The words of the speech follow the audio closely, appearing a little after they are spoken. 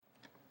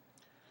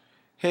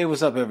Hey,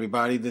 what's up,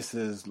 everybody? This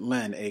is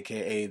Len,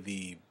 a.k.a.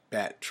 the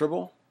Bat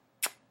Tribble,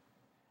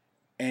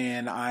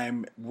 and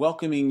I'm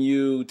welcoming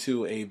you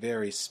to a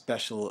very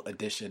special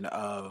edition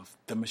of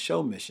the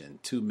Micheaux Mission,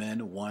 2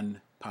 men,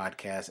 1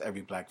 podcast, every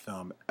black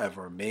film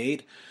ever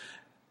made.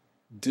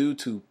 Due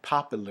to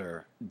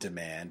popular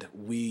demand,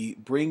 we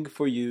bring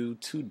for you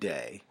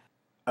today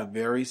a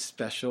very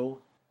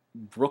special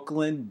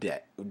Brooklyn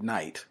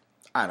night.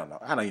 I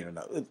don't even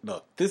know.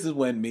 Look, this is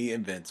when me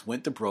and Vince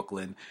went to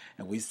Brooklyn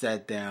and we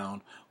sat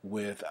down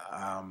with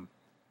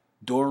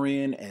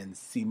Dorian and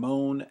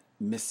Simone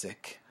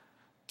Missicks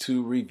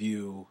to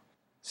review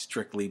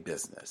Strictly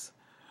Business.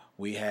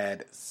 We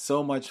had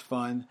so much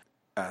fun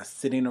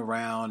sitting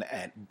around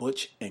at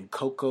Butch and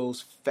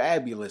Coco's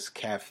fabulous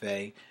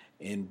cafe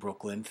in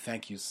Brooklyn.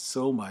 Thank you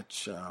so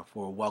much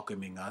for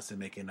welcoming us and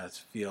making us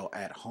feel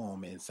at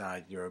home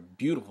inside your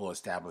beautiful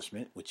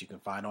establishment, which you can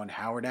find on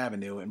Howard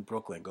Avenue in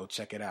Brooklyn. Go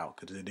check it out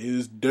because it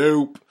is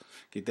dope.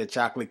 Get that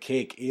chocolate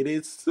cake. It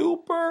is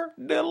super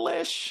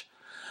delish.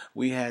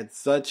 We had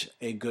such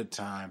a good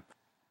time.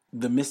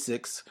 The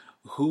Missicks,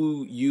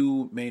 who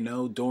you may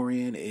know,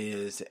 Dorian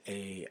is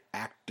a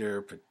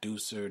actor,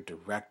 producer,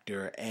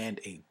 director, and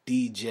a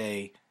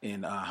DJ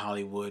in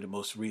Hollywood,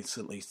 most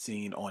recently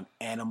seen on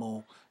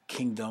Animal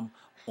Kingdom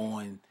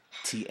on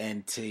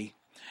TNT.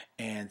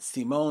 And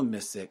Simone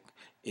Missicks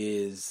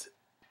is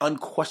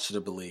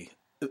unquestionably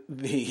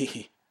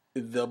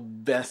the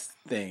best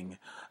thing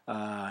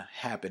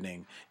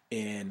happening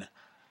in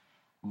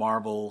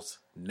Marvel's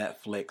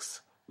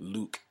Netflix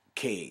Luke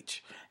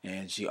Cage.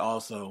 And she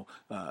also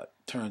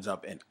turns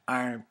up in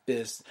Iron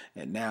Fist,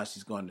 and now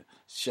she's going to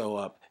show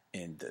up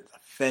in The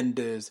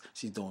Defenders.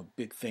 She's doing a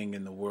big thing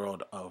in the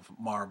world of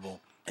Marvel.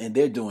 And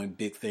they're doing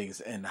big things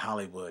in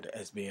Hollywood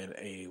as being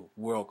a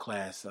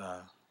world-class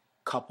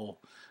couple.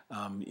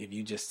 If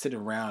you just sit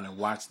around and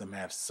watch them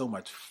have so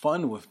much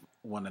fun with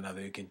one another,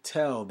 you can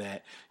tell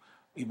that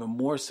even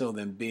more so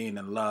than being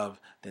in love,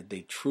 that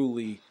they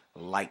truly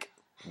like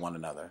one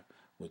another,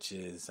 which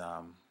is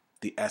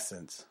the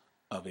essence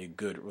of a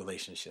good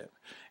relationship.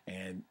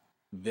 And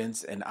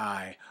Vince and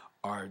I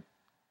are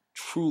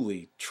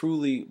truly,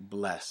 truly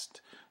blessed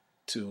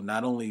to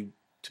not only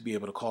to be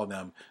able to call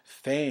them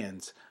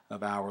fans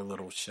of our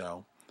little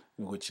show,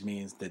 which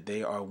means that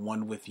they are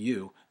one with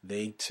you.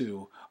 They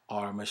too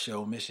are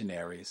Micheaux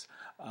missionaries.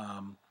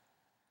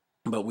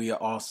 But we are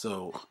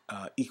also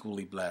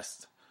equally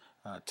blessed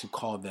to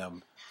call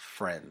them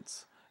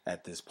friends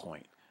at this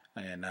point.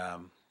 And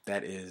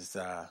that is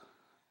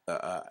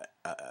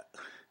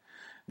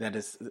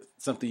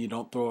something you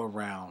don't throw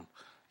around,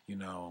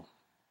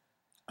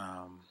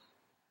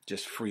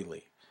 just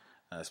freely.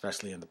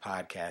 Especially in the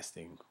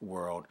podcasting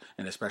world,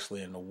 and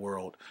especially in the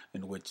world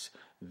in which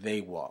they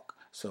walk.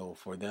 So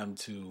for them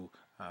to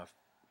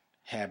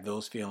have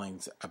those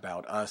feelings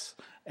about us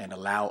and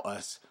allow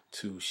us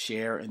to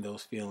share in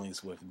those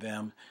feelings with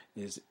them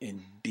is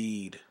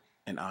indeed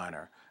an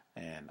honor.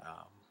 And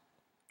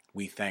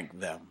we thank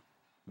them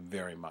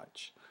very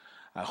much.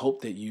 I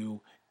hope that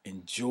you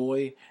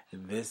enjoy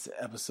this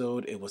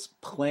episode. It was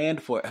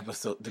planned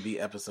to be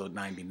episode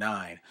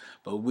 99,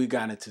 but we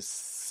got into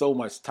so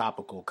much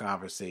topical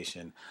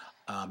conversation,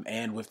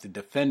 and with The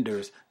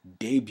Defenders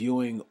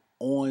debuting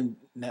on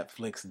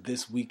Netflix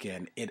this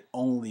weekend, it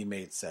only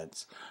made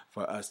sense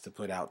for us to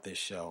put out this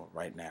show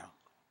right now.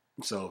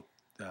 So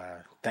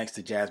thanks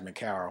to Jasmine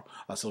Carroll,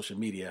 our social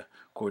media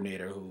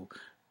coordinator, who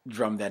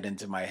drummed that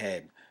into my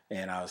head,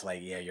 and I was like,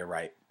 yeah, you're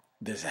right,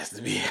 this has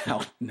to be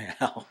out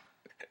now.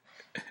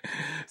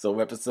 So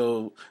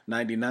episode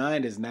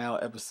 99 is now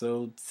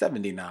episode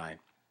 79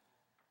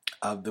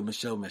 of the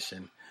Micheaux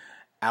Mission,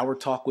 our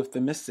talk with the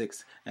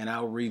Missicks and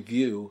our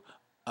review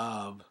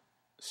of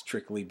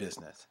Strictly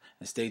Business.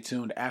 And stay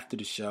tuned after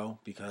the show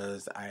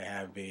because I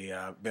have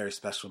a very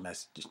special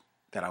message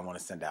that I want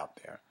to send out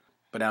there.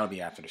 But that'll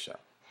be after the show.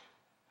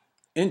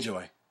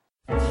 Enjoy.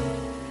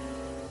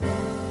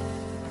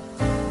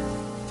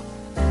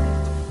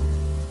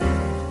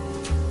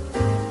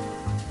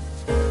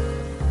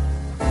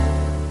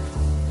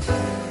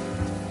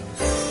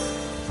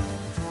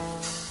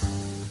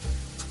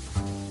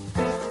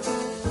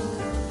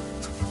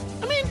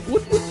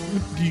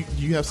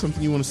 Do you have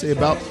something you want to say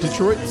about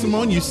Detroit,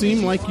 Simone? You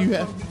seem like you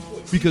have,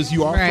 because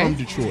you are from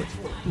Detroit.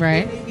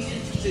 Right. Maybe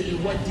interested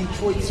in what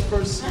Detroit's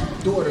first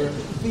daughter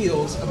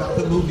feels about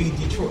the movie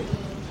Detroit.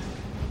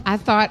 I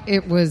thought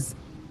it was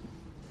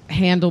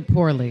handled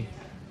poorly.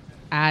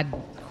 I'd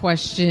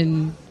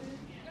question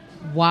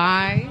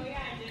why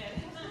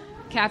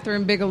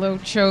Catherine Bigelow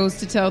chose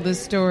to tell this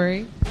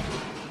story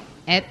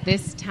at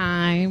this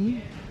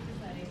time.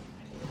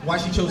 Why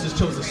she chose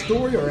the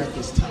story, or at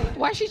this time?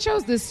 Why she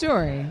chose this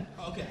story.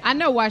 Okay. I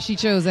know why she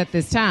chose at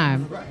this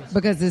time,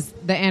 because it's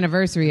the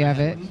anniversary of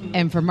it,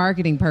 and for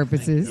marketing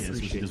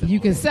purposes, you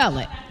can sell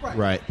it.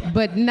 Right.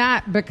 But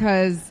not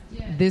because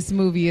this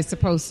movie is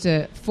supposed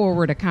to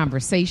forward a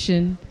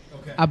conversation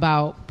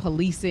about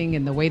policing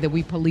and the way that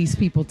we police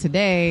people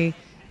today,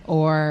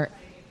 or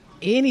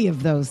any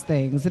of those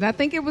things. And I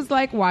think it was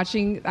like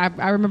watching,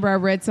 I remember I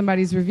read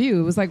somebody's review,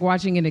 it was like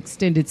watching an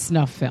extended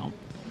snuff film.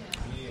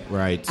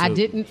 Right. So, I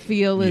didn't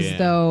feel as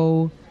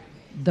though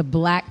the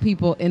black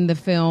people in the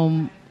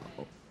film,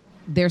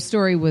 their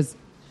story was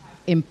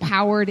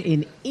empowered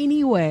in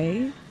any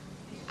way.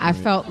 I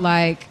felt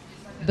like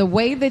the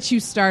way that you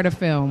start a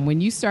film,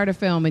 when you start a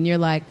film and you're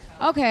like,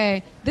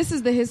 okay, this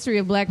is the history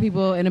of black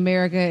people in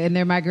America and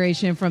their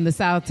migration from the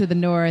South to the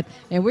North,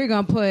 and we're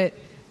going to put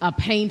a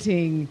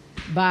painting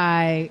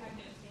by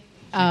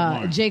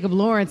Jacob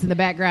Lawrence in the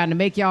background to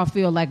make y'all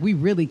feel like we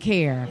really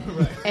care.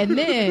 And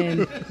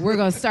then we're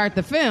going to start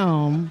the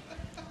film,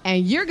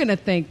 and you're going to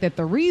think that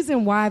the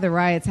reason why the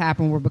riots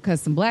happened were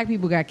because some black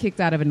people got kicked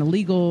out of an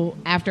illegal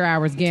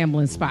after-hours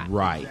gambling spot.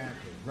 Right.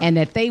 And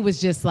that they was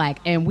just like,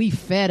 and we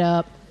fed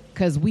up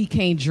because we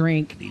can't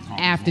drink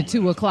after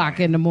 2 o'clock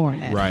in the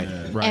morning. Right.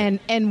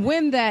 And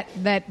when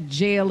that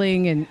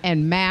jailing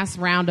and mass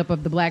roundup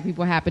of the black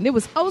people happened, it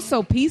was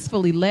also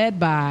peacefully led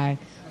by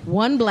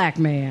one black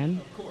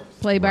man,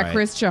 played by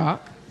Chris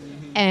Chalk,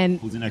 and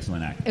who's an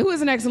excellent actor. Who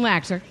is an excellent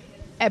actor.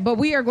 But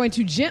we are going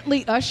to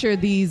gently usher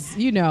these,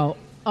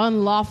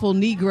 unlawful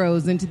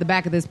Negroes into the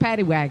back of this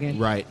paddy wagon.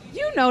 Right.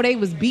 They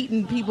was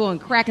beating people and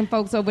cracking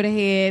folks over the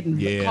head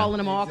and calling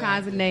them all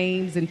kinds of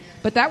names.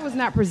 But that was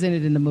not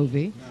presented in the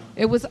movie.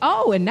 It was,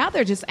 and now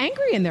they're just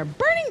angry and they're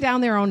burning down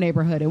their own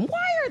neighborhood. And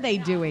why are they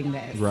doing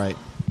this? Right.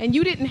 And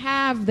you didn't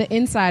have the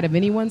inside of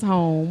anyone's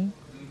home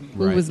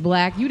who was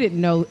black. You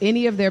didn't know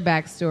any of their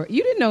backstory.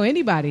 You didn't know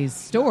anybody's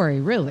story,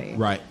 really.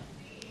 Right.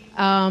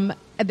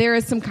 There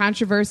is some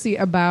controversy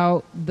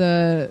about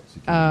the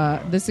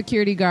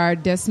security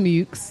guard, Des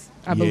Mukes,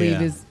 I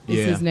believe is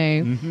his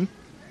name. Mm-hmm.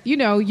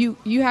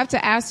 You have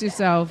to ask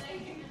yourself,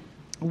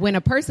 when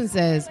a person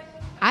says,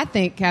 I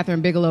think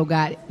Catherine Bigelow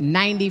got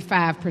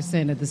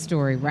 95% of the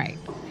story right.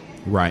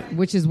 Right.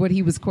 Which is what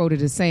he was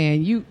quoted as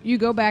saying. You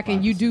go back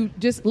and you do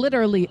just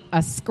literally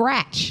a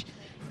scratch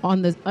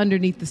on the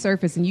underneath the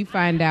surface, and you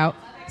find out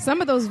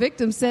some of those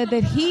victims said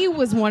that he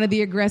was one of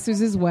the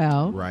aggressors as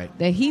well. Right.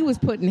 That he was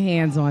putting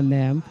hands on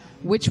them,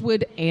 which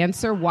would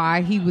answer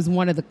why he was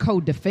one of the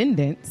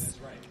co-defendants.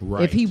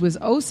 Right. If he was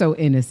oh so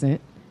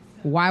innocent,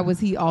 why was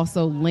he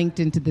also linked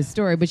into this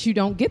story? But you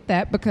don't get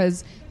that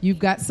because you've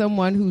got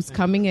someone who's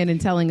coming in and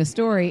telling a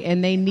story,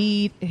 and they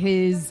need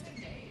his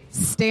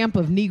stamp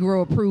of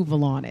Negro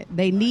approval on it.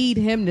 They need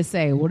him to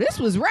say, well, this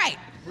was right,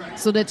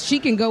 so that she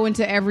can go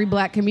into every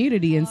black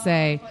community and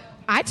say,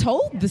 I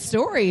told the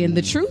story and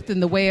the truth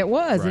and the way it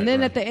was. And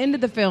then at the end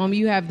of the film,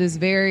 you have this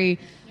very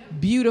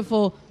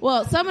beautiful,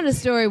 well, some of the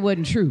story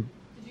wasn't true,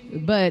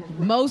 but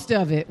most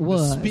of it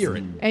was. The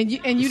spirit. And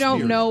you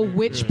don't know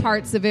which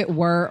parts of it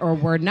were or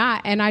were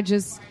not. And I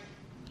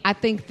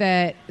think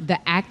that the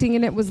acting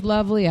in it was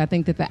lovely. I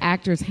think that the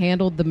actors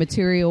handled the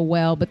material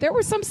well. But there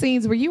were some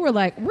scenes where you were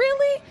like,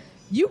 really?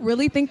 You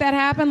really think that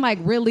happened? Like,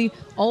 really?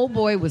 Old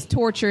boy was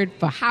tortured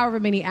for however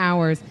many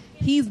hours.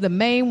 He's the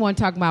main one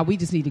talking about, we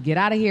just need to get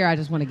out of here. I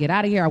just want to get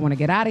out of here. I want to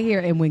get out of here.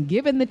 And when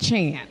given the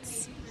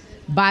chance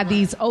by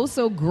these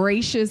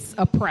gracious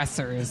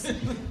oppressors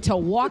to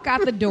walk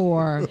out the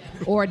door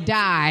or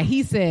die,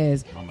 he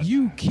says,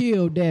 you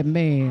killed that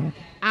man.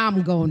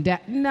 I'm going to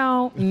die.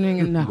 No.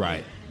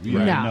 Right. We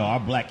already know our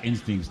black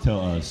instincts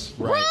tell us.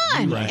 Run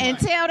and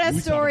tell that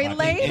story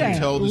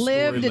later.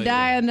 Live to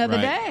die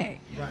another day.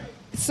 Right.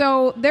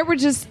 So there were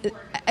just,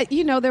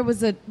 there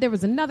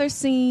was another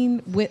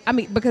scene with,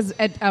 because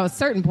at a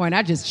certain point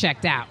I just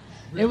checked out.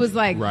 It was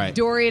like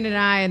Dorian and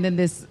I, and then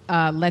this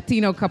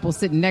Latino couple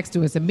sitting next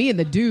to us, and me and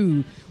the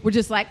dude were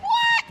just like,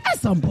 what?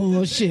 That's some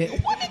bullshit.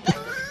 What did that?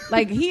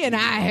 Like, he and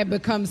I had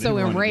become so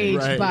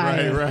enraged by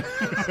it.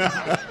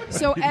 Right.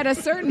 So at a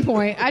certain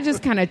point, I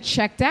just kind of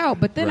checked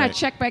out. But then I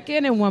checked back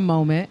in one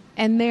moment,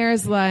 and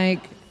there's like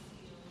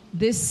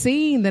this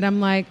scene that I'm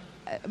like,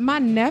 my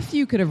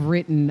nephew could have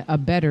written a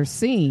better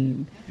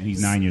scene. And he's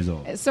 9 years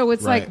old. So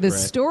it's like the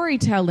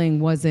storytelling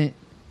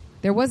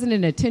there wasn't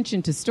an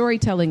attention to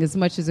storytelling as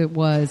much as it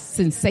was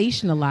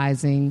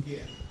sensationalizing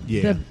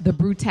the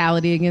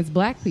brutality against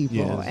black people.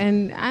 Yes.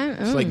 And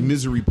it's like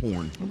misery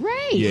porn.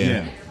 Right.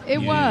 Yeah. It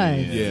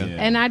was. Yeah.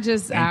 And I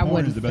porn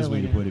wouldn't is the best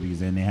way to put it, because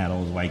then they had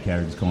all those white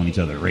characters calling each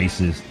other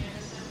racist.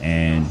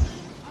 And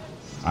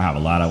I have a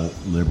lot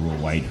of liberal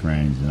white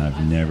friends, and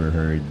I've never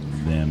heard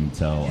them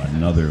tell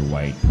another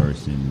white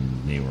person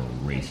they were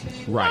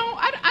racist. Right. No,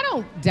 I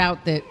don't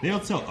doubt that. They'll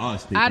tell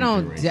us they I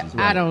think they're racist.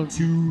 I don't.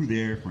 To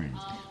their friends.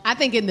 I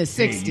think in the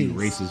 60s. Hey, you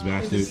racist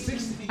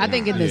bastard. I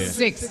think in the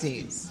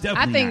 60s.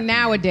 Definitely I think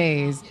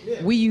nowadays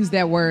we use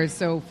that word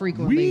so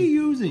frequently. We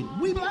use it.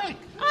 We black.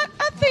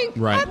 I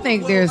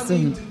think there's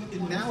some.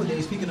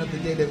 Nowadays, speaking of the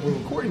day that we're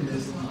recording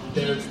this,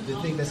 there's the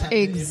thing that's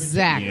happening.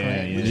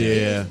 Exactly.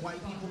 Yeah.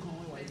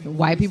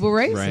 White people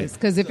racist.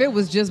 Because if it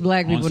was just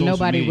black people,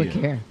 nobody would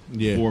care.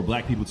 Yeah. For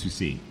black people to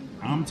see.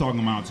 I'm talking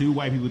about two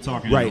white people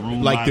talking in a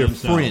room like by they're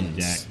themselves, friends.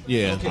 Jack.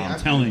 Yeah. I'm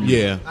telling you.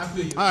 Yeah.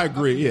 I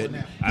agree.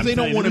 Yeah. Because they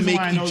don't want to make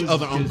each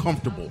other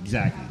uncomfortable.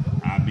 Exactly.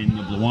 I've been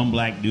the one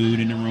black dude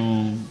in the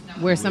room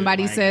where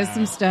somebody says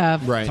some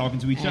stuff, Right. talking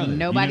to each other. nobody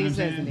You know what I'm says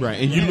saying? anything. Right,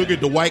 and you look at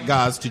the white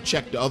guys to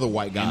check the other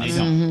white guys,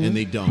 and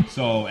they don't.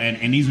 So,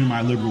 and these are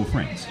my liberal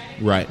friends.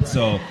 Right.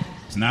 So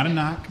it's not a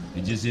knock.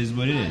 It just is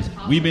what it is.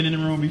 We've been in the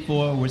room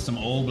before with some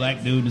old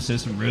black dude that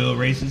says some real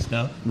racist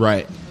stuff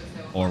Right.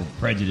 or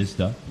prejudice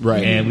stuff.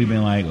 Right. And we've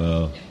been like,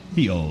 well,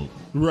 he old.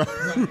 Right.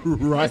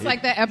 Right. It's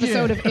like that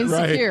episode of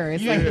Insecure. Right.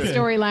 It's like the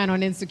storyline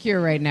on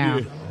Insecure right now,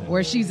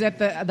 where she's at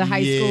the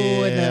high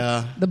school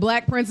and the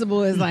black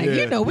principal is like,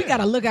 we got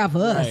to look out for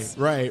us,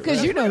 Right.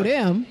 Because you know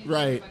them,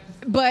 Right.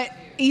 But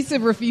Issa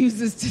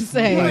refuses to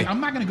say. Like, I'm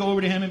not going to go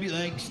over to him and be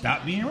like,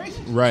 stop being racist.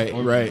 Right,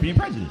 or right. being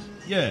prejudiced.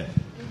 Yeah.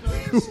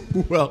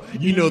 Well,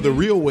 the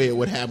real way it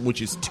would happen,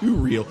 which is too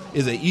real,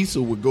 is that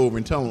Issa would go over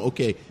and tell him,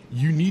 okay,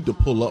 you need to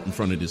pull up in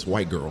front of this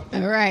white girl.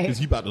 Right. Because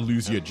you about to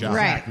lose your job.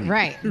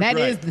 Right. That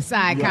is the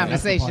side Right.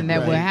 conversation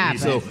that will happen.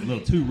 So, It's a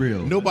little too real.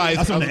 Nobody's,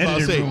 That's I on was the about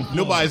to editing say, room floor.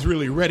 nobody's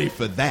really ready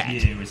for that.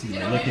 Yeah, where she's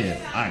like, look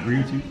here, I agree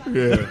with you.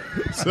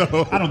 Yeah.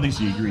 So, I don't think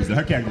she agrees.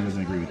 Her character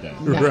doesn't agree with that.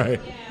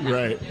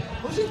 right.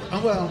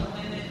 Well,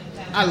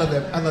 I love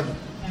that. I love it.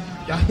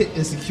 Y'all hit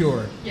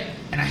Insecure,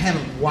 and I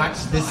haven't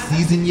watched this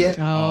season yet.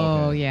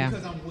 Oh, yeah.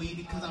 Because I'm waiting.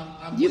 Because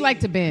I'm You waiting. like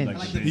to binge.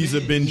 Like to binge. He's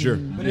a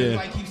binger. But Yeah.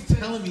 everybody keeps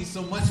telling me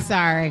so much.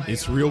 Sorry.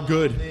 It's real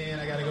good. Man,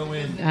 I gotta go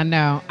in. I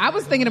know. I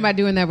was thinking about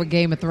doing that with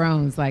Game of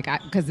Thrones, like,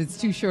 because it's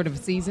too short of a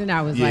season.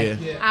 I was like,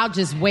 Yeah. I'll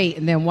just wait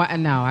and then what?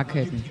 No, I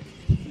couldn't.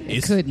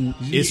 Couldn't.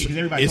 It's, Because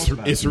everybody it's, talks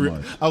about it it's too real.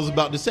 much. I was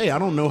about to say, I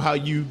don't know how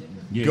you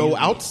Yeah, go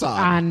yeah. outside.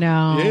 I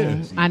know.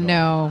 Yeah. I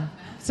know.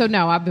 So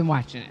no, I've been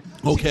watching it.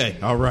 Okay,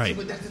 all right.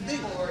 But that's the thing.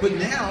 But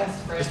now,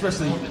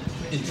 especially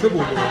in Tribble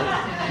World,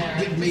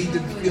 it made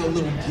them feel a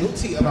little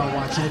guilty about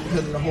watching it because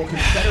of the whole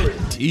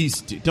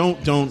Confederate.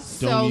 Don't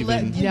So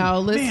even. let's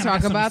Damn, talk I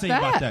got about something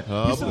to say that.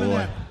 Oh, You still in boy.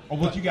 that? Oh,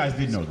 what you guys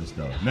did know this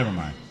though. Never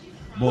mind.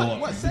 Well,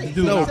 What? Say, the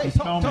dude no, was say,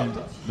 filming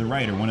talk. the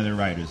writer, one of their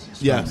writers.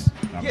 Yes.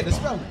 Spelman. Yeah, the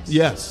Spellmans.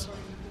 Yes.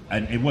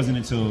 And it wasn't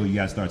until you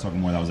guys started talking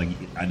more that I was like,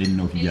 I didn't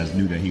know if you guys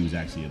knew that he was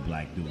actually a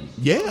black dude.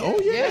 Yeah. Oh,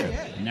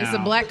 yeah. It's a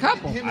black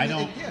couple. Him I and-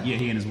 don't. Yeah,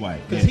 he and his wife.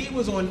 Because Yeah.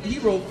 he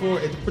wrote for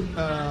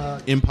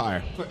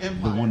Empire. for The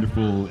Empire.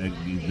 wonderful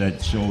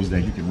that shows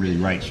that you can really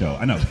write show.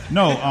 I know.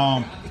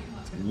 No,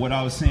 what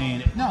I was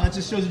saying, no, that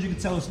just shows that you can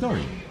tell a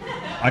story.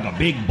 Like a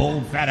big,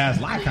 bold, fat ass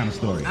lie kind of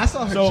story. I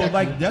saw her So check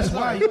like you. that's I saw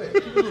why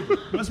her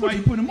that's why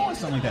you put him on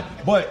something like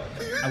that. But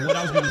what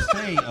I was gonna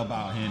say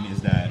about him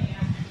is that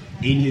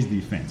in his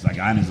defense, like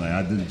honestly,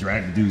 I didn't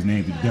drag the dude's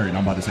name through the dirt, and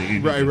I'm about to say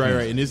in his Right.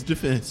 defense. In his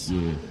defense.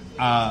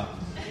 Yeah.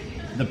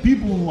 The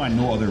people who I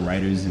know, other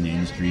writers in the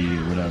industry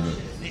or whatever,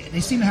 they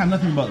seem to have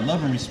nothing but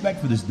love and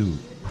respect for this dude,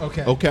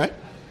 Okay.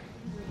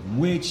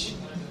 which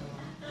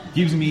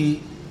gives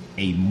me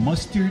a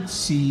mustard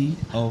seed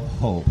of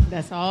hope.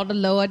 That's all the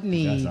Lord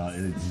needs.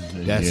 That's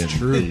all. That's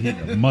true.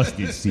 A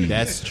mustard seed.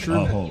 That's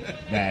true. Of hope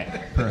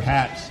that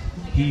perhaps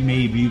he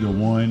may be the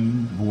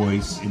one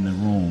voice in the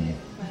room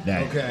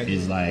that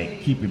is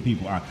like keeping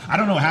people honest. I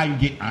don't know how you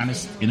get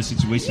honest in a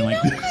situation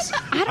like this.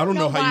 I don't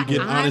know how you get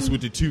why honest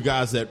with the two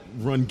guys that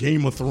run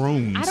Game of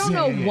Thrones. I don't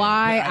know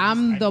why Yeah,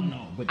 I'm the. don't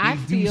know, but I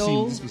they do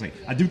feel.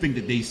 I do think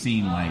that they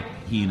seem like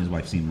he and his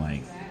wife seem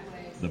like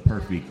the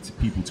perfect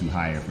people to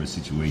hire for a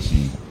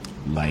situation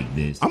like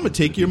this. I'm going to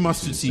take your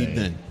mustard Say. seed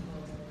then.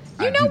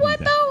 I You do know think what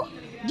that. though?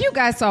 You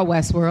guys saw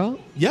Westworld.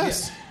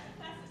 Yes.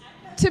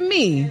 To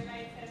me,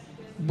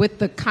 with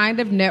the kind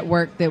of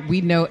network that we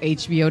know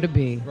HBO to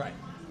be, Right.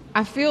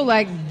 I feel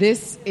like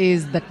this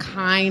is the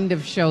kind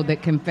of show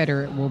that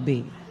Confederate will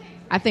be.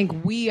 I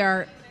think we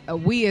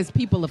as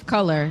people of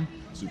color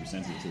Super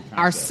sensitive to the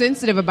are concept.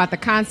 sensitive about the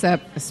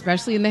concept,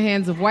 especially in the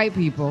hands of white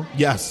people.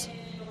 Yes.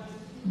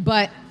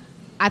 But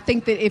I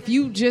think that if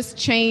you just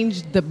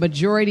change the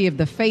majority of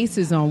the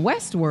faces on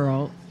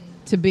Westworld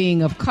to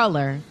being of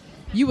color,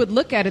 you would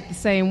look at it the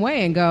same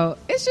way and go,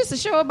 it's just a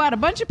show about a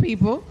bunch of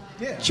people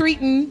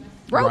treating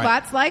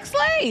robots like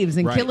slaves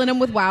and Right. killing them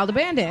with wild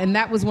abandon. And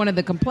that was one of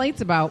the complaints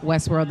about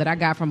Westworld that I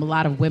got from a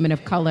lot of women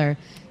of color.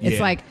 It's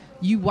Yeah. like,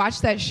 you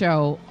watch that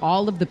show,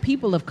 all of the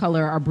people of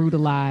color are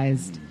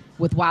brutalized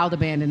with wild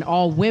abandon.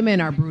 All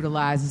women are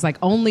brutalized. It's like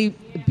only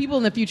people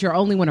in the future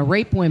only want to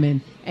rape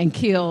women and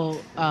kill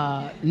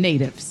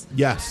natives.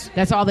 Yes.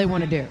 That's all they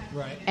want to do.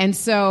 Right. And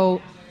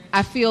so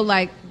I feel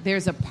like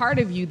there's a part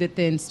of you that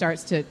then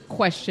starts to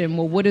question,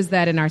 well, what is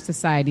that in our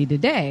society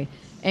today?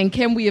 And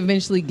can we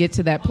eventually get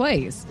to that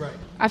place? Right.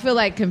 I feel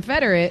like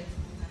Confederate,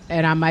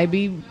 and I might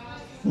be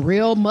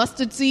real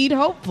mustard seed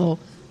hopeful,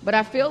 but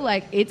I feel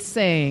like it's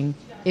saying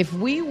if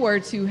we were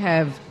to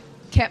have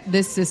kept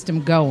this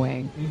system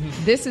going,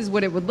 this is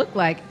what it would look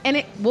like. And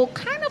it will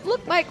kind of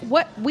look like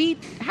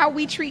how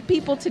we treat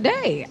people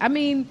today. I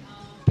mean,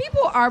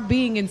 people are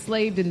being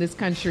enslaved in this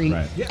country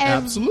Right. Yeah, every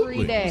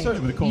absolutely. day.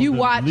 They call You it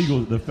watch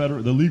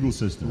the legal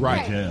system.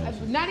 Right. Yeah.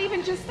 not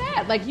even just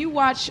that. Like you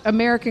watch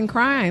American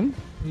Crime,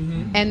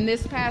 and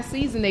this past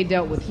season they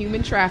dealt with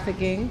human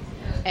trafficking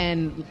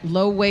and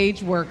low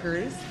wage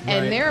workers. Right.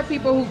 And there are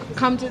people who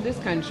come to this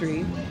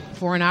country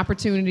for an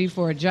opportunity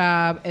for a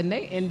job, and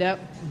they end up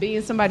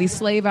being somebody's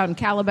slave out in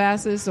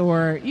Calabasas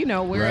or,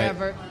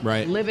 wherever,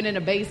 Right. living in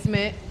a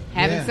basement,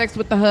 having sex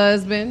with the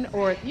husband,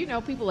 or,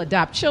 people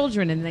adopt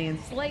children and they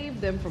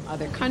enslave them from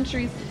other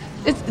countries.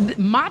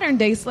 Modern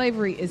day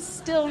slavery is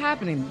still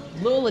happening.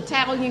 Little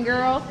Italian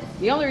girl,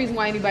 the only reason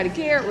why anybody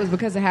cared was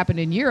because it happened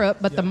in Europe,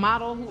 but the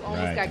model who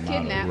almost got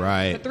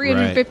kidnapped for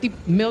 350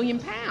 million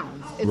pounds.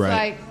 It's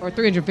like, or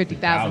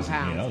 350,000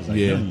 pounds.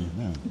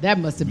 That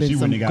must have been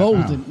some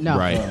golden. No.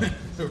 Right.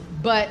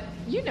 But,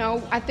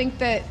 I think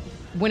that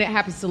when it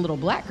happens to little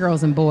black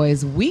girls and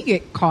boys, we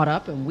get caught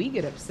up and we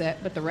get upset,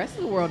 but the rest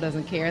of the world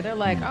doesn't care. They're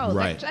like,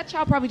 that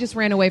child probably just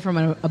ran away from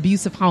an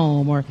abusive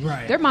home, or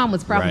their mom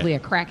was probably a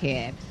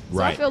crackhead. So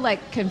I feel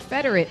like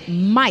Confederate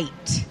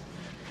might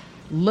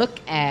look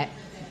at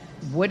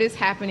what is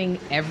happening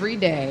every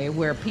day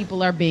where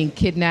people are being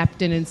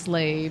kidnapped and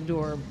enslaved,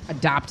 or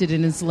adopted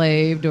and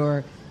enslaved,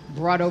 or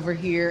brought over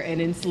here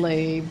and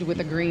enslaved with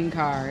a green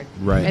card,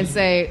 and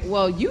say,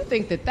 well, you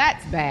think that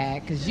that's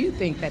bad because you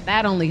think that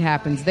that only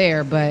happens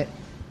there, but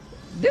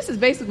this is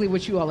basically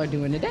what you all are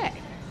doing today.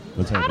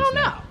 I don't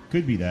know.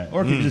 Could be that.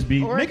 Or it could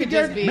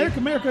just be, make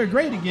America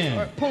great again.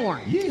 Or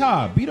porn.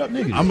 Yeehaw, beat up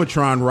niggas. I'm going to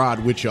try and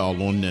ride with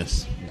y'all on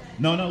this.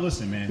 No,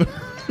 listen, man.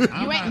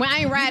 I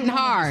ain't riding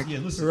hard. Yeah,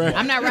 listen,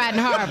 I'm not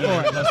riding hard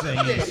for it. Let's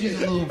say, she's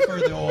a little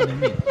further on than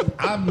me.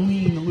 I'm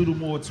leaning a little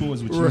more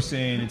towards what you're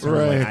saying in terms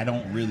of like, I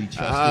don't really trust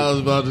it. I was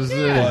about to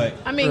say. Yeah.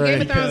 I mean,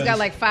 Game of Thrones got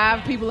like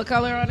 5 people of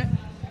color on it.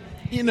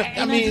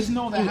 I just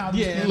know that how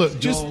look,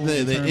 just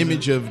the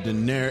image of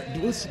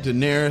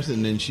Daenerys,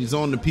 and then she's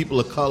on the people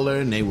of color,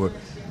 and they were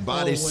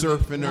body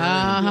surfing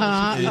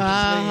her.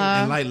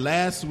 And like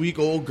last week,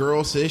 old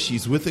girl says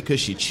she's with it because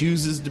she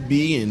chooses to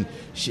be, and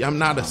I'm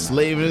not a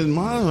slave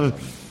anymore.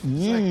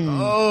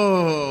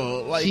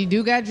 She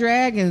do got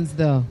dragons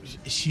though.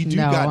 She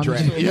got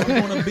dragons. You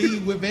don't want to be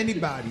with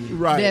anybody,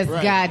 That's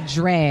got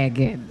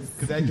dragons.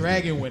 Because that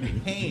dragon went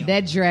ham.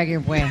 That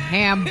dragon went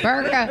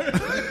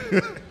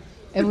hamburger.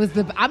 It was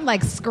I'm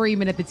like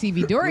screaming at the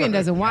TV. Dorian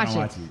doesn't watch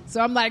it. So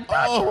I'm like,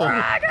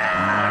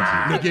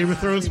 no Game of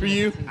Thrones for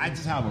you? I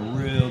just have a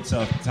real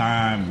tough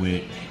time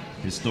with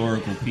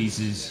historical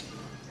pieces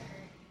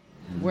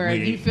where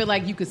you feel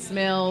like you could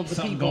smell the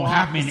something people gonna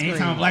happen.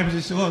 Anytime a black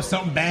person show up,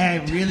 something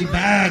bad, really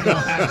bad gonna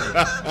happen.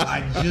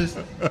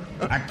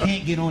 I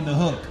can't get on the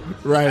hook.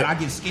 Right. And I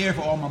get scared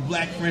for all my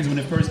black friends when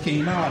it first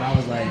came out. I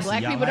was like,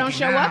 black people don't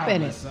show up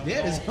in it.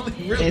 Yeah,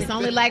 it's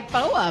only like 4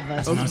 of us.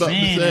 That's what I'm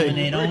saying. When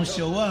they don't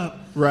show up,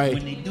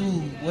 when they do,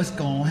 what's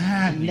gonna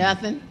happen?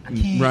 Nothing. I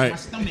can't. My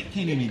stomach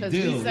can't even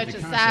deal. Because it's such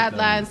a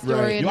sideline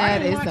story, and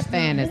that is the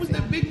fantasy. What was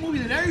that big movie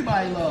that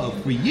everybody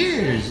loved for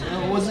years?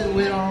 Was it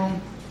with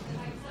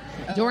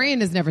Dorian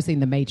has never seen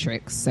The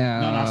Matrix, so... No,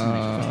 I've seen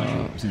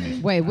The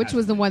Matrix. Wait, which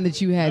was the one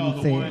that you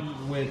hadn't seen? The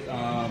one with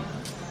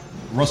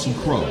Russell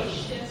Crowe.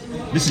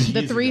 This is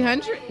The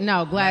 300?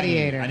 No,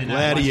 Gladiator. I did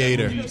not watch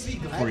that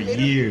movie for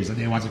years. I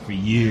didn't watch it for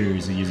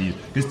years and years and years.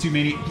 Because so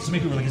many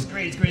people were like, it's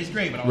great.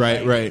 But I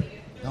was like,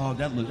 oh,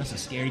 that's a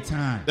scary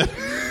time.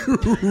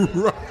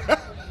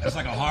 That's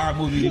like a horror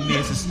movie to me.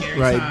 It's a scary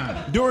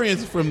time.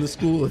 Dorian's from the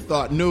school of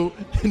thought. No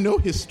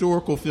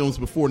historical films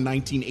before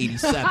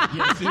 1987.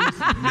 Yeah, seriously,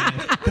 man.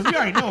 Because we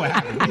already know what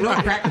happened.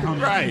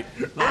 Right.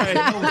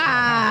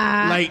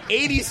 Like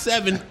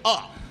 87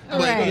 up.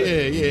 Right.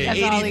 Yeah.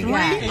 83.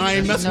 I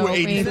ain't messing with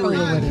 83.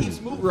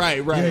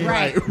 Right.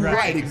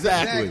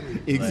 Exactly.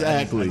 I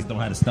just don't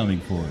have the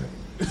stomach for it.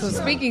 So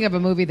speaking of a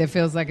movie that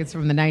feels like it's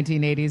from the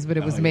 1980s, but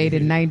it was made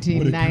in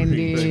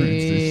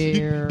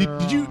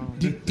 1990.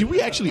 Did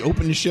we actually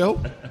open the show?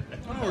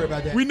 Don't worry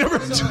about that. We never.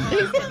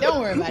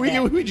 Don't worry about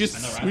that. We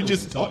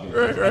just talk. Keep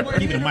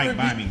the mic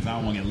by me because I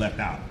don't want to get left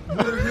out.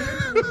 We're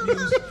here to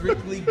review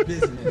Strictly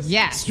Business.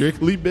 Yes.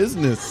 Strictly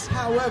Business.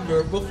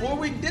 However, before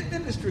we dipped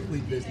into Strictly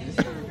Business,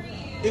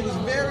 it was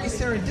very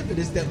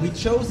serendipitous that we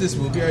chose this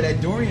movie, or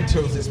that Dorian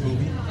chose this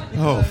movie.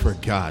 Oh, for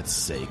God's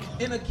sake.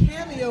 In a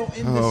cameo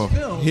in this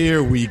film,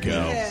 here we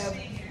go. We have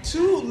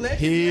 2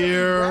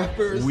 legendary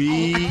rappers.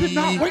 I could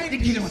not wait to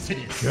get into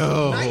this.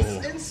 Go.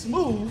 Nice and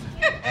smooth.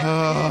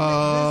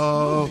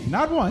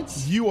 Not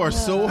once. You are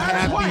so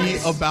happy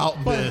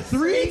about this.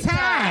 3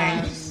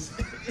 times.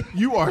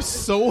 You are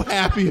so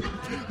happy.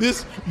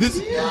 This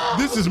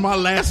is my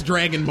last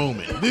dragon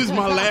moment. This is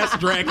my last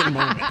dragon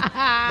moment.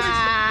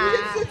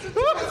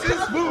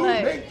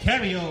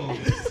 Cameo.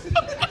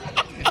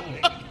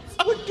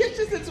 What gets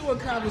us into a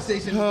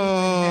conversation?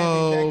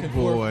 Oh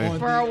boy!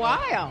 For a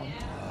while.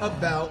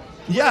 About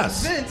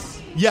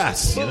Vince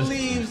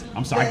believes.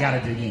 I'm sorry, I gotta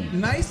dig in.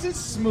 Nice and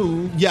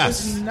smooth.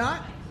 Yes. Is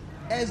not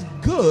as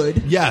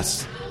good.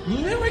 Yes.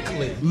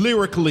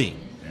 Lyrically.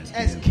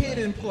 As Kid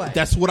and Play.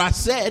 That's what I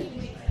said.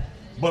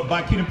 But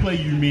by Kid and Play,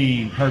 you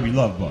mean Herbie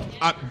Lovebug?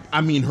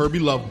 I mean Herbie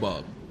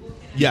Lovebug.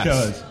 Yes.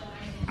 Because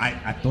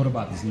I thought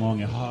about this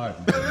long and hard.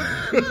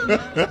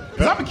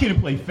 Because I'm a Kid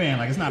and Play fan.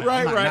 Like, it's not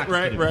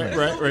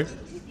right.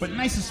 But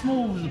Nice and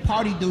Smooth is the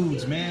party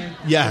dudes, man.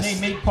 Yes. And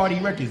they make party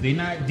records. They're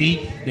not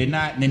deep. They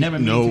never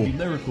made to be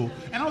lyrical.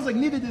 And I was like,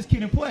 neither does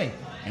Kid and Play.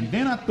 And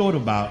then I thought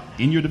about,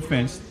 in your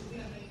defense,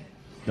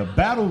 the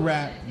battle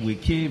rap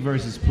with Kid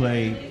versus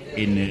Play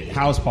in the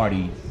house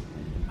party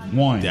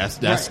won.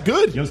 That's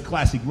good. It was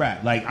classic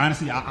rap. Like,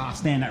 honestly, I'll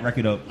stand that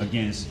record up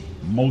against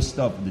most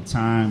stuff at the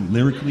time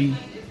lyrically.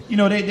 You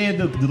know, they had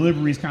the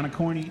delivery is kind of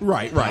corny.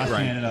 Right. I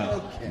stand it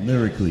up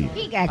lyrically.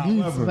 He got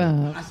However,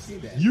 goosebumps. I see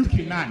that. you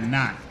cannot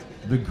knock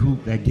the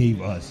group that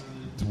gave us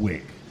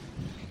Dwick.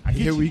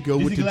 Here we go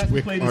with the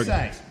Dwick played the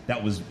argument. sax.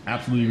 That was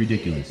absolutely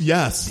ridiculous.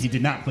 Yes. He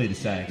did not play the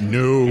sax.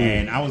 No.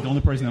 And I was the only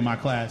person in my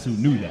class who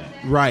knew that.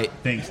 Right.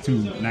 Thanks to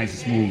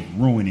Nice and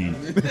Smooth ruining.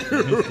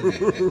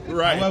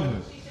 Right. However,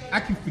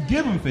 I can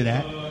forgive him for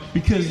that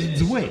because of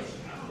Dwick.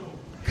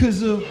 Because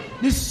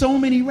there's so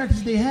many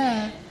records they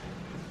had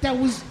that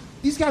was,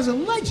 these guys are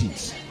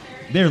legends.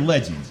 They're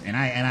legends, and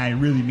I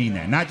really mean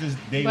that. Not just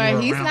they were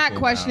But he's around not for a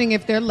questioning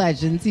if they're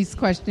legends. He's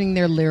questioning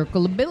their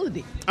lyrical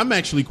ability. I'm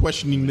actually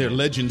questioning their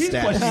legend He's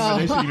status.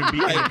 questioning whether they should even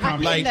be in the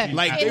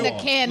conversation in the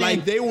canon.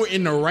 Like they were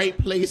in the right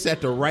place at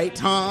the right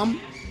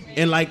time,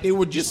 and like they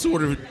were just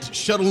sort of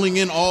shuttling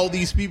in all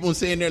these people and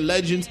saying they're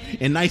legends.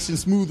 And Nice and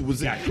Smooth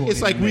was. Yeah, cool.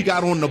 It's like we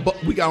got on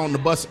the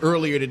bus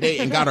earlier today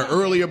and got an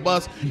earlier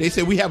bus. They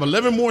said we have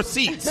 11 more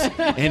seats,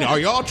 and are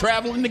y'all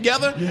traveling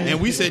together?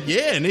 And we said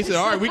yeah, and they said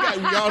all right, we got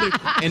y'all.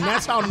 And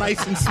that's how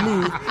Nice and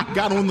Smooth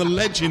got on the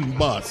legend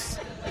bus.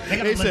 They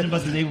got a legend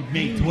bus that they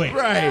made Dwick.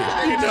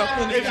 Right, you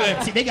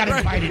know, They got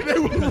invited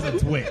because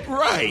of Dwick.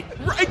 Right,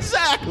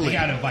 exactly. They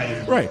got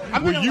invited. Right.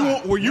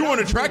 Were you on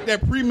a track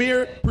that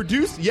Premier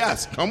produced?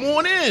 Yes. Come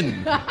on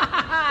in.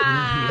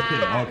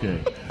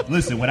 Okay.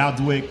 Listen, without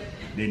Dwick,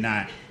 they're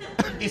not.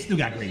 It still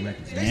got great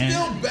records, They're man.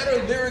 still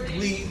better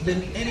lyrically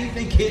than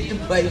anything Kid can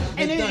play.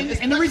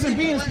 And the reason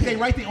being is they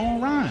write their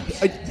own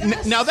rhymes.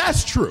 Now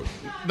that's true.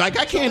 Like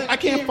I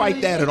can't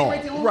fight that at all.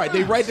 Right,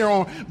 they write their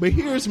own. But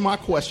here's my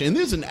question, and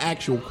this is an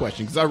actual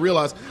question because I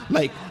realize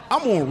like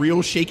I'm on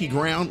real shaky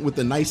ground with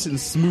the Nice and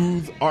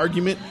Smooth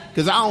argument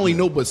because I only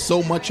know but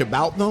so much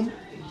about them.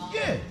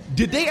 Yeah.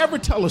 Did they ever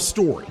tell a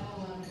story?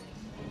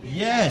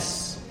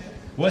 Yes.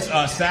 What's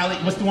Sally?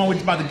 What's the one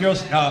with about the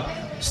girls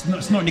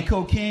snorting the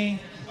cocaine?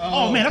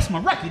 Oh man, that's my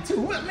record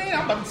too. What, man,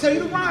 I'm about to tell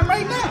you the rhyme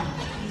right now.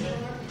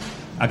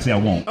 Actually, I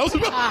won't. The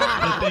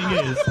thing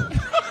is.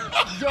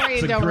 Dorian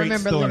It's a don't great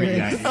remember story.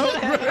 lyrics.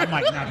 I'm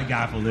like not the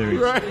guy for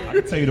lyrics. Right. I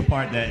can tell you the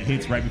part that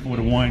hits right before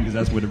the one because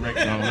that's where the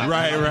record.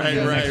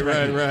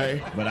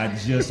 Right. But I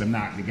just am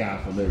not the guy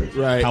for lyrics.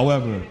 Right.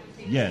 However,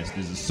 yes,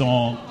 there's a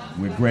song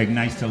where Greg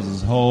Nice tells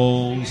his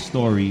whole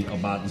story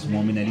about this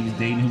woman that he was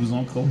dating who was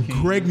on cocaine.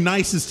 Greg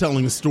Nice is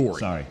telling a story.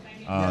 Sorry.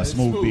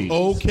 Smooth Beat.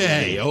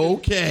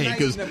 Okay,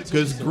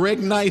 because Greg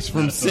Nice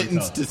from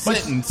sentence to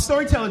sentence.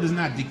 Storyteller does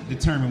not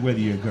determine whether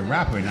you're a good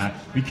rapper or not,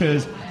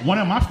 because one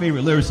of my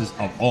favorite lyricists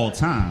of all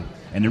time,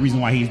 and the reason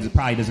why he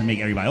probably doesn't make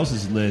everybody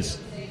else's list,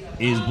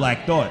 is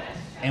Black Thought.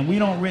 And we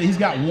don't really. He's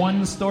got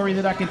one story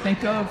that I can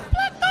think of.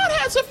 Black Thought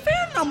has a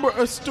fair number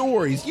of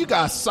stories. You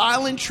got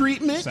Silent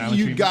Treatment.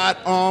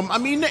 Got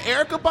the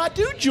Erykah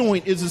Badu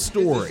joint is a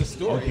story. It's a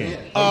story.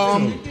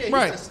 Okay.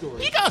 Right.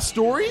 He got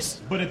stories.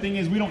 But the thing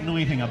is, we don't know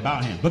anything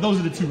about him. But those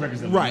are the two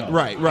records that we know.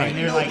 Right. And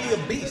they're like, He's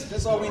a beast.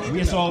 That's all we need.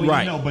 that's all we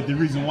know. But the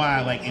reason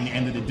why, like, in the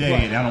end of the day,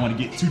 and I don't want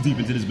to get too deep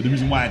into this, but the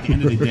reason why at the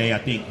end of the day, I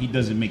think he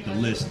doesn't make the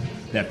list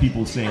that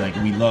people say, like,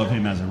 we love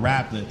him as a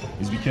rapper,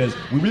 is because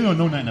we really don't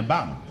know nothing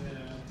about him.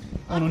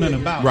 I don't know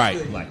nothing about Black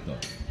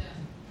Thought.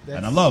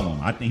 And I love him.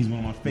 I think he's one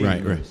of my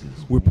favorite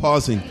lyricists. We're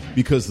pausing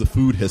because the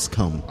food has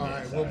come. All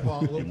right, we'll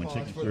pause.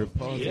 We're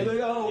pausing. Here we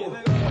go.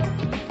 What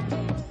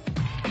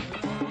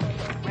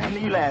happened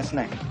to you last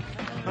night?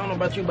 I don't know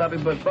about you, Bobby,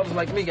 but brothers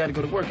like me got to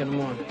go to work in the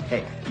morning.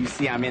 Hey, you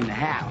see I'm in the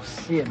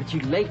house. Yeah, but you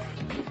late.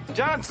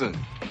 Johnson,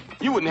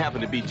 you wouldn't happen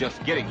to be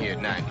just getting here at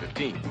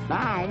 9:15.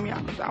 Nah,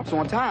 homie, I was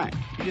on time.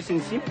 You just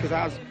didn't see me because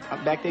I was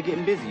back there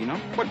getting busy, you know?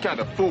 What kind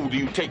of fool do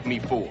you take me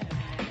for?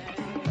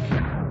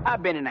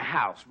 I've been in the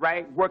house,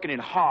 right? Working it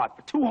hard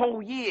for 2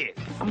 whole years.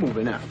 I'm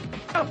moving up.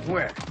 Up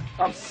where?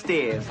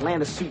 Upstairs,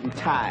 land of suit and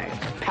ties,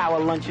 power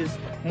lunches,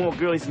 more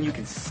girlies than you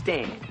can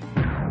stand.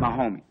 My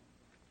homie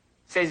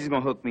says he's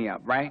gonna hook me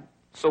up, right?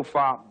 So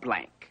far,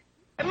 blank.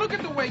 And look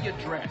at the way you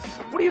dress.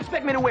 What do you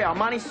expect me to wear,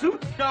 Armani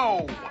suits?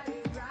 No,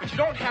 but you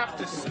don't have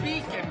to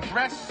speak and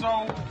dress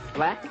so...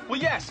 Black? Well,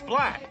 yes,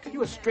 black.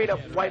 You are straight up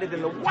whiter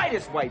than the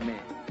whitest white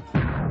man.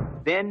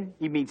 Then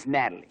he meets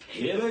Natalie.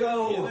 Here we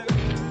go.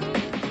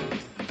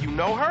 You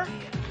know her?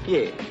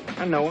 Yeah,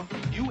 I know her.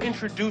 You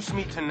introduce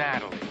me to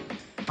Natalie.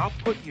 I'll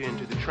put you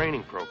into the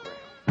training program.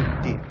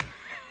 Deal.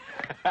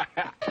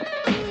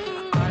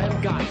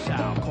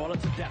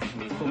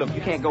 Look,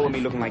 you can't go with me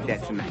looking like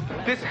that tonight.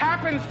 This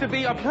happens to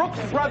be a Brooks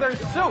Brothers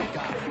suit.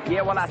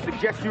 Yeah, well, I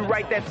suggest you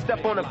write that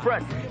stuff on the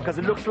front, because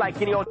it looks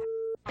like any old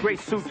great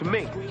suit to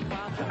me.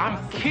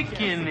 I'm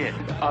kicking it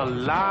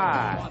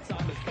alive.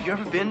 You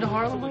ever been to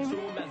Harlem?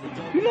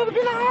 You never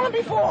been to Harlem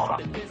before?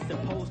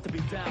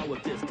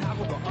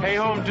 Hey,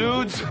 home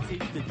dudes.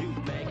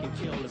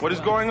 What is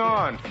going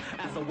on?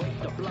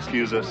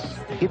 Excuse us.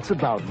 It's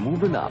about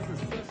moving up,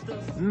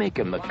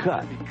 making the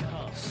cut,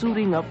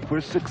 suiting up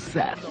for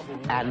success,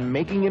 and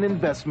making an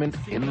investment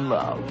in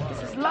love.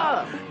 This is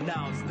love.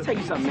 I'll tell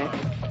you something, man.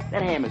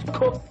 That ham is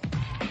cooked,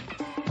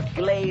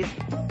 glazed,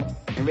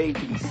 and ready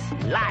to be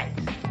sliced.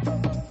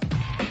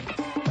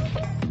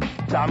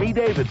 Tommy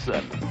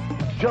Davidson,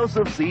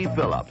 Joseph C.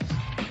 Phillips,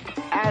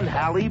 and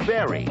Halle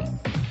Berry.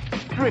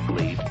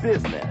 Strictly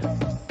Business.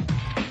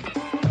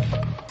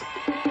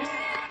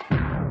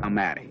 I'm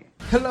out of here.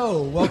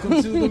 Hello,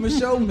 welcome to the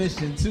Micheaux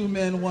Mission, 2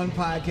 Men, 1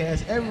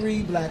 podcast,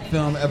 every black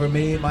film ever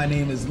made. My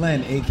name is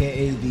Len,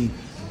 a.k.a. the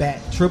Bat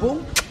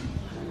Tribble.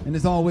 And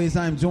as always,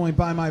 I'm joined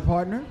by my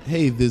partner.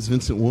 Hey, this is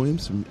Vincent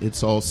Williams.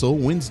 It's also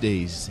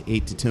Wednesdays,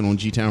 8 to 10 on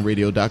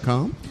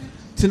gtownradio.com.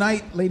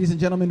 Tonight, ladies and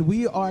gentlemen,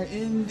 we are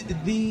in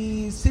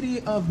the city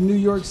of New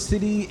York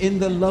City in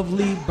the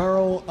lovely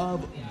borough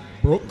of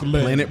Brooklyn.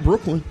 Planet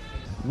Brooklyn.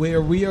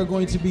 Where we are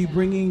going to be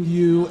bringing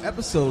you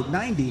episode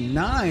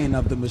 99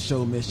 of the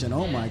Micheaux Mission.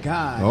 Oh, my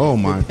God. Oh,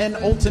 my. The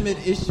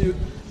penultimate issue,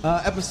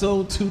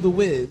 episode to the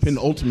Wiz.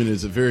 Penultimate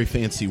is a very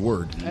fancy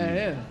word.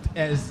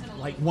 As,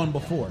 like, one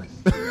before.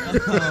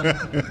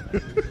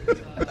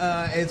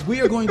 As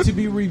we are going to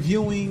be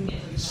reviewing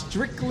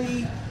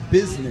Strictly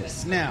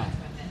Business. Now,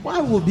 why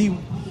will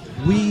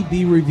we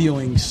be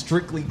reviewing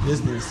Strictly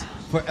Business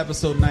for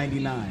episode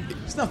 99?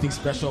 There's nothing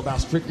special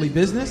about Strictly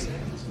Business.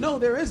 No,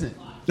 there isn't.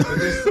 But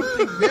there's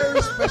something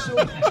very special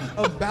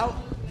about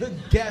the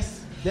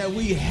guests that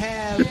we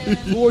have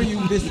for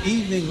you this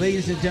evening,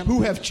 ladies and gentlemen.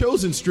 Who have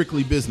chosen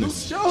Strictly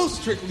Business. Who chose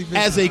Strictly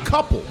Business. As a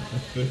couple.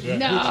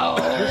 No.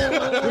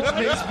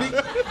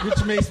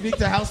 Which may speak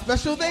to how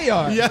special they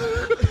are. Yeah.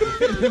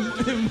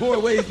 in more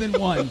ways than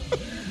one.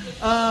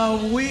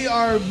 We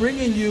are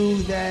bringing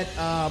you that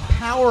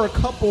power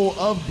couple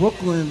of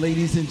Brooklyn,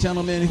 ladies and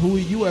gentlemen, who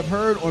you have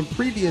heard on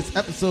previous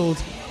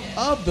episodes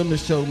of the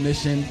Micheaux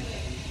Mission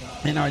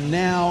and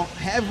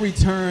have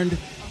returned.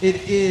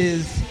 It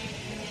is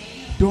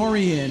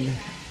Dorian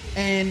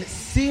and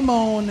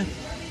Simone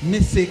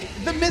Missicks.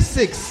 The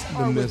Missicks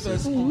are with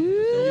us.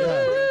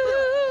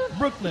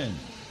 Brooklyn,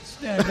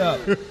 stand up.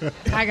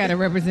 I got to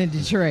represent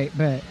Detroit,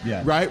 but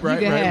Yeah. Right.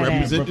 Represent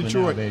Brooklyn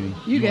Detroit. now, baby.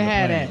 you can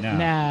have plane that.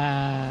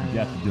 now. Nah. You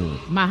have to do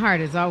it. My heart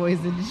is always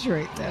in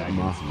Detroit, though.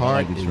 My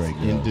heart is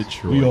in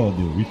Detroit. We all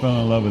do. We fell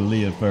in love with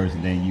Leah first,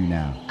 and then you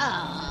now.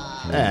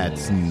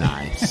 That's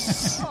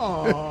nice.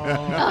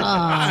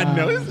 I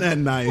know, isn't that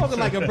nice? Talking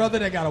like a brother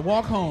that got to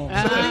walk home.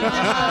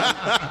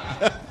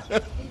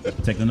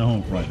 Protecting the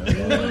home front.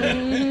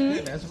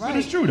 That's But right.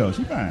 it's true, though.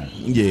 She fine.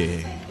 Yeah.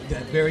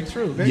 That's very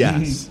true. Very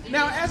Yes. true.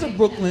 Now, as a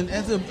Brooklyn,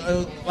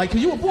 like,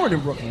 you were born in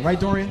Brooklyn, right,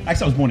 Dorian?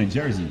 Actually, I was born in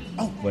Jersey.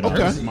 Oh, But okay.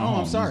 Jersey, my Oh, I'm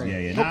home. sorry.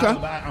 Yeah. Okay.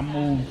 I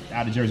moved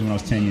out of Jersey when I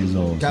was 10 years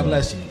old. God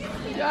bless you.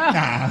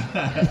 Nah,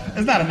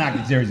 it's not a knock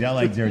to Jersey. I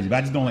like Jersey, but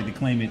I just don't like to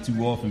claim it too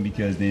often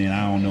because then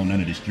I don't know none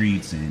of the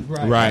streets and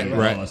Right.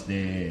 lost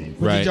there.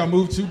 But did y'all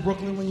move to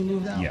Brooklyn when you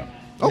moved out? Yeah.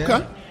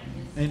 Okay.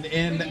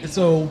 And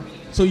so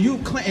you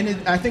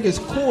I think it's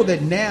cool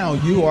that now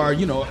you are,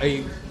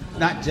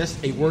 not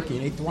just a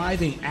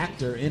thriving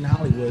actor in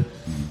Hollywood.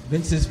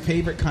 Vince's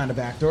favorite kind of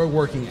actor, or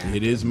working actor.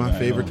 It is my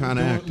favorite kind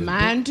of actor.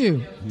 Mine,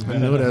 too. I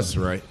know that's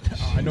right.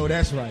 I know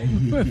that's right.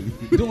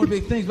 Doing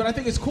big things, but I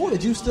think it's cool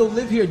that you still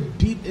live here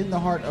deep in the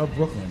heart of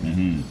Brooklyn.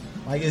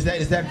 Mm-hmm. Like, is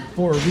that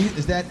for a reason?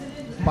 Is that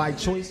by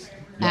choice?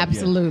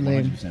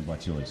 Absolutely. 100% by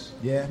choice.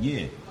 Yeah?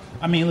 Yeah.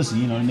 I mean,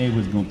 listen, the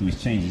neighborhood's going through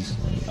its changes.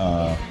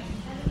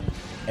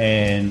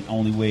 And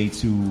only way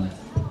to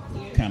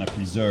kind of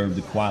preserve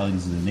the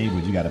qualities of the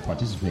neighborhood, you got to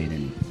participate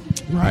in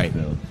it. Right.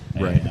 And,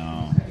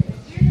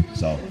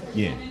 so,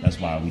 yeah, that's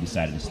why we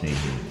decided to stay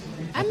here.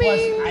 I Plus,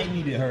 mean, I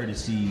needed her to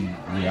see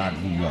where I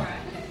grew up.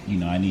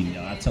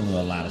 I tell her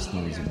a lot of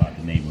stories about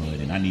the neighborhood,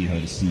 and I need her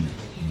to see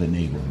the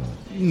neighborhood.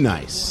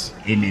 Nice.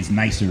 In its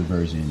nicer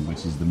version,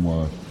 which is the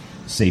more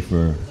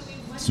safer,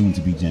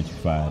 soon-to-be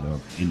gentrified, or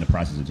in the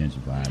process of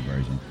gentrified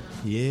version.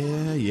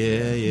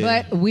 Yeah.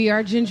 but we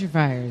are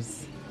gentrifiers.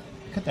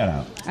 Cut that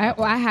out.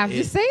 I have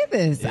to say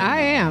this. I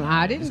am.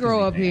 I didn't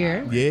grow up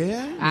here.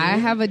 Yeah. I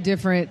have a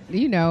different,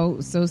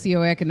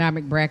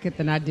 socioeconomic bracket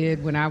than I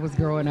did when I was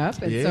growing up.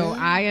 And so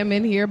I am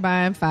in here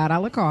buying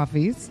 $5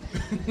 coffees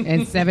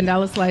and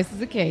 $7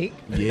 slices of cake.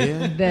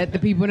 Yeah. That the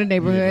people in the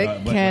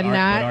neighborhood cannot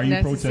but are you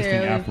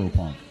necessarily. protesting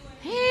Afropunk?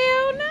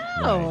 Hell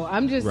no.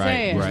 I'm just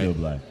saying. Right. Still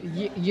black.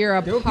 You're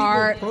a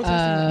part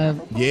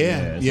of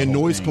Yeah. it's a whole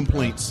Noise thing,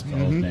 complaints. bro.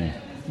 It's a whole thing.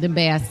 the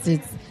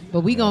bastards.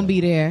 But we going to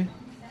be there.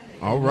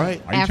 All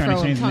right. Are you trying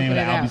to change the name of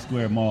the punking it Albee out.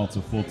 Square Mall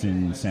to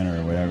Fulton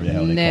Center or whatever the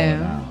hell they No. call it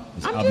now?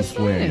 It's I'm Albee just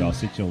Square. saying. Y'all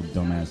sit your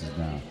dumb asses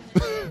down.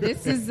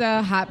 This is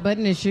a hot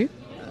button issue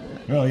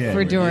Oh, yeah.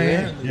 for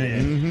Dorian.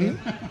 Yeah.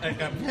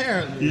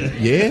 Apparently.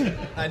 Yeah.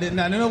 I did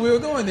not know we were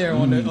going there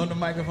on the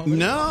microphone.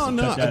 No.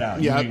 Cut that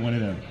out. Yeah. You ain't one of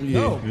them.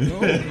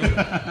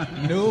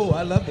 No,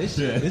 I love this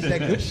shit. This is that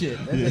good shit.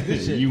 That's that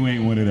good shit. You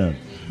ain't one of them.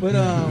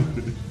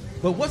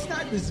 But what's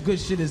not this good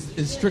shit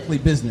is Strictly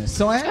Business.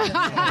 So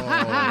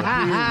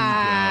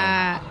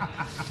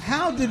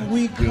how did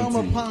we come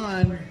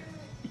upon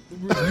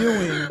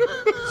reviewing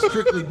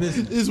Strictly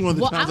Business. This is one of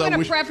the times I'm going to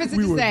wish preface it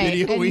we to were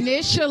say,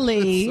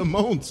 videoing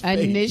Simone's face.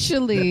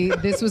 initially,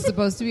 this was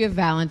supposed to be a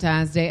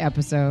Valentine's Day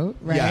episode,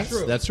 right? Yes,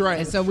 that's right.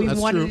 And so we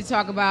wanted to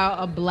talk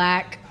about a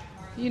black,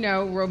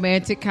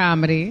 romantic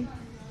comedy.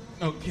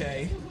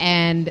 Okay.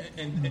 And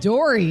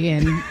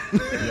Dorian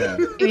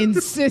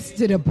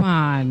insisted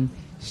upon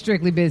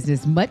Strictly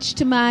Business, much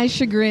to my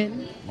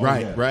chagrin.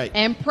 Right.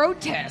 And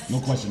protest. No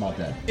question about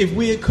that. If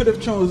we could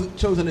have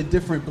chosen a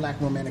different black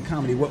romantic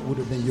comedy, what would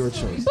have been your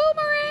choice?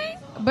 Boomerang.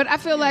 But I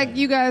feel like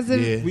you guys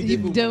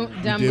have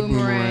done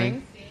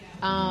Boomerang.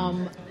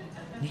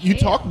 You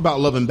talked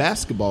about loving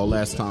basketball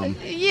last time.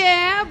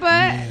 Yeah,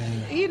 but,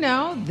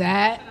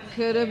 that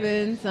could have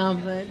been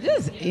something.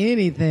 Just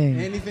anything.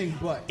 Anything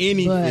but.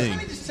 Anything. Let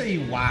me just tell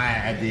you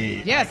why I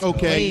did. Yes,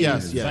 okay,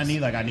 please. yes. I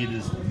need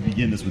to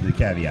begin this with a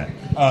caveat.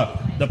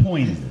 The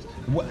point is this.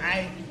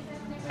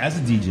 As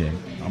a DJ,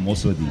 I'm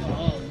also a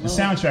DJ. The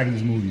soundtrack of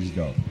this movie is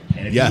dope.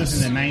 And if you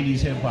listen to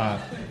 90s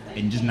hip-hop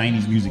and just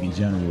 90s music in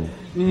general,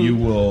 you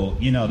will,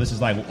 this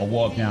is like a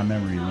walk down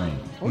memory lane.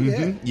 Oh,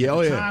 yeah. Yeah,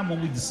 The time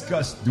when we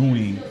discussed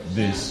doing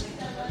this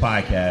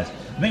podcast,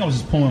 I think I was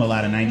just pulling a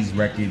lot of 90s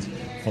records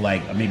for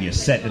like maybe a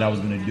set that I was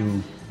going to do.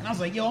 And I was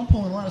like, I'm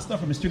pulling a lot of stuff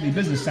from the Strictly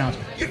Business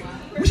soundtrack.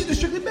 We should do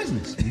Strictly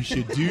Business. We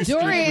should do Dorian.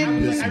 Strictly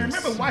Business. I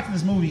remember watching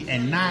this movie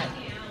and not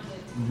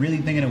really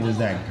thinking it was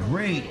that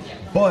great,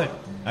 but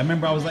I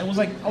remember I was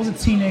a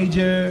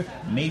teenager,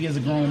 maybe as a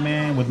grown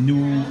man with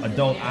new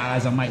adult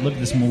eyes, I might look at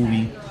this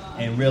movie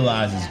and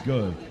realize it's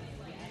good.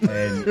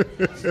 And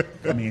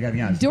I mean, I gotta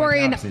be honest.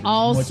 Dorian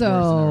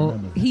also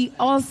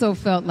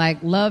felt like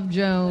Love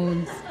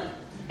Jones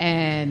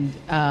and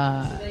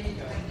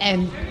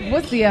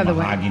what's the other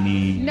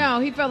Mahogany. one? No,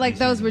 he felt like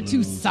those were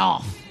too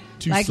soft.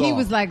 He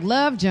was like,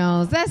 Love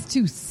Jones, that's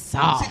too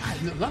soft.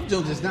 Love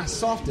Jones is not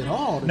soft at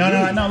all. No,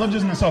 Love Jones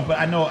is not soft, but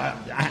I know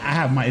I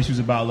have my issues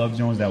about Love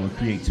Jones that would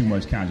create too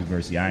much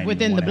controversy.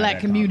 Within the black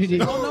community.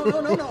 No.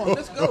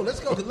 Let's go.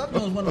 Because Love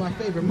Jones is one of my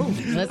favorite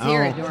movies. Let's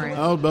hear it, Dorian.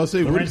 I was about to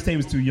say, Larenz Tate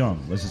was too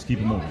young. Let's just keep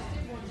it moving.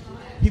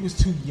 He was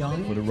too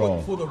young for the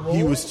role.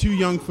 He was too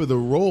young for the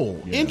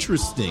role. Yeah.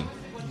 Interesting.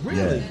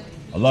 Really? Yeah.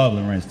 I love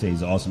Larenz Tate.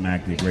 He's an awesome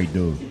actor, great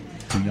dude.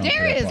 Too young.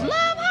 There is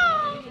love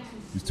home.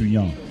 He's too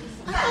young.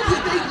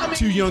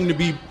 Too young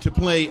to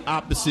play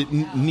opposite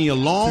Nia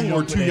Long,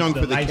 or too young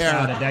for the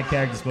character? That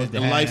character's supposed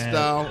to have. The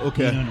lifestyle,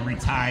 okay.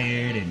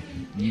 Retired and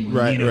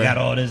got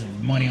all this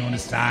money on the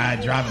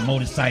side, driving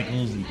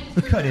motorcycles, and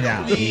cut it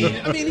out.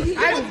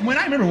 When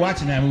I remember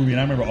watching that movie, and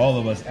I remember all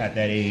of us at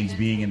that age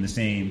being in the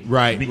same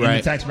in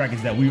the tax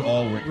brackets that we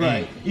all were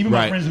in. Even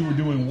my friends who were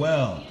doing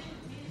well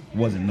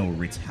wasn't no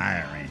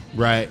retiring.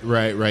 Right.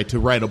 To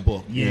write a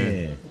book.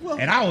 Yeah. Well,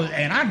 and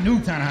I knew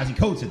Ta-Nehisi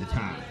Coates at the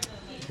time.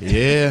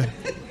 Yeah.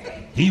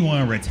 He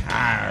wasn't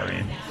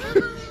retiring.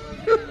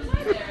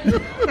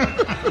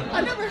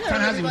 I never heard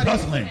Ta-Nehisi was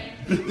hustling.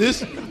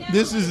 This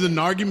is an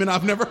argument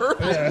I've never heard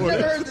before. I've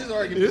never heard this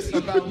argument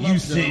about you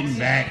sitting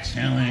back,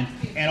 chilling.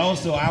 And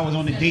also, I was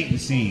on the dating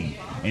scene.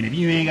 And if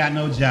you ain't got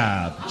no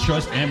job,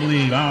 trust and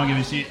believe, I don't give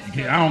a shit.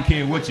 I don't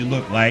care what you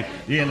look like.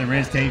 Yeah,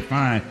 Larenz Tate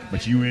fine,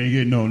 but you ain't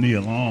getting no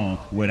Nia Long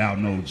without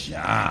no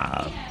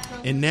job.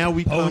 And now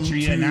we come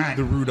to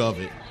the root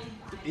of it.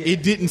 Yeah.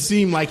 It didn't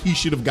seem like he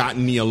should have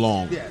gotten Nia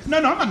Long. Yeah. No,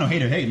 I'm not no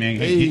hater. Hey, man.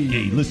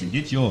 Hey, listen,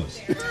 get yours.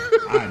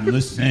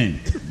 Listen,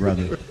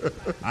 brother.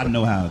 I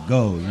know how it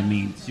goes. I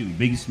mean, shoot,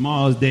 Biggie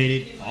Smalls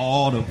dated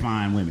all the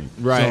fine women.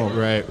 Right.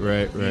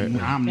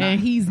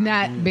 And he's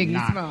not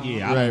Biggie Smalls.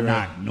 Yeah, I'm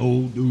not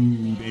no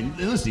dude. And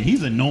listen,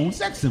 he's a known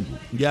sex symbol.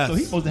 Yes. So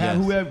he's supposed to have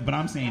whoever. But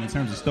I'm saying in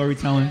terms of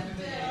storytelling,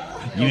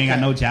 you ain't got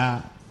no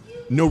job.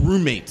 No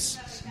roommates.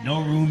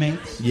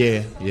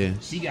 Yeah.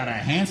 She got a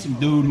handsome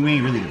dude who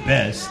ain't really the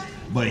best.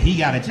 But he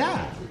got a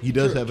job. He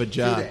does have a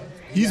job.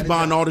 He's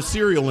buying all the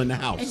cereal in the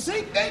house. And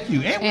say thank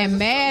you. And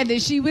mad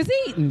that she was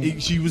eating.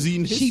 She was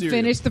eating his cereal. She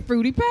finished the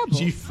Fruity Pebbles.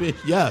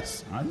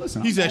 Yes.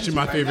 He's actually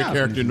my favorite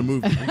character in the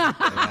movie.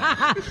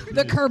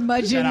 The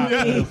curmudgeon. Shout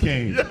out to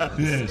Kane.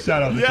 Yeah,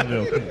 shout out to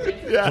Khalil Kane.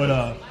 Yeah.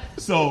 But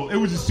so it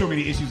was just so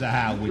many issues I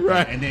had with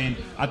that. And then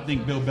I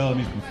think Bill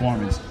Bellamy's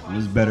performance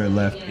was better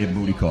left in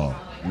Booty Call.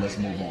 Let's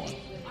move on.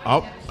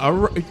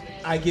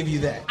 I give you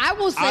that. I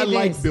will say I this.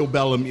 like Bill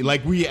Bellamy. I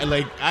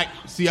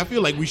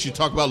feel like we should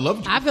talk about Love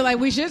Jones. I feel like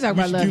we should talk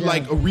about Love Jones. Do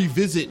like a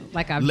revisit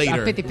like a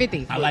later.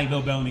 50-50. I like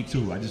Bill Bellamy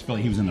too. I just felt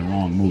like he was in the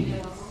wrong movie.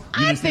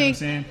 I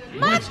think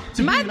my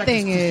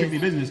thing is Strictly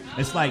Business.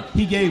 It's like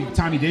he gave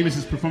Tommy Davis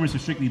his performance for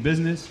Strictly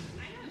Business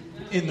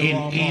in the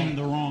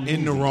wrong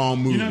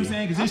movie. You know what I'm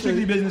saying? Because in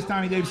Strictly Business,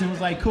 Tommy Davidson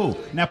was like, cool.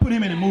 Now put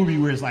him in a movie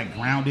where it's like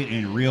grounded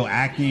in real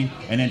acting,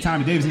 and then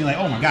Tommy Davidson, you're like,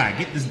 oh my God,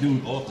 get this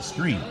dude off the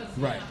screen.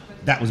 Right.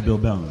 That was Bill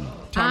Bellamy.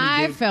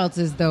 I felt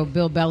as though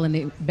Bill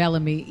Bellamy,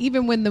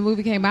 even when the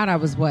movie came out, I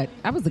was a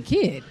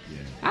kid. Yeah.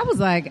 I was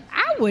like,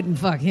 I wouldn't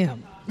fuck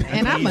him.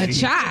 And I'm a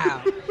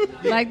child.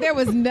 Like, there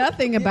was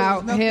nothing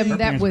about him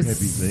that was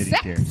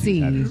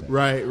sexy.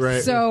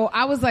 Right. So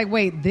I was like,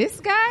 wait, this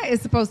guy is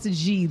supposed to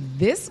G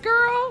this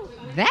girl?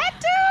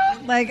 That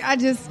dude? Like, I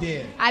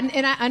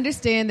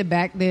understand that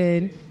back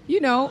then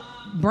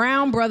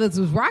Brown Brothers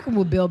was rocking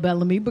with Bill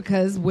Bellamy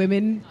because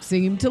women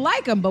seemed to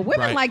like him, but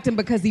women liked him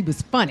because he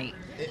was funny.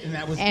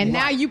 And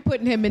now you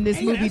putting him in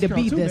this movie to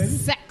be the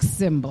sex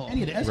symbol. And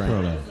he had the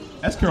S-curl, though.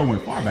 S-curl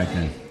went far back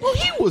then. Well,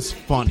 he was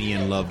funny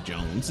in Love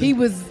Jones. He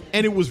was...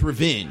 And it was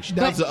revenge.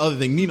 That was the other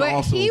thing. Nina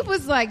also... he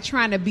was like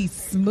trying to be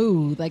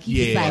smooth. Like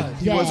he was like...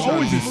 He was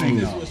always the same.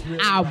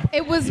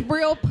 It was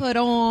real put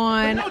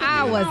on.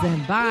 I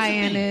wasn't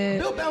buying it.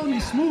 Bill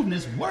Bellamy's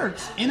smoothness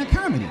works in a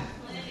comedy.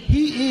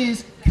 He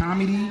is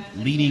comedy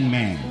leading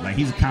man. Like,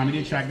 he's a comedy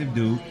attractive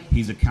dude.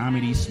 He's a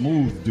comedy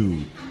smooth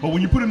dude. But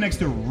when you put him next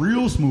to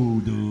real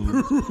smooth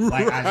dude,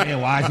 like Isaiah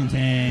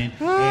Washington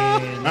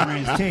and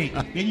Larenz Tate,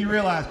 then you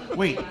realize,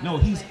 wait, no,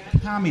 he's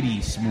comedy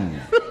smooth.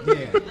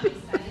 Yeah.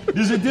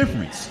 There's a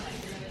difference.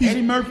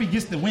 Eddie Murphy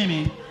gets the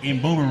women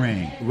in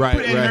Boomerang. Right,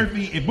 Put Eddie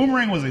Murphy, if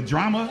Boomerang was a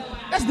drama,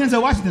 that's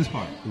Denzel Washington's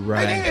part.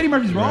 Right. Like, Eddie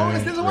Murphy's wrong,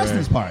 that's Denzel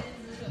Washington's part.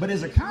 But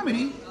as a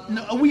comedy,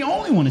 no, we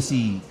only want to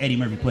see Eddie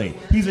Murphy play.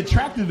 He's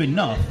attractive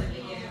enough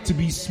to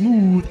be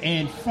smooth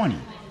and funny.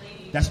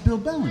 That's Bill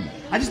Bellamy.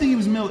 I just think he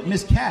was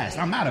miscast.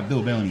 I'm not a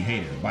Bill Bellamy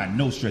hater by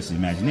no stretch of the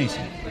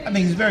imagination. I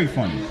think he's very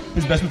funny.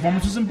 His best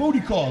performance was in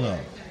Booty Call, though.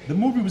 The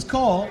movie was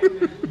called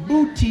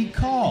Booty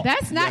Call.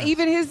 That's not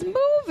even his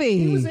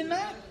movie. He was in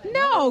that?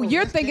 No,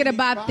 you're thinking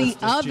about the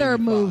other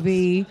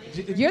movie.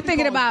 You're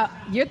thinking about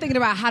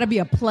How to Be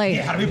a Player.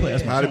 Yeah, How to Be a Player.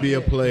 How to Be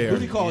a Player. What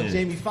do you call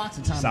Jamie Foxx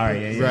and Tom?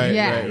 Sorry, Right.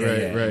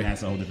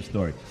 That's a whole different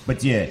story.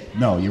 But yeah,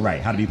 no, you're right.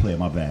 How to Be a Player.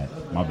 My bad.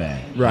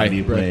 Right. How to Be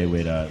a Player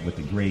with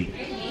the great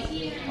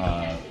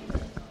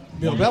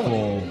Bill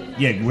Bellamy.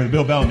 Yeah, with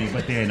Bill Bellamy.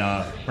 But then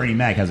Bernie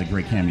Mac has a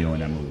great cameo in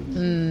that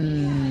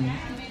movie.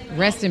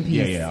 Rest in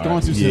peace. Yeah.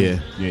 Going too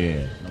soon.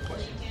 Yeah.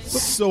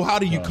 So how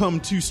do you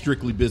come to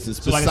Strictly Business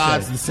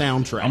besides the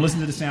soundtrack? I'm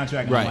listening to the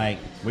soundtrack and I'm like,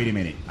 wait a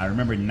minute. I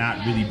remember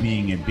not really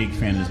being a big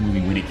fan of this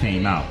movie when it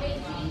came out.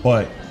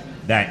 But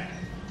that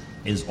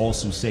is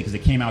also sick because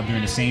it came out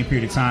during the same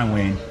period of time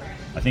when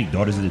I think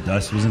Daughters of the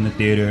Dust was in the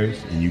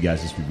theaters, and you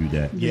guys just reviewed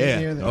that.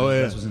 Yeah.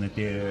 Dust was in the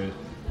theaters.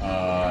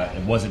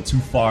 It wasn't too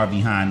far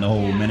behind the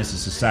whole Menace to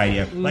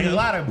Society. Like a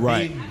lot of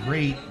big,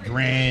 great,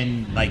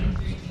 grand, like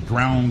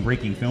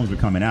groundbreaking films were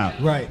coming out.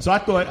 Right. So I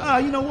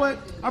thought, you know what?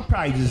 I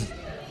probably just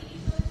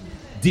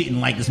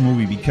didn't like this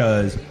movie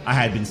because I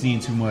had been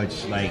seeing too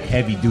much like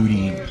heavy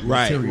duty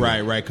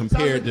material. Right.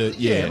 Compared to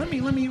let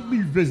me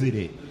revisit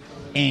it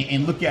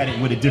and look at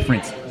it with a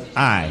different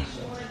eye,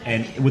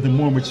 and with a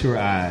more mature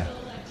eye.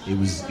 It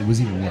was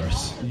even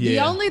worse. The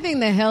only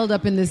thing that held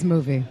up in this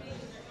movie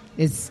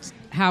is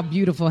how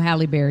beautiful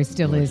Halle Berry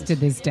still is to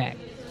this day.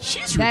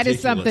 She's that ridiculous.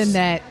 is something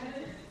that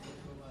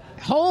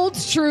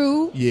holds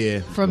true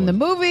from the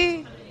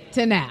movie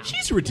to now.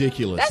 She's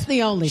ridiculous. That's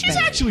the only thing.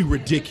 She's actually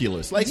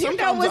ridiculous. Like,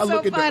 sometimes I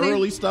look at the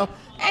early stuff,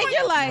 and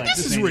you're like,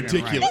 this is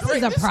ridiculous. This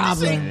is a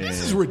problem.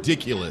 This is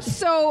ridiculous.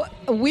 So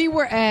we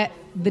were at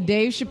the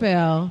Dave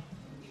Chappelle,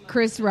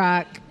 Chris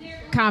Rock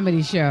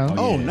comedy show.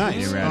 Oh,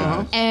 nice.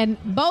 And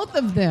both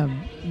of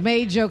them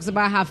made jokes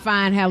about how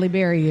fine Halle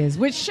Berry is,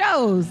 which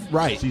shows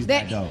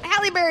that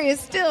Halle Berry is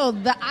still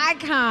the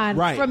icon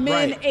for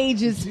men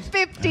ages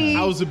 50.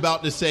 I was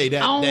about to say that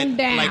down.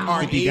 Like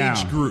our age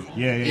down. group.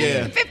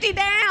 Yeah. 50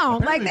 down.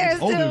 Apparently like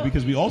there's older still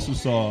because we also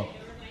saw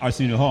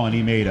Arsenio Hall and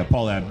he made a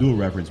Paula Abdul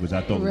reference, which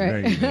I thought was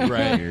very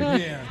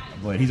weird. Yeah.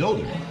 But he's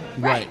older.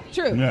 Right.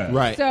 True. Yeah.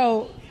 Right.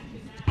 So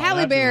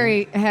Halle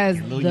Berry has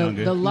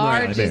the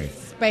largest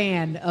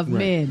span of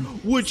men,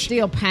 which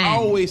still I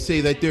always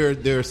say that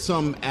there are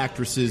some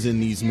actresses in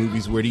these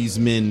movies where these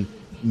men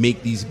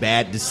make these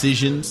bad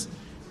decisions,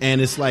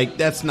 and it's like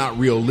that's not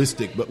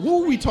realistic. But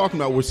what were we talking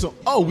about? We were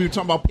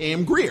talking about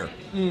Pam Grier,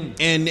 and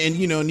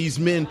and these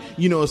men,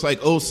 it's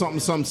like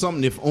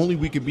something. If only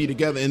we could be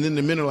together, and then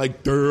the men are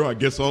like, I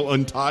guess I'll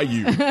untie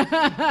you,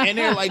 and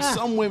they're like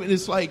some women.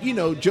 It's like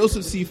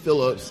Joseph C.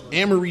 Phillips,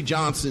 Anne-Marie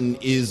Johnson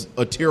is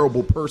a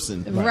terrible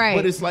person, right?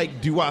 But it's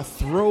like, do I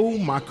throw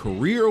my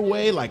career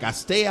away? Like I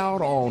stay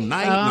out all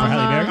night?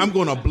 I'm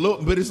going to blow.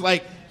 But it's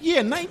like,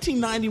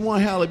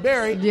 1991 Halle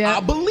Berry. I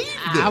believe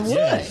this. I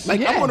would.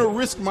 Like I'm going to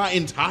risk my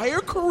entire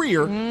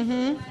career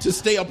to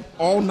stay up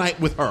all night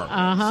with her.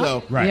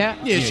 So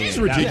she's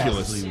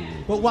ridiculous.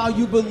 But while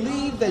you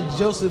believe that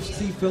Joseph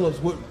C. Phillips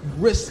would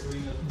risk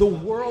the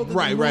world of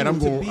the moon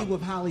to be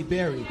with Halle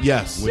Berry,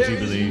 yes, there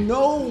is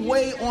no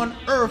way on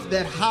earth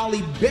that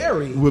Halle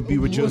Berry would be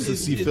with Joseph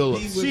C.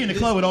 Phillips. She in the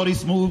club with all these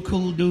smooth,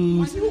 cool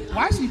dudes.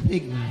 Why she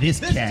pick this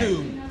cat?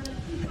 Dude.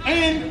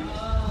 And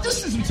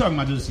just since we're talking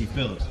about Joseph C.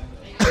 Phillips,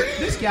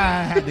 this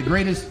guy had the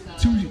greatest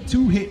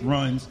two hit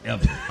runs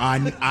ever. I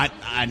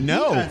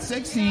know. He got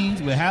sex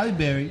scenes with Halle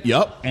Berry.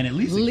 Yep. And at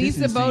least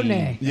Lisa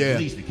Bonet. At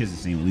least the kissing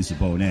scene with Lisa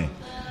Bonet.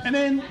 And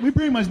then we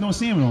pretty much don't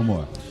see him no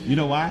more. You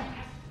know why?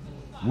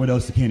 What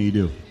else can he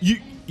do?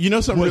 You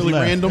know something really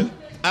random?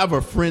 I have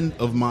a friend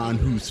of mine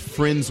who's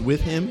friends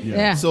with him.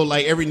 Yeah. So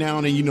like every now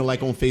and then,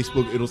 like on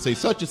Facebook, it'll say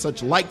such and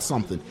such like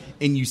something,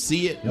 and you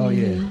see it. Oh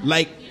yeah.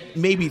 Like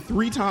maybe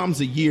 3 times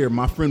a year,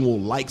 my friend will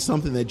like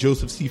something that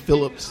Joseph C.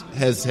 Phillips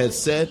has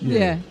said.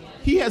 Yeah.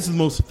 He has the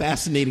most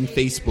fascinating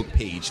Facebook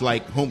page,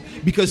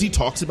 because he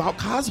talks about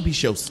Cosby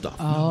Show stuff.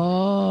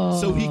 Oh.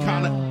 So he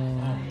kind of...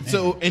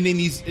 So, and then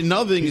he's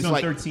another thing. He's is on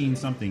 13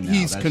 something now.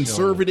 He's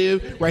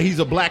conservative, right? He's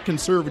a black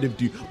conservative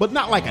dude, but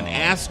not like an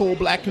asshole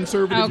black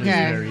conservative.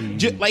 Okay.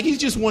 He's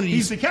just one of these.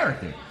 He's the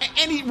character,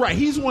 and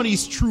he's one of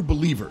these true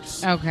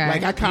believers. Okay.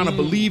 Like I kind of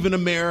believe in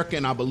America,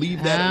 and I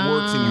believe that it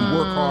works, and you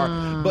work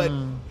hard. But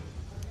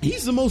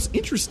he's the most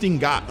interesting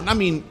guy. I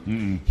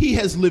mean, he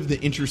has lived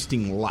an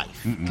interesting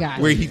life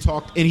where he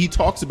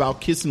talks about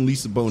kissing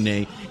Lisa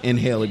Bonet and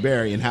Halle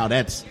Berry and how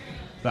that's.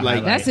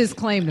 That's his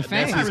claim to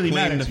fame. That's not really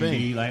mad at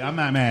me. Like, I'm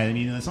not mad. I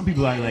mean, some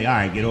people are like, all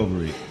right, get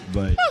over it.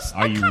 But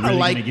are you really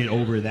going to get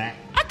over that?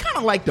 I kind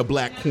of like the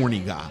black corny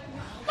guy.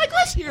 Like,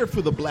 let's hear it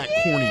for the black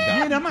corny guy.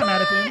 Yeah, I'm not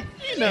mad at them.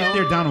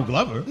 They're Donald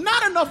Glover.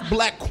 Not enough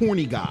black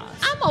corny guys.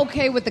 I'm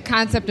okay with the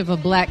concept of a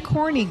black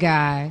corny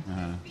guy.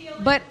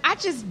 But I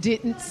just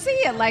didn't see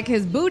it. Like,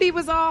 his booty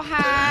was all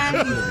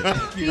high.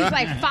 He's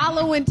like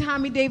following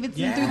Tommy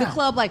Davidson through the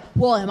club. Like,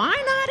 well, am I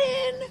not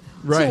in?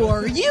 Right. So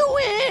are you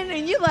in?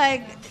 And you're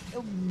like,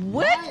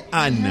 what?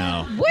 I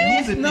know.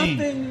 What?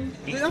 Nothing.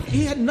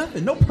 He had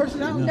nothing. No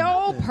personality.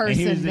 No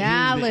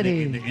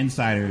personality. The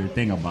insider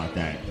thing about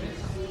that.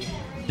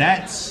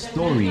 That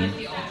story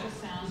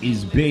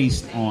is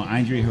based on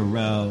Andre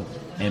Harrell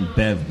and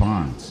Bev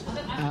Bonds. The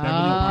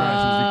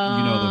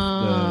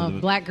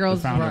Black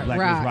Girls founder of Black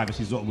Rock. Girls Rock. And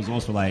she was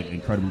also like an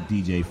incredible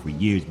DJ for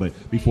years. But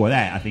before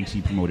that, I think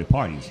she promoted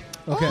parties.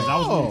 Okay. I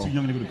was really too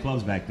young to go to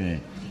clubs back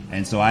then.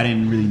 And so I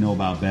didn't really know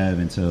about Bev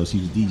until she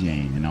was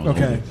DJing. And I was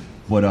older.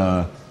 But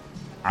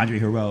Andre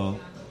Harrell,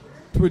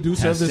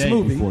 producer of this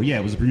movie. Before,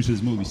 it was the producer of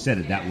this movie, said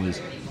it. That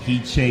was, he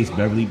chased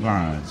Beverly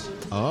Bonds.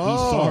 Oh. He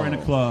saw her in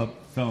a club,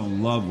 fell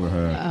in love with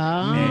her,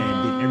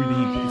 and did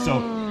everything he could.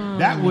 So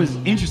that was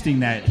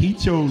interesting that he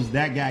chose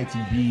that guy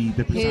to be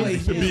the persona,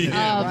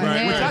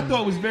 which I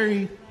thought was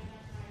very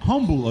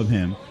humble of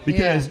him,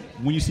 because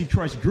when you see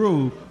Crush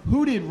Groove,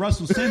 who did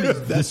Russell Simmons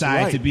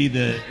decide to be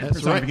the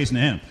personification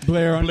of him?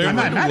 Blair Underwood. I'm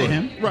not mad at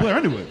him. Right. Blair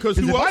Underwood. Because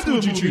who else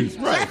would you choose?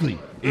 Exactly.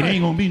 It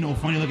ain't going to be no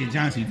funny looking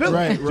John C.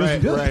 Phillips.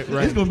 Right.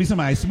 It's going to be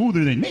somebody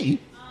smoother than me.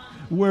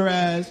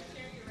 Whereas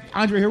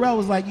Andre Harrell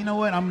was like, you know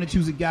what? I'm going to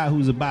choose a guy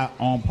who's about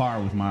on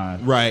par with my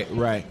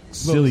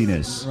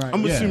silliness. Right.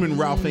 I'm assuming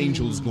Ralph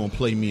Angel is going to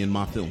play me in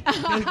my film.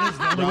 That's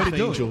the only way to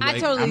do it. I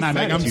totally I'm not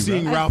mad at I'm you,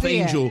 seeing bro. Ralph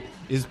Angel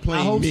is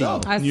playing me. so.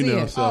 I see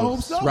it. So I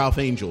hope so. Ralph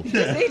Angel. He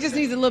just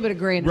needs a little bit of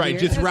gray in the Right, beard.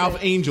 just That's Ralph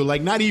it. Angel.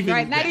 Like, not even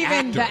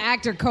the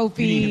actor Kofi.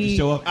 You need him to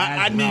show up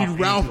I as need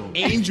Ralph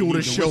Angel You to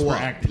need the show whisper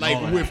up, acting, all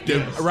like that. with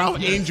the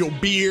Ralph Angel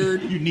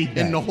beard You need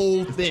that. and the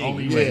whole It's thing. the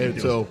only way to do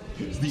so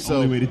it. It's the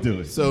only way to do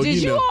it. So Did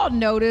you know. all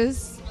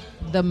notice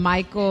the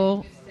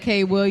Michael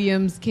K.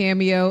 Williams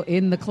cameo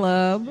in the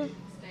club?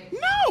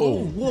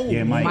 No.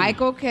 Yeah,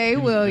 Michael K.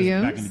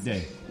 Williams back in the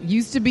day.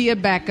 used to be a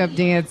backup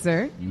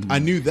dancer, I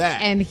knew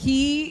that. and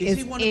he is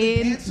he one of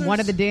the dancers? one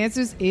of the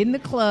dancers in the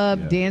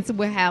club dancing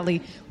with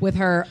Halle with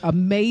her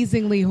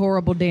amazingly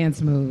horrible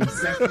dance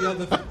moves. That's the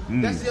other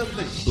thing. That's the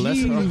other thing.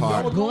 Bless her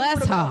heart.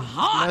 Bless her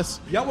heart.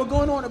 Y'all were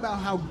going on about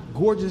how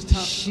gorgeous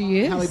She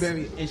is. Halle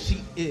Berry, and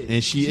she is.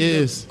 And she She's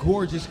is. a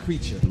gorgeous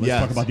creature. Let's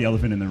Yes. talk about the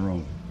elephant in the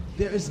room.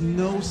 There is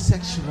no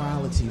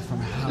sexuality from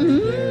Halle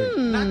Berry.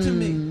 Not to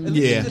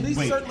me. At least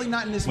Wait. certainly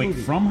not in this Wait,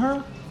 movie. from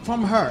her?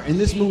 From her in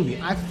this movie,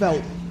 I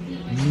felt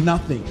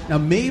nothing. Now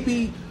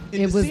maybe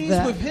in It the was scenes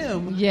the- with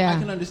him, I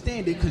can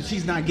understand it because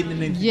she's not getting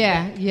anything.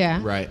 Yeah.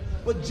 Right.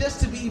 But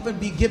just to even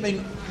be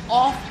giving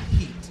off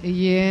heat,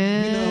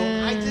 Yeah. you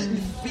know, I didn't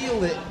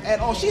feel it at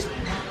all. She's.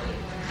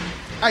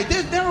 All right,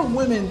 there are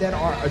women that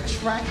are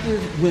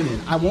attractive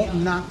women. I won't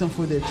knock them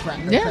for their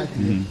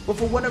attractiveness. But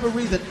for whatever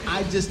reason,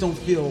 I just don't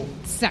feel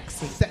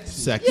Sexy.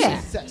 Sexy. Yeah.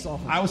 sex off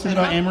of I was her.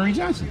 thinking about Anne-Marie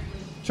Johnson.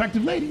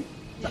 Attractive lady.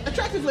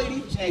 Attractive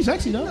lady. She ain't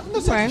sexy, though. No,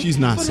 Right. She's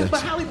not but, sexy.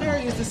 But Halle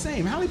Berry is the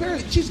same. Halle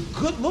Berry, she's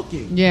good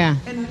looking. Yeah.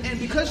 And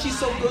because she's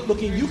so good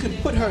looking, you can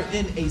put her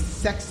in a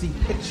sexy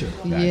picture.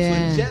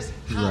 Yeah. But just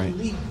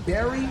Halle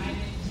Berry,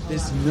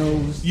 there's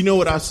no. You know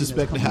what I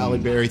suspect the Halle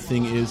Berry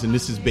thing is, and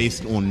this is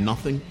based on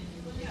nothing?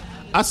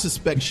 I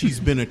suspect she's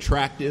been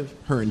attractive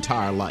her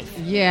entire life.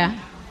 Yeah.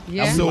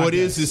 So it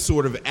is this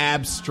sort of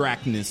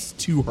abstractness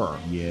to her.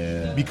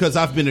 Yeah. Because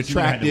I've been had to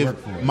attractive work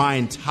for it. my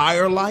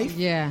entire life.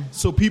 Yeah.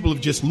 So people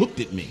have just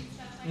looked at me.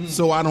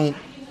 So I don't.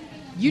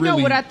 You know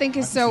really- what I think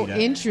is so see that.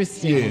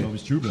 interesting? I don't know if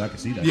it's true, but I can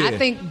see that. Yeah. I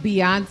think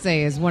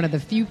Beyonce is one of the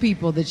few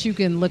people that you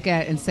can look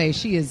at and say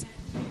she is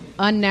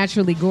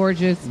unnaturally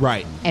gorgeous,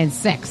 Right. and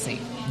sexy.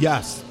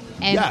 Yes.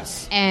 And,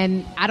 yes.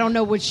 And I don't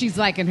know what she's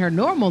like in her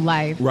normal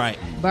life. Right.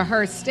 But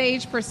her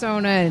stage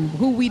persona and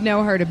who we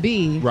know her to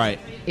be Right.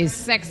 is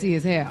sexy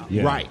as hell.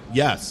 Yeah. Right.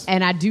 Yes.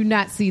 And I do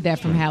not see that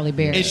from Halle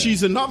Berry. And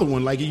she's another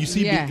one. Like you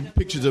see Yeah.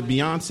 pictures of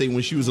Beyonce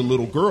when she was a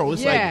little girl.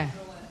 It's Yeah.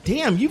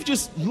 damn, you've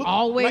just looked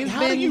always like, how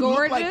been do you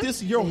gorgeous? look like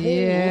this your whole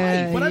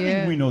Yeah, life? But I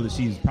think we know that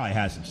she's probably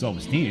has some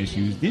self-esteem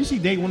issues. Didn't she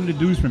date one of the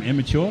dudes from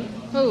Immature?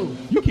 Who?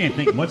 You can't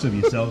think much of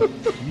yourself.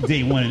 You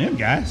date one of them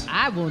guys.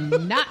 I will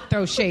not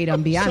throw shade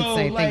on Beyonce. So,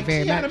 Thank like, you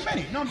very she had much. a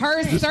minute. No, I'm Her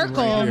just saying.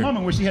 circle, A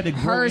moment where she had to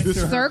grow her into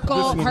circle,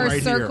 one her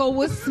right circle here.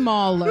 was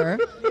smaller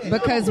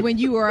because when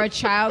you are a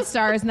child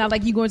star, it's not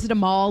like you going to the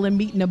mall and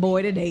meeting a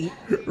boy to date.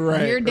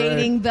 Right, You're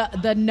dating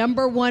the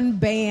number one And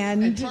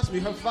band. trust me,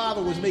 her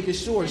father was making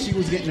sure she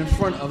was getting in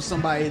front of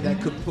somebody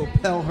that could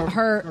propel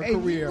her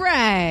career.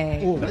 Right.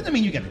 That doesn't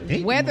mean you got to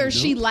date Whether one,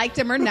 she dude. liked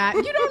him or not,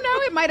 you don't know.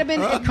 It might have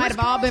been. It might have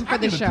all been for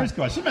the show. Chris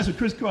Cross. She messed with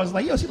Chris Cross.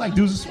 Like, yo, she like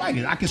dudes with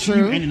swagger. I can see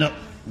you ending up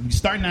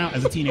starting out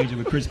as a teenager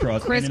with Chris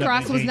Cross. Chris ending up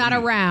Cross at was Jay-Z. not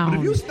around. But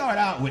if you start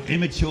out with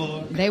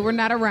Immature, They were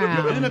not ending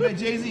around. up at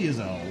Jay-Z is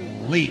a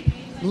leap. I don't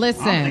think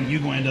Listen, you're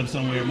going to end up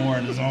somewhere more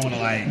in the zone of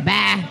like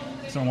bye.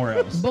 somewhere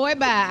else. Boy,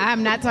 bye.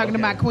 I'm not talking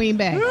about Queen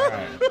Bey.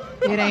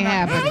 It ain't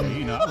happening.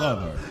 You know, I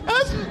love her.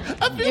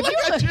 I feel like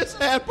I just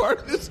had part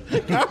of this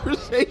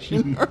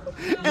conversation,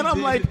 and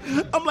I'm like,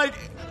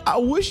 I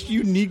wish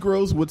you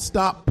Negroes would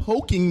stop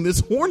poking this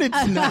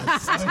hornet's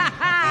nest.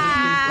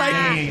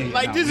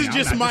 Like this is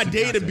just my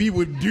day to be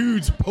with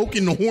dudes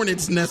poking the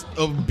hornet's nest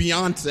of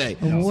Beyonce.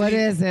 What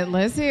is it?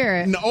 Let's hear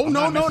it. No,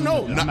 not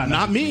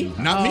me.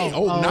 Not me.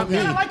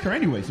 I like her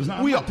anyway, so it's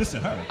not. We I'm are- not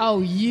dissing her.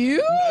 Oh,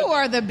 you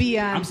are the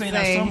Beyonce I'm saying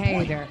at some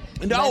point. hater.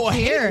 No, Let's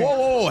hear it.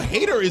 whoa,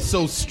 hater is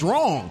so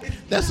strong.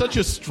 That's such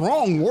a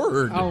strong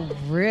word. Oh,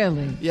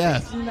 really?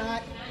 Yes.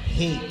 Not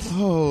hate.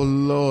 Oh,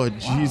 Lord,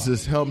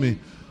 Jesus, help me.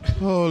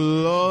 Oh,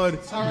 Lord,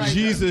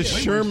 Jesus,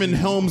 Sherman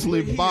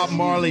Helmsley, Bob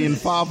Marley, and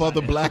 5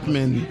 other black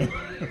men.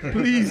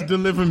 Please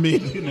deliver me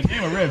In the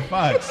name of Red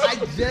Fox.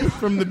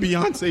 from the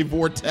Beyonce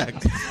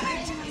vortex.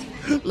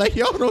 Like,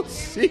 y'all don't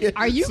see it.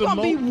 Are you going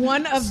to be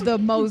one of the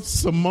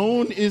most...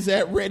 Simone is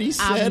at Ready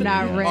Set. I'm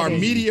not ready. Our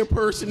media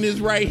person is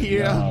right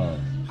here.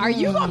 Are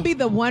you going to be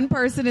the one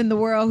person in the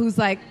world who's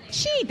like,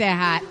 she ain't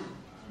that hot?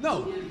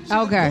 No. She's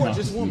Okay. a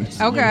gorgeous woman.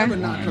 I will Okay. never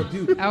knock her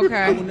beauty. Okay.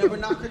 I will never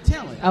knock her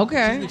talent.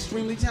 Okay. She's an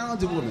extremely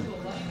talented woman.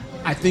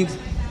 I think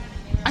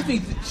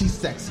she's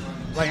sexy.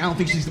 Like, I don't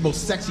think she's the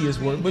most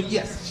sexiest word, but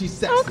yes, she's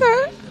sexy.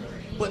 Okay.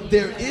 But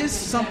there is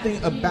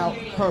something about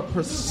her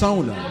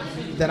persona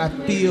that I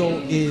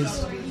feel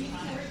is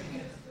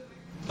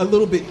a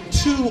little bit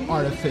too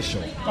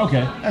artificial.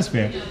 Okay, that's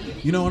fair.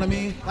 You know what I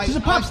mean? Like, She's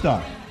a pop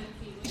star.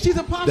 She's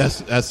a pop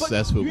star.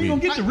 That's who You we.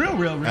 ain't gonna get the real.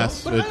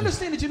 That's- But I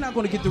understand that you're not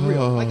going to get the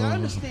real. Like, I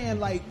understand,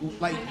 like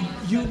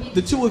you,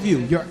 the two of you,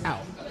 you're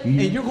out, and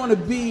you're going to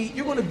be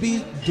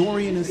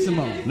Dorian and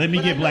Simone. Let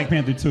me get Black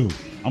Panther 2.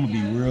 I'm gonna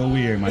be real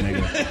weird, my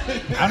nigga.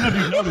 I don't know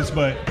if you noticed,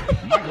 but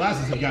my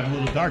glasses have gotten a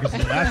little darker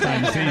since the last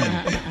time you seen me.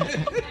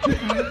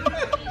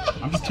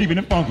 I'm just keeping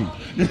it funky.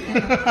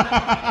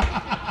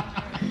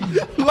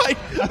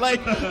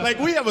 like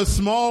we have a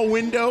small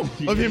window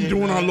of him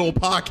doing our little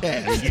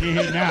podcast. Get in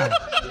here now.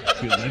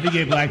 Let me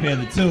get Black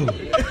Panther 2.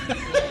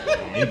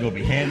 They gonna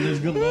be handless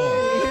galore.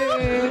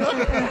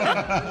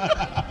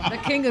 The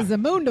king of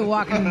Zamunda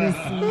walking this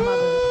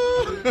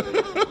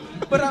mother.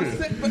 But I'm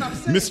saying,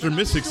 Mr.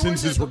 Missick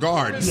sends his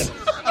regards.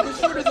 I'm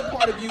sure there's a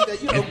part of you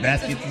that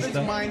baskets and is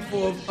stuff.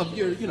 mindful of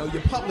your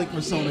your public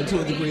persona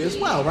to a degree as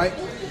well, right?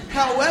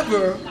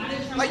 However,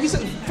 like you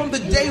said, from the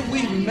day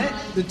we met,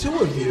 the two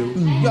of you,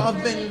 y'all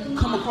have been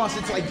come across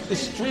it's like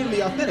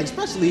extremely authentic,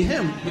 especially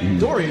him,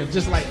 Dorian,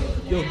 just like,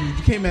 yo, dude,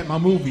 you came at my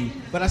movie,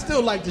 but I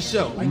still like the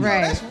show. Like,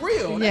 Right. yo, that's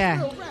real. That's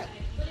Yeah. real rap.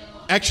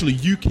 Actually,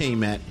 you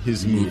came at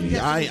his movie.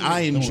 I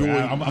enjoyed.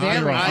 I'm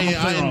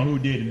on who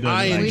did and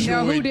I doesn't. We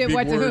know who enjoyed did Big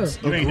what to who. Words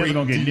You a ain't never great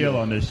gonna get deal.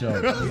 Neil on this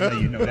show. Just so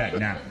you know that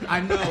now.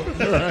 I know.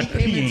 He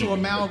came He into ain't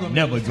amalgam.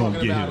 never talking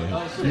gonna get about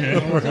him.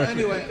 it. Oh, shit. So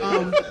anyway,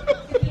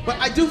 but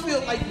I do feel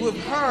like with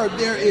her,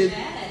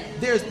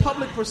 there's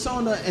public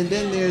persona, and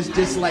then there's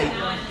just like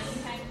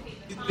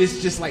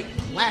it's just like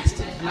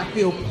plastic, and I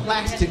feel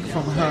plastic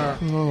from her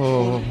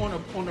on a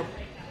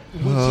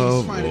when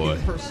she's trying to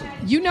be personal.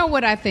 You know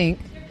what I think?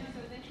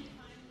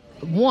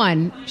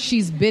 One,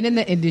 she's been in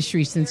the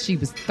industry since she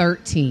was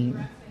 13.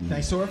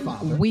 Thanks to her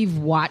father. We've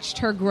watched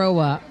her grow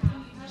up.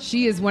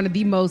 She is one of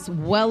the most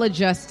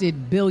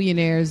well-adjusted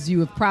billionaires you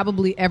have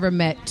probably ever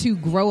met to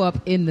grow up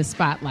in the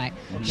spotlight.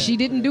 Okay. She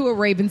didn't do a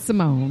Raven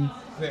Simone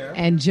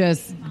and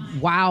just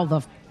wow the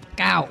f***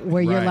 out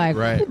where you're like,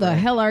 who the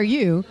hell are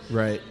you?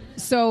 Right.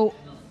 So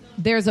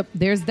there's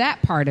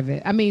that part of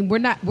it. I mean,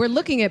 we're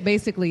looking at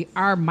basically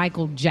our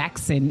Michael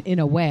Jackson in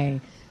a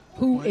way,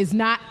 who does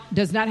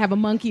not have a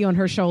monkey on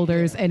her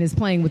shoulders and is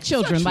playing with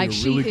children. Like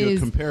a really good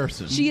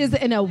comparison. She is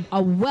a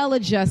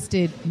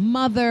well-adjusted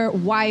mother,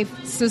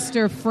 wife,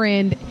 sister,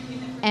 friend,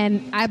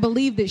 and I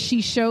believe that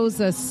she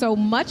shows us so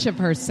much of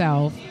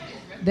herself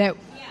that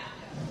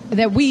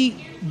we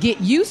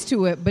get used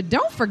to it. But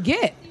don't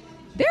forget,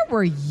 there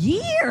were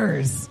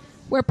years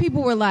where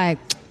people were like,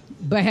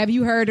 But have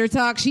you heard her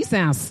talk? She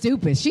sounds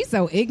stupid. She's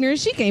so ignorant.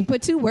 She can't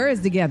put two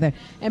words together.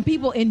 And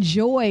people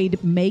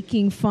enjoyed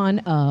making fun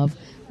of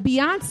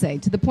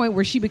Beyonce to the point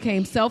where she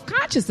became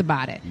self-conscious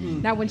about it.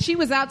 Now, when she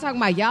was out talking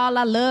about, y'all,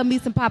 I love me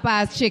some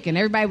Popeye's chicken,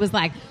 everybody was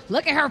like,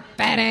 look at her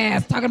fat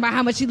ass talking about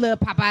how much she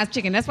loved Popeye's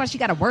chicken. That's why she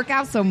got to work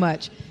out so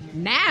much.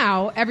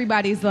 Now,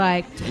 everybody's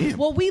like,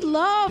 well, we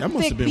love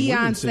thick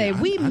Beyonce.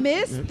 We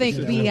miss thick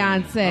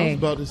Beyonce.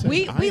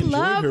 We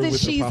love that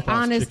she's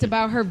honest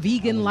about her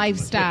vegan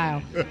lifestyle.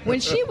 When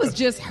she was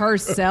just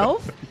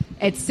herself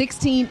at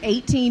 16,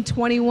 18,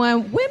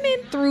 21, women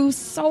threw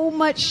so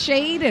much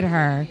shade at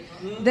her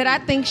that I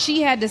think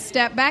she had to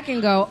step back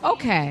and go,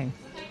 okay,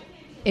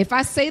 if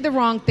I say the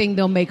wrong thing,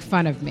 they'll make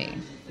fun of me.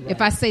 If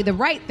I say the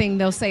right thing,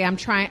 they'll say I'm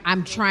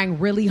trying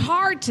really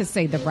hard to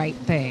say the right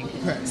thing.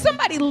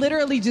 Somebody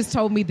literally just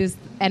told me this,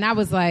 and I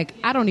was like,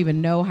 I don't even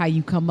know how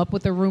you come up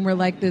with a rumor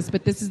like this,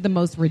 but this is the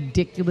most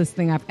ridiculous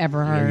thing I've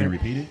ever heard. You're going to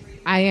repeat it?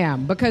 I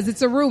am, because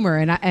it's a rumor,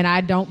 and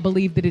I don't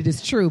believe that it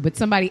is true. But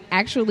somebody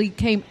actually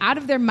came out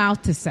of their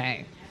mouth to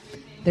say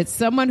that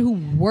someone who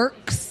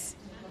works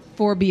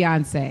for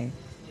Beyonce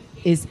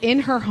is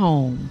in her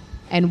home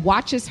and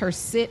watches her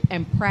sit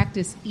and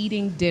practice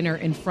eating dinner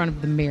in front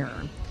of the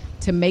mirror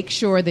to make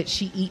sure that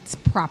she eats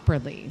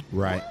properly.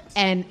 Right.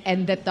 And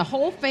that the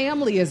whole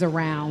family is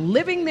around,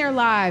 living their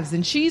lives,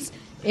 and she's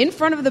in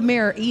front of the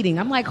mirror eating.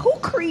 I'm like, who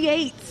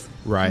creates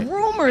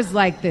rumors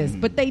like this?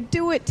 But they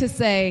do it to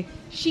say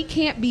she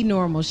can't be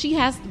normal. She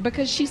has,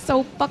 because she's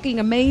so fucking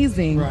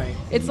amazing. Right.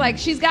 It's like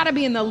she's got to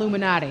be in the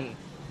Illuminati.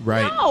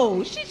 Right.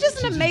 No, she's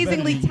just an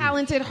amazingly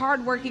talented,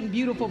 hardworking,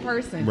 beautiful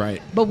person. Right.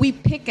 But we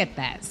pick at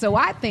that. So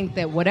I think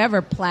that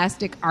whatever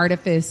plastic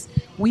artifice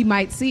we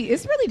might see,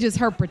 it's really just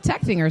her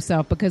protecting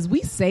herself, because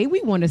we say we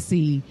want to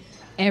see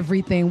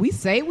everything. We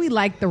say we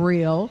like the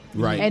real.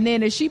 Right. And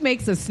then if she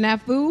makes a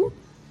snafu,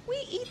 we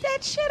eat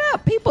that shit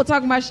up. People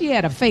talking about she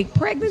had a fake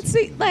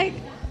pregnancy. Like,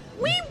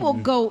 we will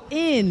go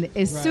in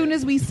as soon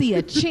as we see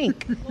a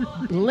chink.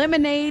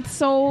 Lemonade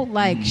sold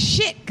like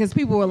shit, because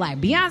people were like,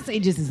 Beyonce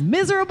just as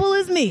miserable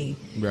as me.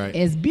 Right.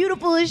 As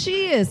beautiful as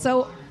she is.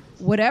 So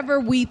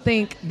whatever we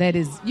think that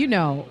is,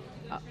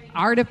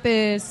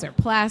 artifice or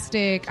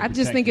plastic, I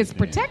just think it's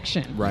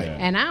protection. Right.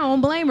 And I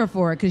don't blame her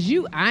for it, because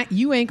you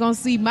ain't going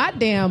to see my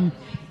damn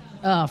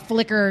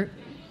Flickr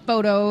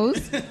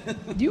photos.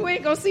 You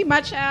ain't gonna see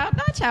my child.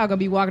 My child gonna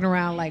be walking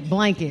around like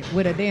blanket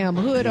with a damn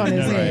hood on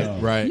his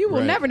head. Right. You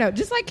will never know.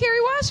 Just like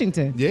Kerry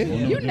Washington. Yeah.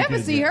 You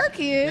never see her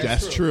kids.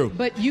 That's true.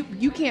 But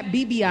you can't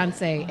be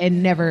Beyonce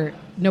and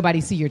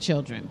nobody see your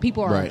children.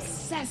 People are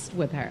obsessed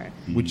with her,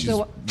 which is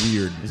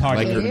weird. It's hard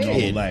to live a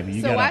normal life.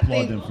 You gotta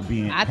applaud them for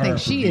being. I think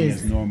she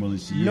is as normal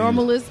as she is.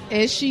 Normal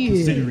as she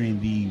is,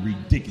 considering the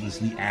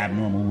ridiculously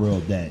abnormal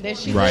world that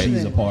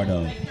she's a part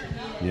of.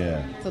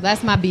 Yeah. So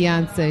that's my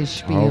Beyonce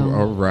spiel.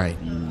 All right.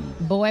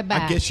 Boy, bye.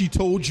 I guess she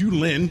told you,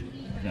 Lynn.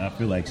 I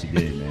feel like she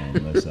did,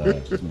 man. Let's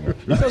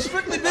So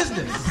strictly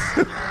business.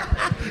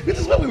 This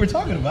is what we were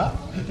talking about.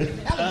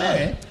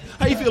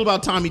 How you feel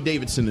about Tommy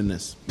Davidson in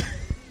this?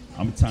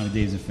 I'm a Tommy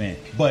Davidson fan,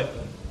 but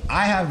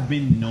I have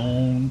been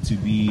known to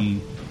be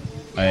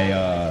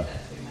and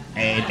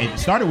it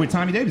started with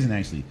Tommy Davidson,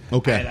 actually.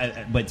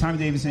 Okay. But Tommy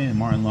Davidson and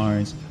Martin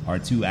Lawrence are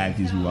two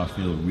actors who I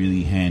feel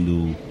really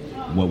handle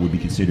what would be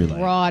considered like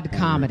broad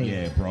comedy.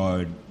 Yeah,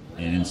 broad,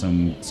 and in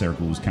some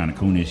circles, kind of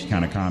coonish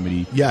kind of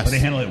comedy. Yes. But they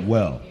handle it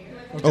well.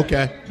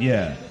 Okay.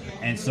 Yeah.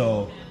 And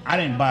so I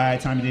didn't buy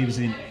Tommy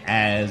Davidson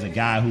as a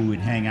guy who would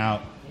hang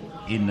out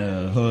in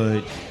the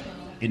hood,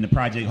 in the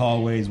project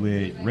hallways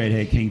with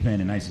Redhead Kingpin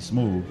and Nice and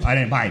Smooth. I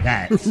didn't buy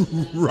that.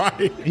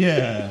 Right.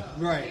 Yeah.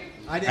 Right.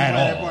 I didn't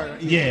buy that part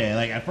either. Yeah,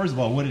 like, first of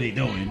all, what are they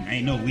doing?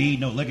 Ain't no weed,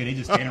 no liquor. They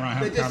just standing around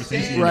having a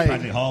conversation in the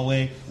project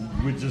hallway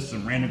with just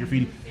some random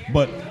graffiti.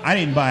 But I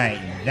didn't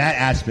buy that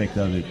aspect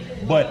of it.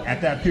 But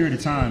at that period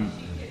of time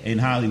in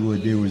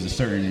Hollywood, there was a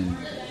certain,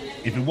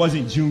 if it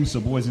wasn't Juice or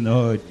Boys in the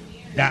Hood,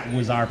 that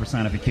was our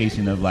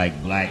personification of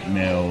like black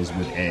males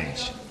with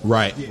edge.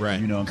 Right, right.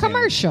 You know what I'm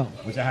commercial.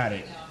 saying? Which I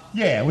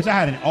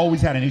had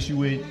always had an issue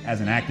with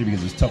as an actor,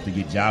 because it's tough to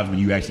get jobs when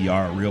you actually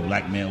are a real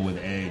black male with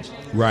edge.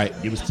 Right.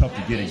 It was tough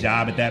to get a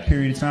job at that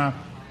period of time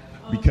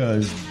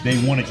because they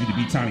wanted you to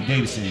be Tommy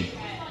Davidson,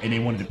 and they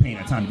wanted to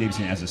paint Tommy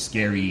Davidson as a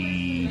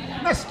scary,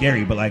 not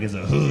scary, but like as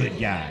a hood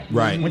guy.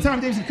 Right. When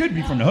Tommy Davidson could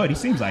be from the hood, he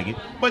seems like it,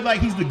 but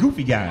like he's the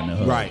goofy guy in the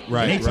hood. Right,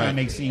 right. And they try to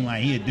make it seem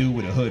like he a dude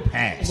with a hood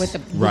pass. With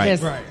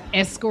the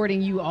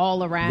escorting you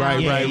all around.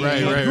 Right, right.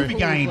 The goofy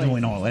guy ain't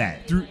doing all of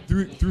that.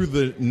 Through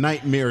the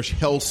nightmarish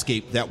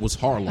hellscape that was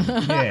Harlem.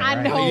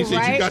 I know, you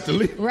said you got to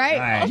leave.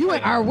 Right.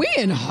 Are we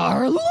in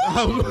Harlem?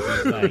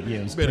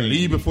 Better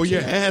leave before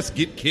your ass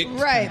get kicked.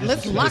 Right.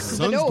 Let's lock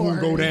the door.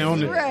 Go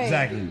down. Right.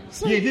 Exactly.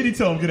 Yeah, did he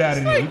tell him get out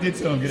of there? He did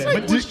tell him get out.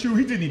 But it's true,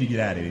 he did need to get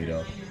out of there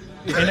though.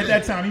 And at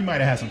that time, he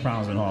might have had some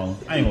problems in Harlem.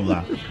 I ain't gonna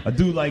lie. A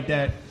dude like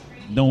that,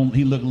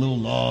 he looked a little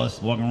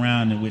lost, walking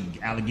around with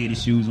alligator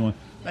shoes on.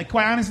 Like,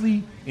 quite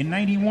honestly, in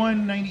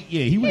 91, 90,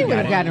 he would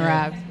have gotten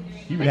robbed.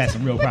 He would have had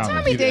some real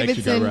problems. Tommy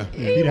Davidson,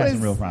 he'd have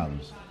some real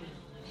problems.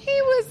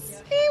 He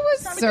was He was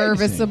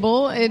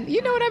serviceable, and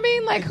you know what I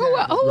mean. Like who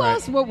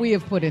else would we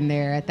have put in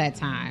there at that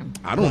time?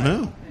 I don't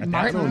know.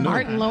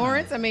 Martin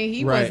Lawrence. I mean,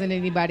 he wasn't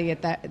anybody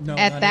at that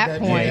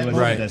point. Yeah,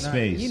 right. That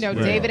space. You know,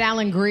 David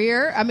Allen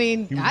Greer. I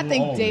mean, I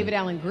think David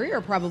Allen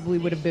Greer probably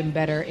would have been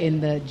better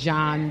in the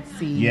John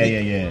C.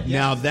 Yeah.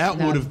 Now that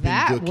would have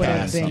been good casting. That would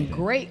have been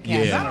great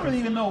casting. Yeah. I don't really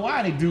even know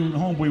why they do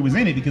Homeboy was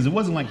in it, because it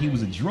wasn't like he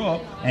was a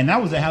draw, and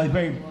that was a Halle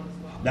Berry.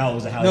 That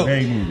was a Halle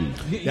Berry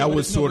movie. That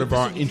was sort of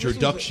our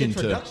introduction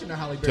to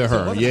Halle her. Berry,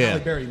 so it wasn't a Halle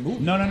Berry movie.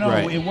 No.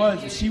 Right. It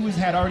was. She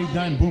had already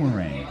done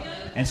Boomerang.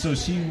 And so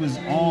she was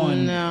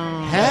on.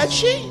 No. Had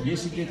she?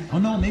 Yes, she did. Oh,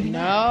 no, maybe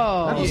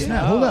not. Oh,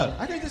 snap. Hold up.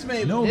 I think this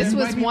may. No, this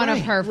was one of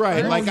her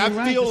right. Like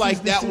I feel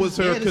like that was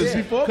her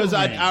because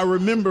I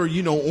remember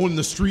on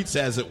the streets,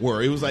 as it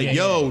were. It was like,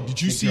 yo, did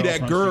you see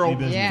that girl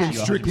from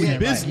Strictly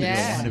Business?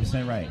 Yeah.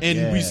 100% right.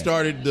 And we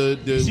started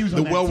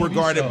the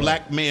well-regarded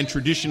black man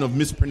tradition of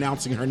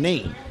mispronouncing her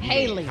name.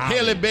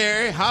 Halle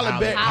Berry,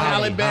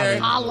 Halle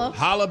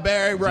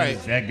Berry, right?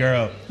 That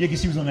girl. Yeah,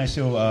 because she was on that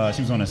show.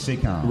 She was on a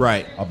sitcom,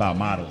 right, about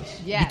models.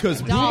 Yeah,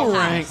 because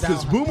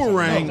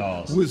Boomerang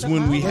was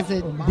when we had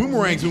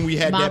Boomerang's when we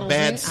had that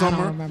bad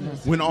summer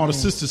when all the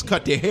sisters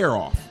cut their hair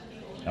off.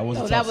 That was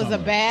a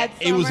bad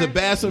summer? It was a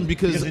bad summer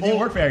because it didn't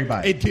work for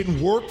everybody. It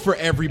didn't work for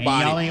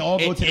everybody. And y'all ain't all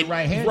go to the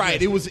right hair.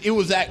 Right. It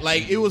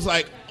was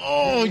like,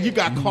 oh, you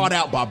got caught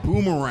out by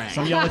Boomerang.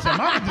 Some of y'all let your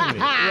mama do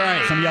it.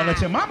 Right. Some of y'all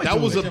let your mama do it.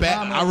 That was a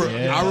bad.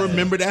 I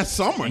remember that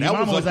summer. And that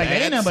mama was like,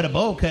 bad, ain't nothing but a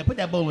bowl cut. Put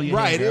that bowl in your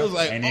right. hair. It was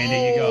like, and then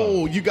there you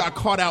go. You got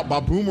caught out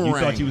by Boomerang. You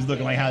thought you was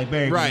looking like Halle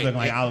Berry. Right. You was looking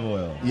like olive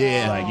oil.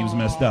 Yeah. Like you was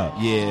messed up.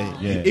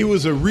 Yeah. It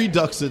was a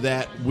redux of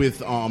that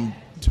with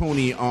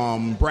Tony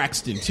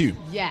Braxton too.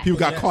 Yes. People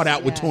got caught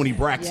out with Tony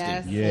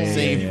Braxton.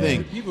 Same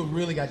thing. People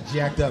really got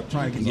jacked up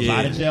trying to get a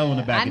lot of gel in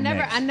the back.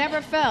 I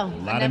never fell. A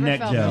lot of neck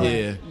gel.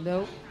 Yeah.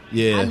 Nope.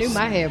 Yeah. I knew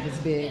my hair was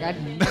big. I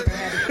never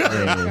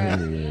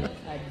had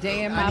a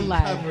day in my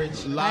life.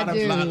 A lot of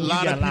people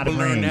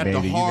learned that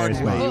the hard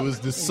way. It was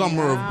the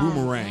summer of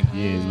Boomerang.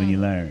 Yeah, it's when you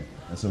learn.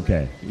 That's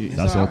okay.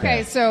 That's okay.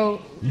 Okay,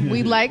 so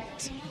we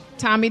liked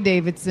Tommy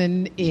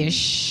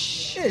Davidson-ish.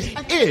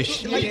 Like,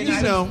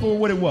 you know, for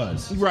what it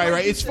was.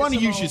 Right. It's funny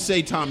you should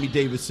say Tommy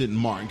Davidson and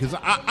Martin, because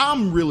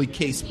I'm really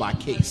case by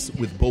case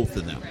with both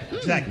of them.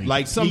 Exactly.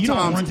 Like sometimes you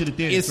don't run to the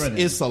theater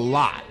it's a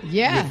lot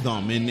with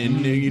them. And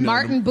you know,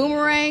 Martin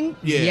Boomerang?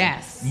 Yeah.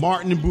 Yes.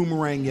 Martin and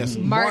Boomerang, yes.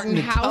 Martin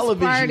the House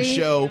television Party.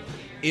 show.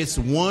 It's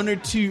one or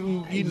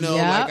two,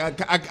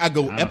 like I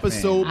go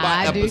episode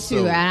by episode. I do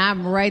too, and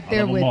I'm right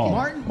there with you.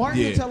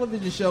 Martin the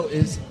television show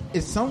is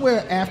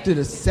somewhere after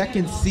the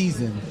second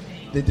season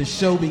that the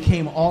show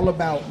became all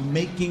about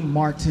making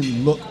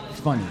Martin look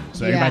funny.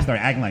 So everybody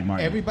started acting like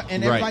Martin.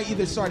 Everybody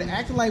either started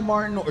acting like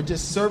Martin or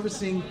just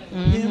servicing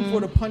him for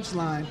the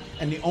punchline.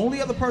 And the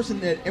only other person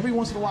that every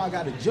once in a while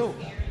got a joke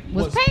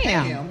was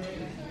Pam.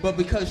 But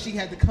because she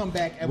had to come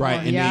back at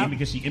Martin. And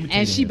because she imitated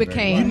and she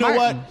became You know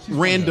Martin. what?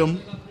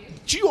 Random.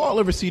 Did you all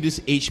ever see this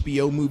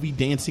HBO movie,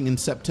 Dancing in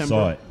September?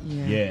 Saw it.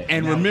 Yeah.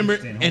 And remember,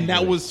 and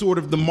that was sort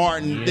of the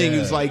Martin thing. It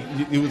was like,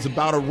 it was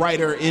about a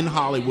writer in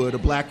Hollywood, a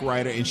black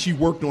writer, and she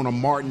worked on a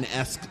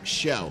Martin-esque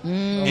show.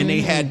 And they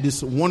had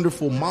this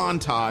wonderful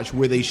montage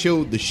where they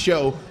showed the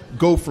show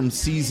go from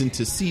season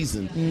to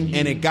season.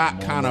 And it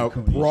got kind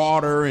of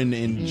broader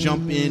and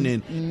jump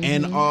in.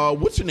 And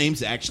what's her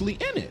name's actually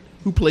in it?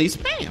 Who plays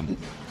Pam?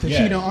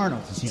 Tashina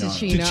Arnold.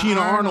 Tashina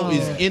Arnold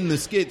is in the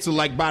skit. So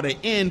like by the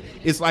end,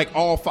 it's like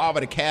all five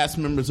of the cast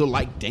members are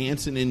like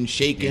dancing and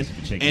shaking.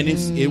 And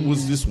it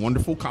was this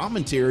wonderful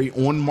commentary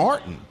on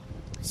Martin.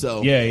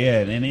 So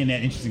and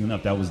interesting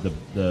enough, that was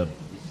the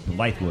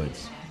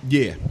Lifewoods.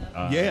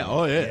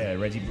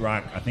 Reggie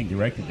Brock, I think,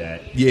 directed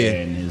that.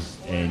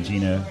 And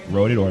Gina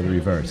wrote it, or the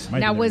reverse.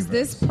 Now, was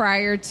this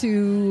prior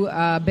to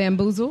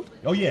Bamboozled?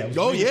 Oh yeah.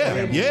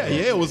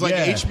 It was like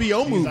an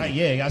HBO movie.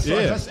 I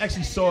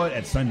actually saw it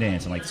at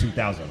Sundance in like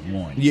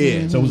 2001.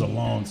 Yeah. So it was a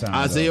long time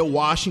Isaiah ago.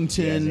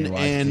 Washington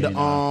and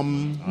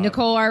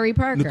Nicole Ari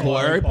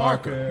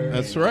Parker.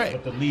 That's right.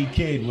 But the lead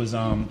kid was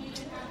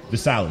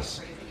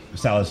Salas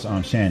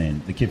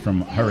Shannon, the kid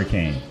from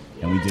Hurricane,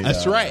 and we did.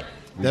 That's right.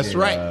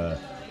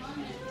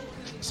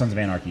 Sons of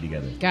Anarchy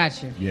together.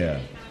 Gotcha. Yeah.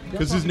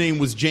 Because his name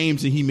was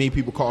James, and made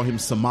people call him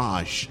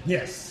Samaj.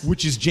 Yes.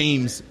 Which is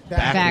James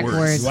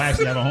backwards. Well, I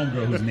actually have a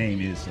homegirl whose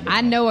name is Samaj. I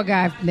know a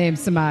guy named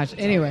Samaj.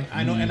 Anyway.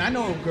 I know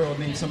a girl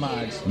named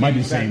Samaj. It might be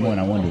the same one,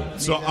 I wonder.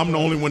 So I'm the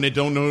only one that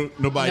don't know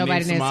nobody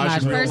named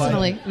Samaj.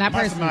 Personally. Not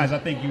My personally. Samaj, I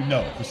think you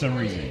know, for some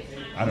reason.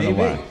 I don't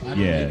know why.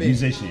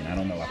 Musician. I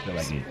don't know. I feel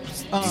like it.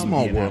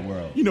 Small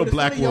world. You know,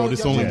 black world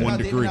is only 1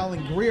 degree. David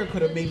Allen Greer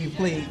could have maybe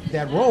played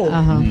that role,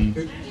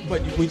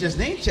 but we just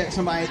name checked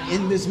somebody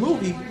in this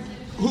movie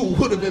who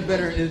would have been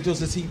better in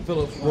Joseph T.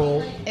 Phillips'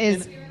 role.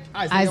 Is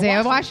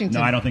Isaiah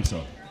Washington? No, I don't think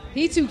so.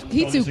 He too cool.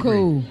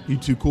 He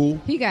too cool.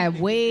 He got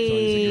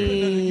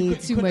way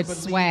too much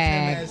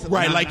swag.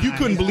 Right, like you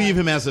couldn't believe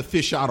him as a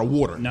fish out of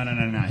water. No.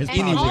 His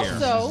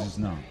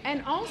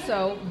and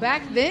also,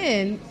 back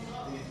then,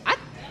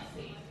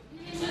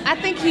 I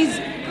think he's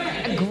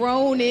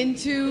grown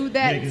into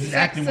that his sex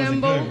acting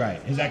symbol. wasn't good,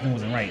 right? His acting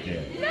wasn't right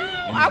there. No,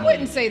 I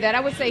wouldn't say that. I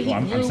would say he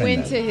grew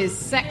into his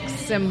sex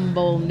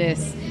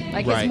symbolness.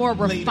 Like it's more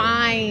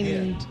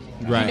refined.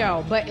 Right. You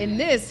know, but in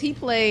this, he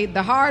played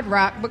the hard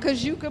rock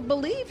because you could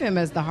believe him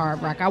as the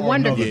hard rock. I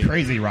wonder. The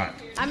crazy rock.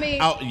 I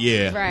mean,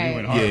 yeah. He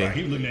went hard rock.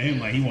 He was looking at him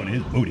like he wanted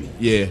his booty.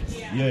 Yeah.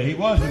 Yeah, he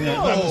was. I'm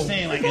just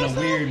saying, like, in a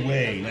weird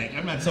way. Like,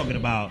 I'm not talking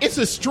about. It's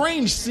a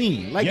strange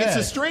scene. Like, it's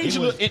a strange.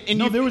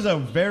 There was a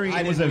very.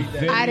 I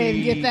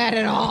didn't get that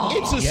at all.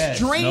 It's a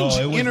strange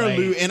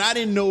interlude, and I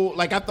didn't know.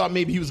 Like, I thought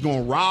maybe he was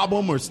going to rob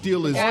him or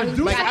steal his. I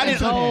didn't. I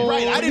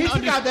didn't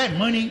understand that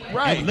money.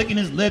 Right, and licking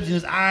his lips and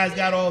his eyes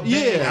got all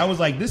big. I was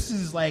like, this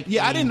is like.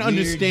 Yeah, I didn't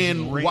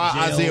understand why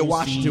Isaiah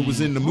Washington was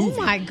in the movie.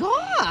 Oh my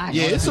god!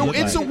 Yeah,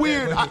 it's a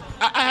weird.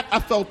 I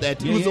felt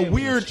that it was a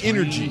weird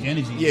energy.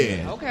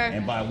 Yeah. Okay.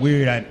 And by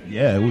weird,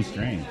 it was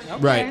strange. Okay.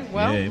 Right.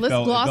 Well, let's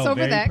gloss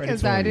over that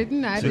because I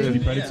didn't. Sexually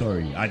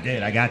predatory. I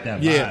did. I got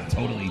that vibe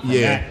totally. From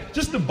that.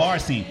 Just the bar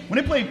scene. When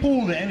they played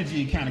pool, the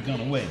energy kind of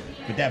gone away.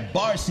 But that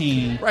bar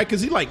scene, right?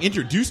 Because he like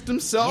introduced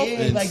himself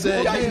and like,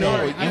 said,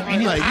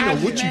 and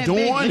like, what you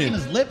doing? And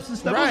his lips and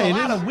stuff. Right. There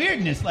was a lot of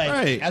weirdness.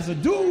 Like as a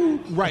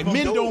dude, right?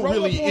 Men don't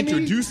really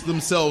introduce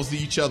themselves to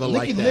each other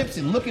like that. Licking lips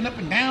and looking up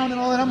and down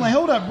and all that. I'm like,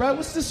 hold up, bro.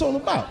 What's this all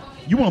about?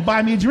 You want to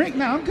buy me a drink?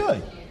 No, I'm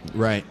good.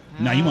 Right.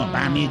 Now you want to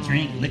buy me a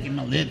drink, licking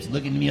my lips,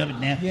 looking me up and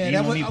down. Yeah,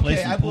 that was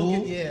okay. I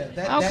pool.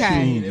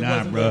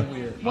 Nah, bro.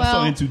 Well,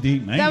 I'm so in too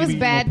deep. That was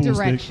bad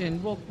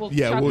direction. We'll chalk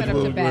that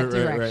up to bad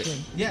direction.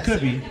 Yes,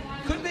 could be.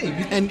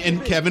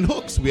 And Kevin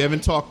Hooks, we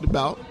haven't talked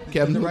about.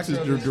 Kevin Hooks is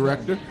the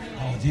director.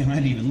 Oh damn! I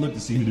didn't even look to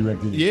see who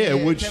directed it. Yeah,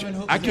 which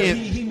I can't.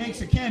 He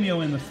makes a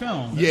cameo in the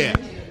film. Yeah,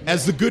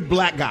 as the good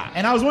black guy.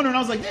 And I was wondering, I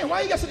was like, damn,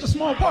 why you got such a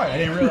small part? I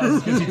didn't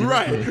realize.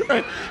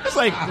 Right. It's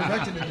like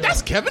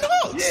that's Kevin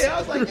Hooks. Yeah, I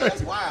was like,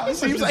 that's wild. It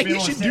seems like he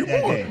should do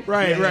more.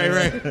 Right.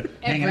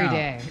 Every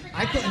day.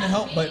 I couldn't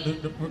help but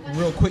the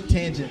real quick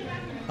tangent.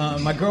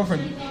 My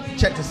girlfriend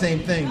checked the same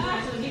thing.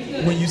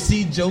 When you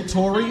see Joe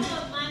Torre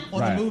on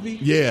the movie,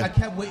 I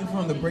kept waiting for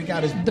him to break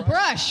out his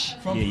brush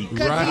because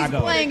he's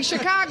playing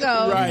Chicago.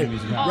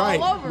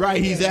 All over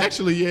he's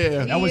actually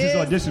that was his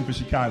audition for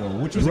Chicago,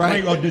 which was a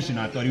great audition.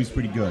 I thought he was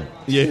pretty good.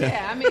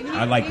 Yeah, I mean,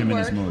 I liked him in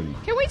this movie.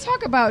 Can we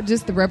talk about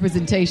just the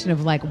representation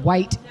of like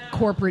white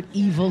corporate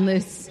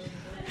evilness?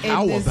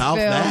 How about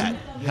that?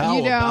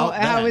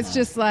 How it's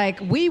just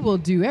like we will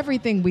do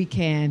everything we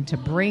can to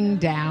bring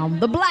down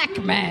the black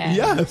man.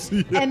 Yes.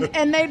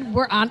 And they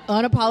were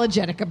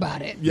unapologetic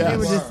about it. Yes. They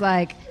were just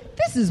like,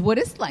 this is what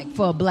it's like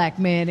for a black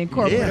man in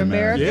corporate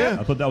America. Yeah.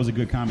 I thought that was a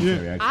good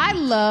commentary, actually. I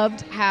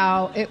loved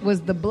how it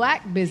was the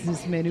black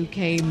businessmen who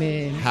came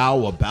in.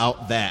 How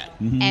about that?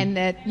 Mm-hmm. And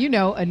that,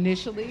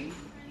 initially,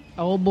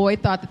 old boy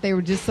thought that they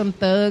were just some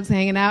thugs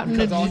hanging out in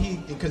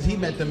because he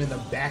met them in the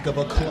back of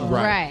a club.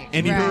 Right.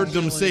 And he heard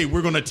them say,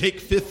 we're going to take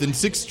 5th and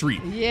 6th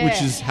Street,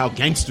 which is how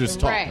gangsters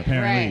talk.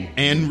 Apparently.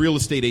 And real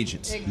estate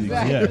agents.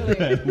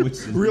 Exactly.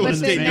 Real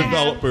estate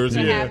developers.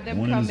 Have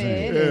them come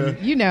in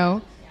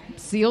and,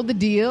 seal the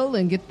deal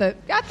and get the...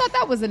 I thought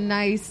that was a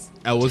nice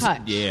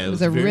touch. Yeah, it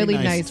was a really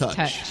nice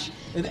touch.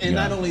 And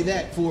not only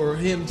that, for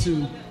him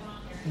to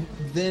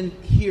then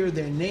hear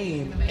their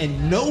name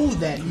and know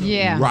that name.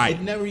 Yeah. Right.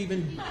 It never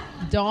even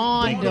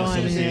dawned on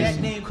him. That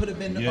name could have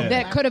been...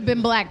 That could have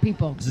been black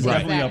people. This is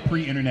definitely a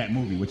pre-internet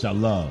movie, which I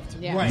loved.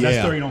 Yeah. Right.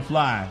 That story don't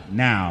fly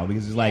now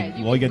because it's like,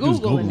 all you got to do is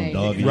Google them,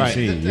 dog. And right.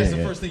 That's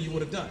the first thing you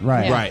would have done.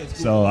 Right. Yeah. Right.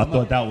 So I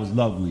thought that was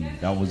lovely.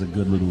 That was a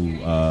good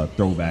little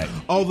throwback.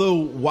 Although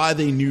why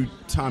they knew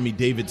Tommy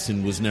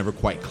Davidson was never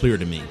quite clear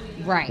to me.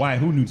 Right. Why?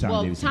 Who knew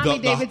Tommy Davidson? Tommy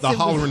Davidson the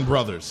Holleran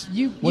brothers.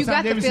 You Tommy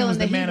got the Davidson feeling was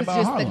the that he man was about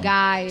just Harlem. the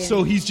guy.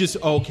 So he's just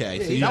okay.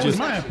 So That was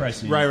my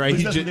impression. Right.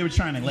 That's what they were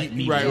trying to let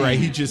me. Right.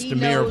 He's just the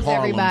mayor of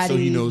Harlem, so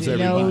he knows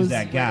everybody. He's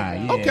that guy.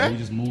 Yeah, Okay. He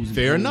just moves.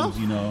 Fair enough.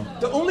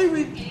 The only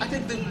I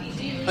think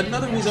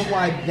another reason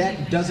why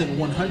that doesn't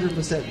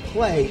 100%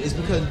 play is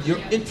because you're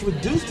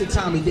introduced to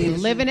Tommy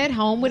Davidson living at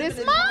home with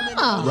his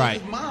mama.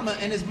 Right.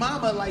 His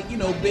mama,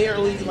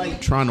 barely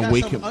trying to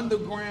wake him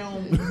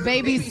underground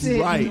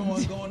babysitting.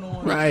 Right. Going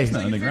on. Right. It's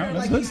not underground.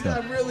 That's good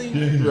stuff. Not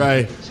really.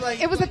 Right.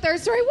 It was a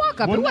third-story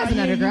walk-up. It wasn't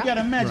underground. You got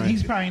to imagine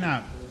he's probably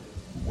not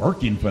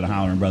working for the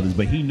Holleran Brothers,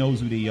 but he knows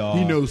who they are.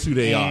 He knows who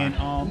they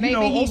are.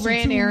 Maybe he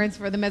ran errands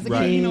for them as a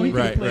kid. He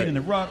could have played in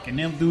the Ruck, and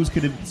them dudes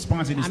could have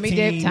sponsored his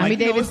team. Tommy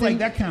Davidson, like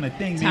that kind of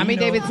thing. Tommy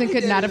Davidson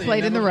could not have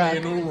played in the Ruck.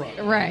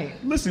 Right.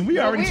 Listen, we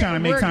already trying to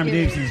make Tommy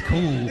Davidson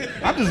cool.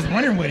 I'm just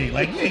running with it.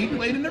 Like, he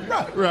played in the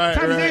Ruck. Right.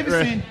 Tommy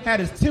Davidson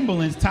had his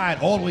Timberlands tied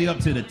all the way up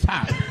to the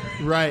top.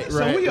 Right.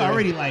 So we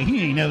already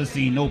he ain't never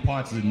seen no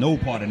part of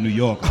New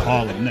York or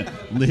Harlem.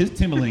 His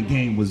Timberland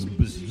game was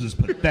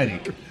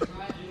pathetic.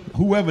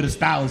 Whoever the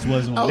stylist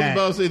was on that.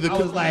 I was about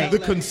to say the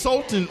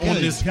consultant on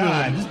this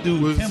film. This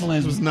dude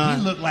Timberlands was not.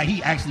 He looked like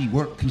he actually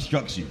worked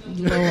construction.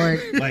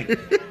 Lord, like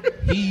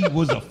he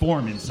was a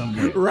foreman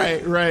somewhere.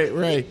 Right.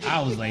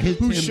 I was like,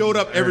 who showed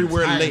up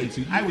everywhere late.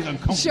 I was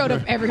uncomfortable. Showed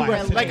up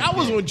everywhere late. Like, I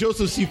was on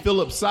Joseph C.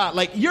 Phillips' side.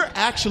 Like, you're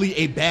actually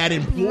a bad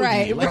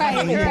employee. Right.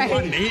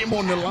 My name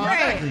on the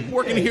line.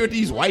 Working here with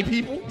these white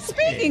people.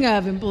 Speaking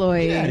of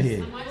employees, Get out of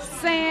here.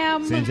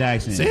 Sam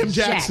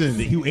Jackson.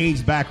 Who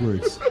aged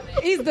backwards.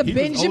 He's the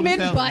Benjamin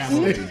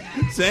Button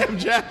Sam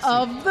Jackson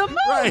of the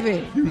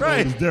movie.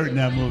 Right. He was dirt in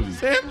that movie.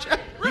 Sam Jackson.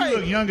 He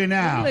look younger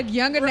now. He look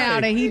younger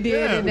now than he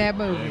did in that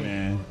movie. Hey,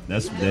 man,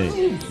 that's what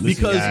they.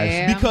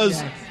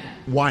 Because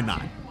why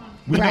not?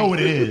 We know what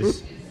it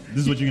is.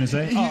 This is what you're gonna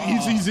say?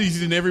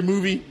 He's in every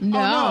movie.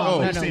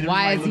 No.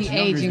 Why is he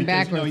aging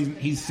backwards?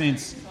 He's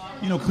since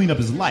cleaned up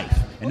his life,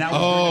 and that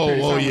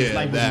was his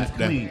life wasn't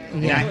clean.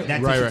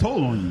 That takes a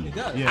toll on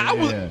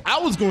you. I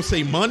was gonna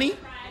say money.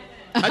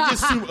 I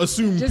just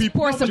assume just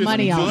people pour some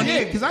money on.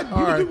 Yeah, because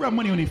people do rub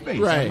money on their face.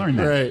 Right, I learned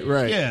that.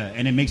 Right. Yeah,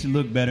 and it makes you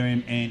look better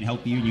and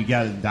healthier. You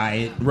got a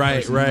diet.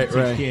 Right.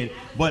 Kid.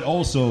 But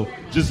also,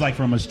 just like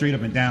from a straight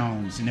up and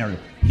down scenario,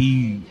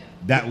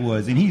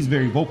 and he's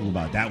very vocal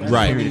about that. Was a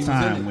period of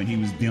time when he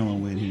was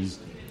dealing with his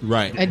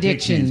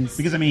addictions.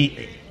 Because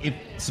if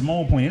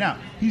Simone pointed out,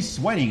 he's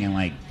sweating in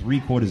like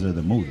 3/4 of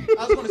the movie.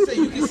 I was going to say,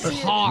 you can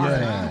see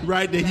hard.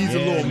 Right, that he's a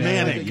little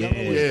manic.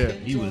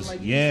 He was.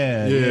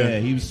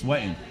 He was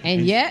sweating,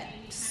 and yet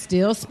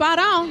still spot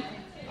on.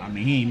 I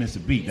mean, he ain't missed a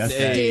beat. That's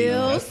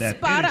that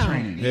spot on.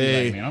 training.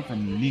 Hey, like, man, I'm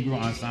from the Negro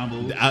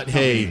Ensemble.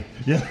 Hey.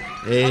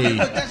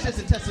 That's just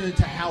a testament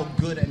to how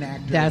good an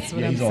actor. That's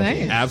what I'm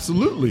saying.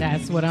 Absolutely.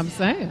 That's what I'm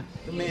saying.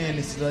 The man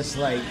is just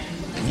like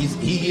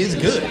he is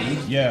good.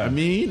 I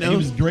mean, he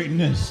was great in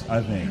this,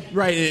 I think.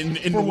 Right,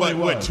 in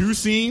what 2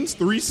 scenes,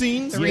 3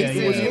 scenes? Three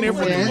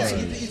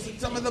scenes. He's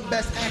some of the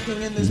best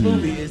acting in this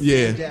movie. Is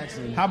Sam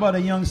Jackson. How about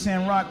a young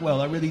Sam Rockwell?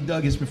 I really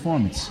dug his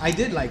performance. I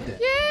did like that.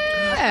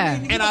 Yeah,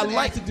 and I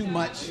like to do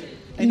much.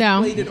 And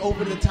he played it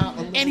over the top.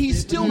 And he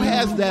still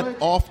has that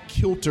off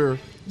kilter.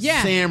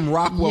 Sam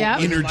Rockwell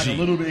energy, like a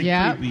little bit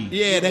creepy.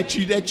 Yeah,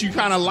 that you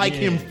kind of like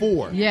him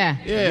for. Yeah.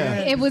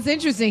 It was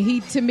interesting.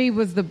 He to me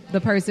was the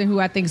person who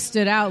I think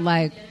stood out.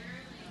 Like,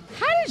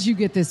 how did you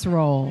get this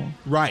role?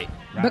 Right.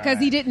 Because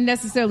he didn't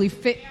necessarily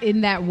fit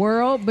in that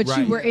world, but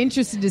you were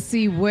interested to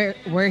see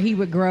where he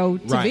would grow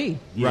to be.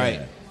 Yeah. Right.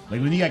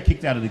 Like when he got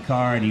kicked out of the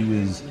car and he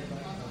was,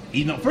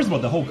 first of all,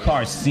 the whole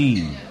car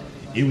scene,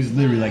 it was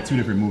literally like 2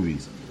 different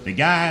movies. The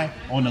guy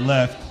on the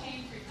left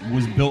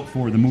was built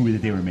for the movie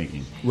that they were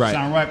making. Right.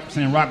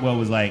 Sam Rockwell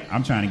was like,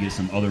 I'm trying to get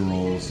some other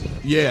roles.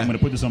 Yeah. I'm going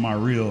to put this on my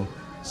reel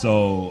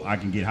so I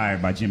can get hired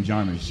by Jim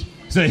Jarmusch.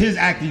 So his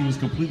acting was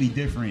completely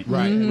different.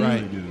 Right.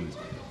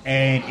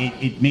 And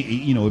it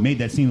made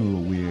that scene a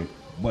little weird,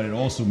 but it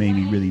also made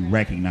me really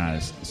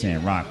recognize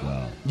Sam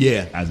Rockwell.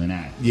 As an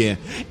actor. Yeah.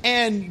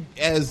 And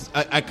as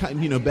I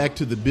back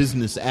to the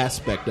business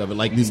aspect of it,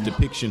 like this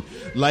depiction,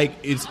 like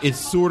it's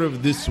sort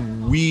of this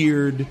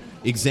weird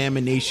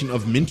examination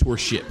of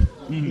mentorship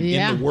in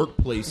the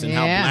workplace and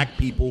how black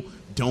people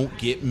don't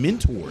get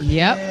mentored.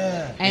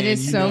 And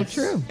it's so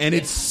true. And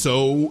it's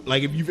so,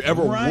 like, if you've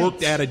ever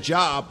worked at a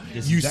job,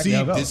 you see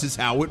this is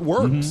how it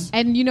works.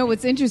 And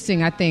what's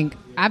interesting, I think,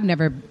 I've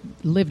never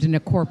lived in a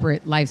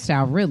corporate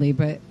lifestyle really,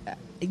 but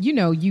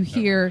you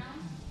hear,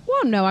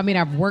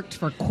 I've worked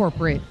for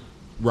corporate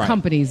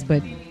companies,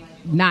 but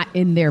not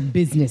in their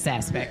business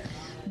aspect.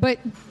 But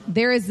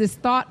there is this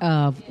thought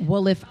of,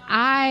 well, if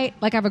I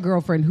have a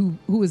girlfriend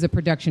who is a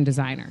production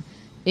designer.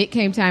 It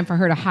came time for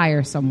her to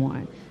hire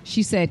someone.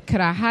 She said,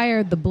 could I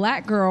hire the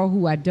black girl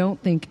who I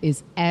don't think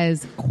is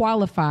as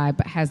qualified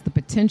but has the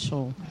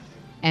potential,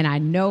 and I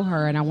know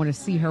her and I want to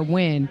see her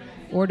win,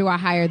 or do I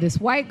hire this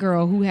white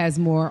girl who has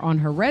more on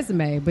her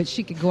resume but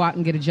she could go out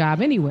and get a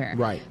job anywhere?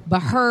 Right.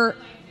 But her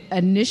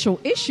initial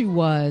issue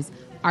was,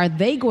 are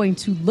they going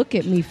to look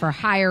at me for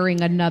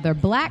hiring another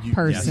black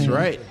person? That's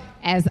right.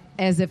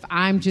 As if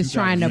I'm just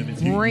trying to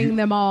bring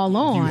them all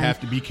on. You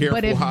have to be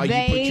careful how you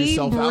put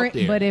yourself out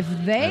there. But if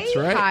they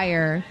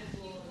hire,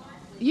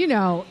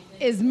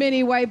 as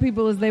many white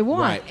people as they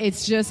want,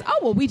 it's just,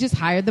 we just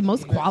hired the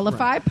most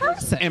qualified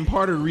person. And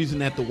part of the reason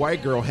that the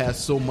white girl has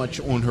so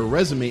much on her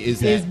resume is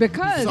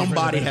because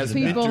somebody has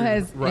people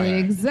mentored.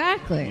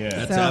 Exactly. Yeah,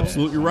 that's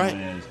absolutely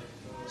right.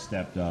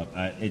 Stepped up.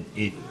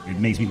 It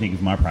makes me think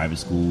of my private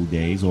school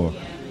days, or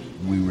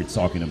we were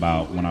talking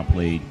about when I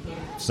played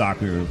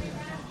soccer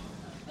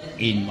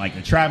in like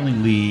a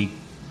traveling league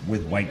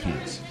with white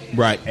kids.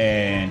 Right.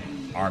 And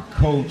our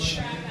coach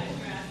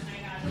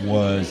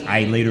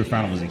I later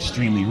found out was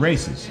extremely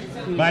racist.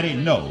 But I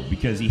didn't know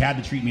because he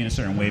had to treat me in a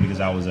certain way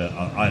because I was at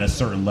a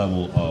certain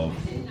level of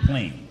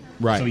playing.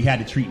 Right. So he had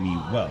to treat me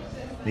well.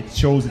 They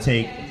chose to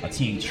take a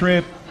team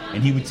trip,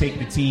 and he would take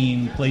the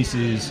team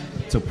places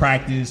to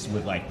practice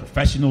with like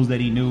professionals that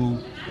he knew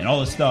and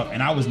all this stuff.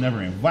 And I was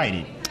never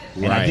invited.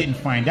 And I didn't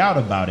find out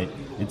about it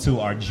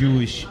until our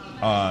Jewish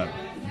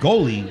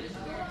goalie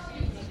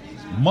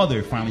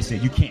mother finally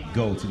said, you can't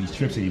go to these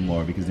trips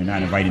anymore because they're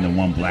not inviting the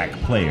one black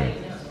player.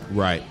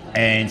 Right.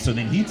 And so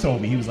then he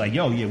told me, he was like,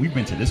 yo, yeah, we've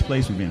been to this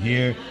place, we've been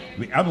here.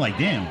 I'm like,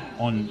 damn,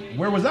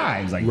 where was I?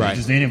 He was like, they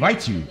just didn't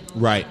invite you.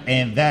 Right.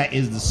 And that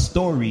is the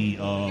story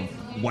of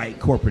white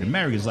corporate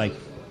America. It's like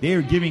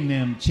they're giving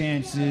them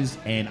chances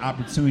and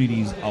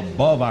opportunities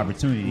above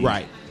opportunities.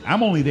 Right.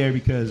 I'm only there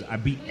because I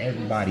beat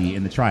everybody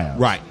in the tryout.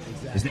 Right.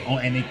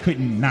 And they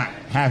couldn't not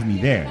have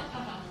me there.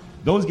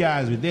 Those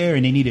guys were there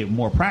and they needed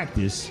more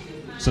practice,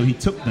 so he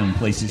took them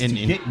places to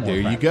get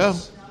more practice. There you go.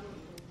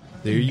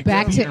 There you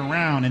Back go. to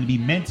around and be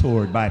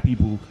mentored by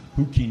people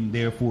who can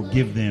therefore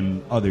give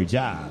them other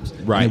jobs.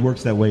 Right. And it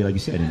works that way, like you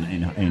said,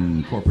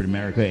 in corporate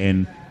America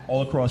and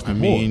all across the board.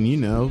 I mean, you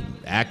know,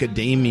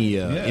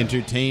 academia,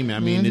 entertainment. I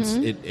mean,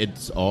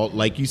 it's all,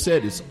 like you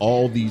said, it's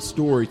all these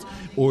stories.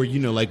 Or, you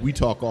know, like we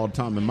talk all the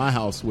time in my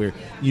house where,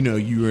 you know,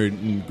 you were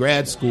in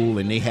grad school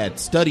and they had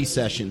study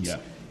sessions. Yeah.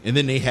 And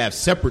then they have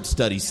separate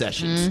study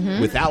sessions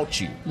without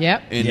you.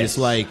 Yep. And it's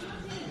like,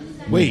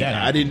 wait,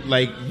 I didn't,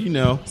 like, you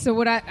know. So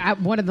what I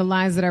one of the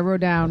lines that I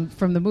wrote down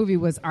from the movie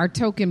was, our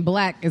token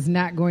black is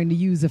not going to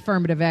use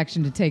affirmative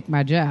action to take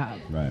my job.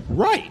 Right.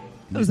 Right.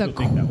 It was a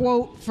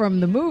quote from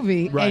the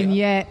movie, and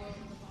yet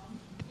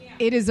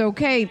it is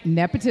okay.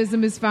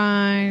 Nepotism is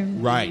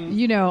fine. Right.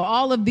 You know,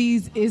 all of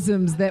these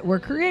isms that were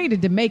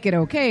created to make it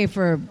okay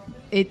for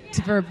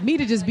me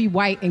to just be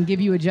white and give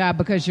you a job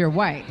because you're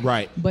white.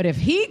 Right. But if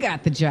he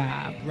got the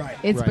job,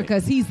 it's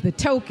because he's the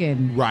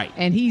token. Right.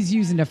 And he's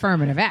using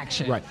affirmative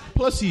action. Right.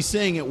 Plus, he's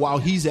saying it while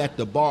he's at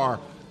the bar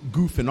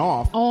goofing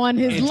off on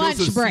his and lunch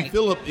Joseph break. C.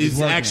 Phillip is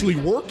actually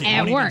working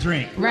at work.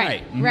 Drink.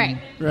 Right. Mm-hmm. Right.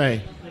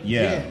 Right.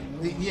 Yeah,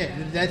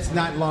 that's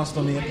not lost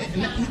on me. And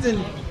he's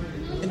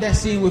in that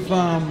scene with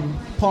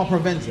Paul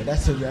Provenza.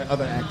 That's who the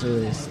other actor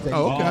is.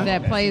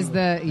 That plays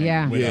the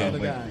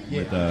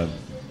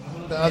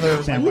the other,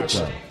 which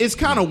is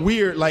kind of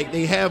weird. Like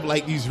they have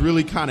like these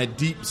really kind of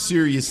deep,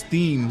 serious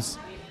themes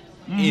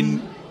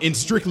in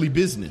Strictly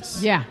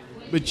Business. Yeah,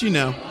 but you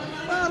know,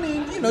 well, I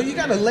mean, you know, you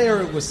got to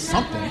layer it with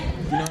something.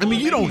 You know? I mean,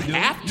 you don't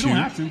have to. You don't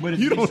have to, but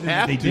you don't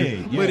have they to. did.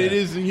 Yeah. But it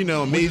is, you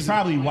know, amazing. Which is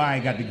probably why I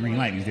got the green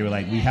light, because they were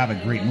like, we have a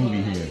great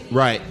movie here,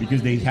 right?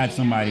 Because they had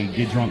somebody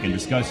get drunk and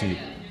discuss it.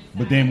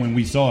 But then when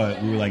we saw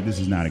it, we were like, this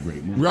is not a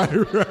great movie. Right.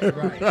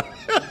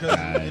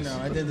 Because, you know,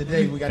 at the end of the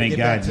day, we got to get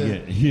back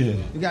to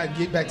we got to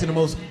get back to the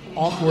most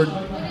awkward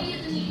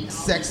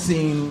sex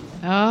scene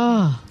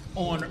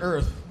on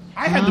Earth.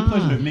 I had the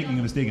pleasure of making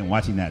a mistake and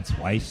watching that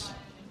twice.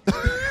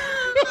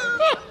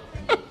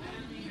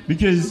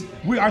 Because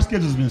our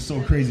schedule's been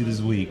so crazy this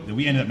week that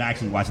we ended up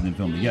actually watching the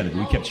film together, but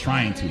we kept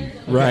trying to.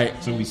 Right.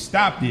 So we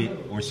stopped it,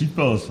 or she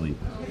fell asleep.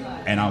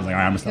 And I was like, all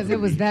right, I'm going to stop it. Because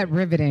it was that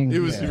riveting. It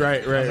was,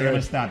 right. I'm going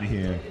to stop it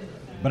here.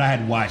 But I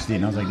had watched it,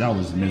 and I was like, that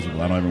was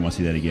miserable. I don't ever want to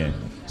see that again.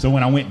 So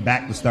when I went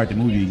back to start the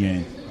movie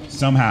again,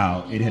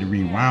 somehow it had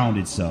rewound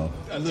itself.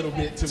 A little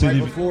bit to right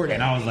before that.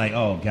 And I was like,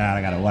 oh, God,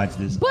 I got to watch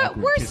this. But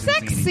were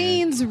sex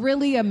scenes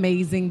really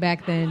amazing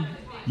back then?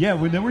 Yeah,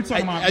 we're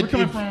talking about. We're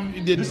coming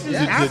from. This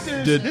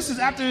is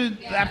after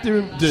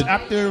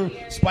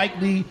Spike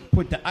Lee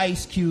put the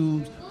ice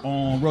cubes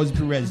on Rosie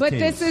Perez's But titties.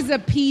 this is a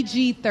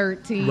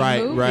PG-13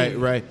 movie.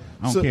 Right.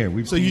 I don't care.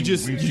 You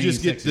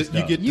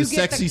get the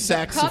sexy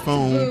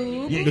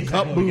saxophone, the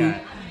cup boob,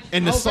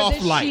 and the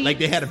soft light. Like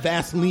they had a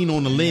Vaseline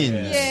on the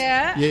lens.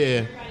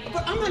 Yeah.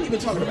 But I'm not even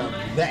talking about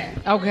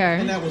that. Okay.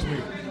 And that was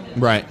weird.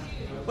 Right.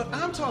 But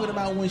I'm talking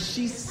about when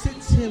she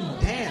sits him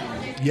down.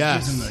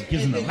 Yes.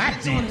 Gives him the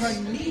lap dance. On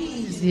her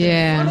knees.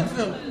 Yeah. In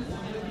front of him.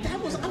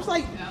 I was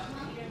like.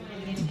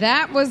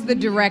 That was the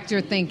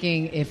director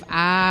thinking, if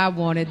I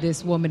wanted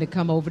this woman to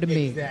come over to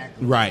me,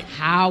 right?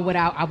 How would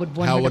I would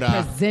want her to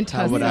present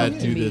herself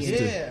to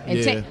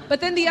me?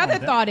 But then the other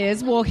thought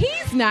is, well,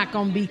 he's not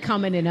going to be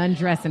coming and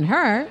undressing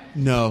her.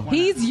 No,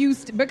 he's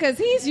used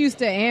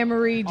to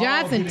Anne-Marie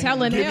Johnson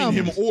telling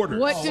him orders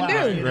what to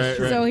do. Right.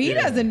 So he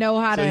doesn't know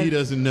how to. So he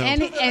doesn't know.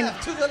 And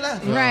to the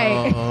left.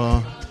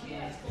 Right.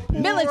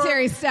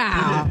 Military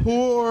style.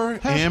 Poor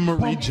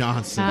Anne-Marie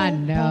Johnson. I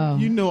know.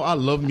 You know I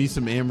love me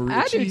some Anne-Marie.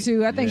 I do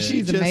too. I think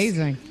she's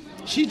amazing.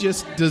 She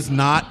just does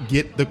not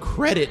get the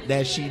credit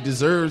that she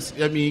deserves.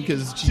 I mean,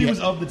 because she was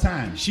of the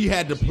time. She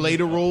had to play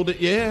the role that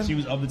she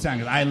was of the time.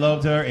 Because I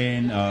loved her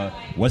in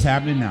What's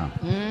Happening Now.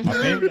 Mm-hmm. My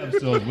favorite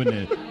episode was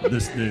when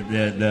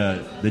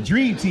the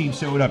Dream Team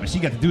showed up and she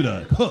got to do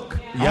the hook.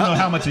 I don't know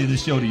how much of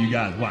this show do you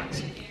guys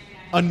watch.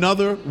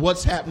 Another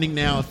What's Happening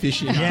Now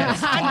aficionado.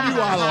 Yes. I knew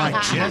I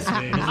liked you. Yes,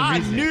 man. I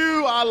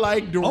knew I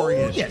liked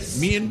Dorian. Oh,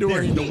 yes. Me and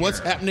Dorian. The What's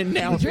Happening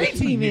Now. The Dream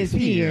Team is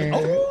here.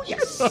 Oh,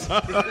 yes.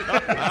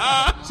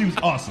 She was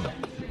awesome.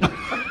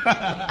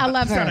 I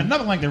love her. Sounded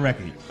nothing like the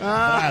record. But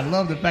I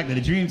love the fact that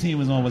the Dream Team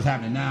was on What's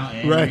Happening Now,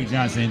 and Ray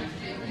Johnson,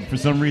 for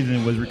some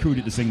reason, was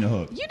recruited to sing the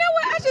hook. You know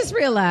what? I just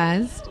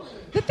realized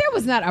that there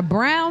was not a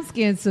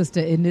brown-skinned sister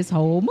in this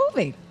whole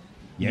movie.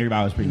 Yeah,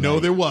 everybody was pretty. No,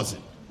 light. there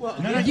wasn't.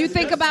 Well, you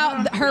think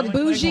about her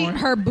bougie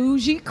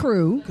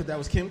crew. Because that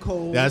was Kim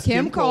Cole. That's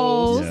Kim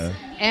Coles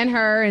and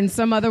her and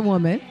some other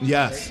woman.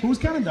 Yes. Who was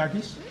kind of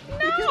darkish.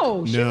 No,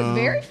 No, she was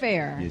very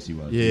fair. Yeah, she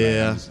was.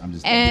 Yeah. I'm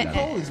just And-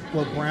 Nicole is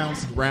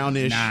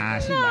brownish. Nah,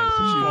 she likes it.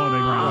 She's all the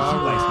way around. She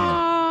likes it.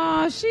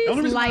 She's The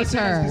only reason why I say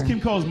that is lighter. because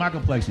Kim Cole is my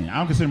complexion. I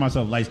don't consider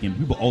myself light skinned.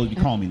 People always be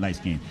calling me light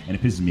skinned, and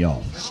it pisses me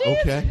off.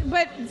 Okay.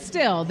 But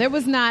still, there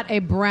was not a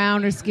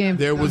browner skinned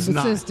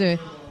sister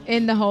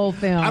in the whole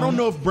film. I don't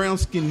know if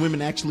brown-skinned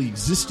women actually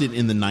existed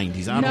in the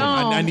 90s.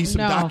 I need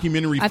some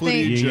documentary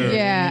footage.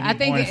 I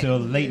think until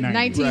the late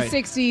 90s.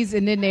 1960s,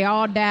 and then they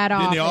all died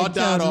off. Then they all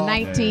until died off.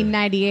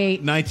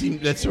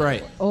 1998. That's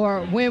right.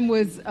 Or when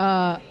was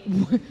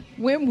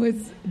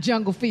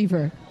Jungle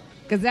Fever?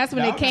 Because that's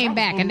when they came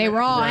back, and they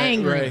were all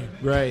angry.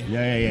 Right.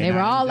 Yeah. They were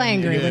all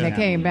angry when they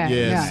came back.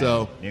 Yeah,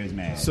 so they was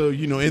mad. So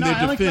in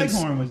their defense,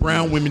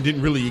 brown women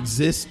didn't really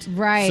exist.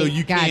 Right. So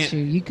you can't.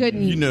 You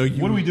couldn't.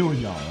 What do we do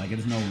with y'all? Like,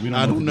 it's no. We don't.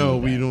 I don't know.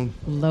 We don't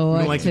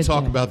like to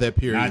talk about that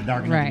period. Not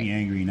dark enough to be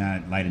angry,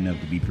 not light enough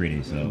to be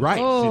pretty. So right.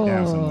 Sit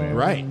down somewhere.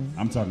 Right.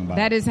 I'm talking about.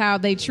 That is how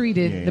they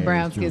treated the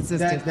brown skin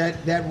sisters.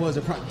 That was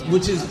a problem,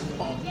 which is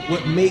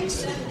what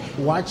makes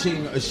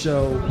watching a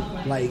show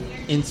like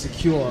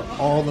Insecure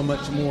all the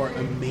much more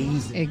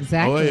amazing.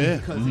 Exactly. Oh, yeah.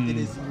 Because it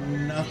is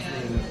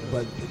nothing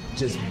but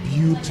just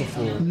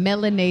beautiful.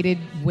 Melanated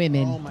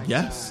women. Oh my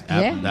yes,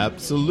 God.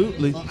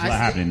 absolutely. What's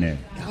happening there?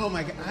 Oh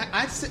my God!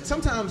 I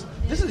sometimes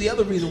this is the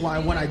other reason why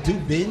when I do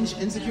binge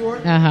Insecure,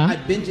 Uh-huh. I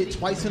binge it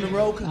twice in a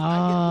row because I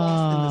get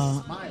lost in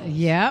the smiles.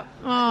 Yep.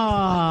 Looking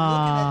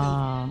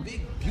at those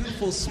big,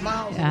 beautiful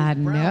smiles. I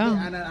know.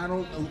 And I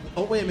don't.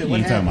 Oh wait a minute. You What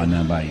ain't talking happened?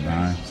 about nothing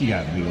about Yvonne. She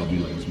got a big old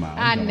beautiful smile.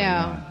 I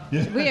know.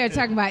 We are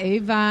talking about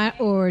Yvonne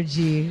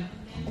Orgy.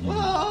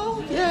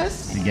 Well,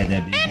 yes. You get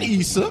that big And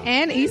Issa.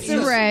 And Issa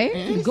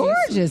Rae.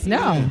 Gorgeous.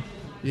 No.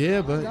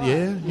 Yeah, but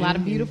yeah. A lot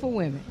of beautiful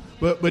women.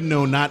 But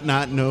no,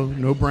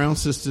 no brown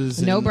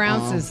sisters. No and,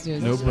 brown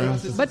sisters. No brown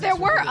sisters. But there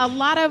were a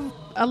lot of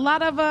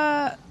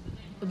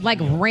like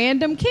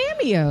random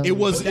cameos. It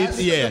was it was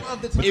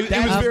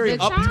very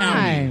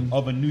uptown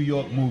of a New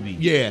York movie.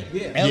 Yeah.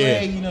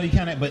 LA, you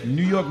kind of, but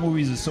New York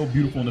movies are so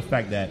beautiful in the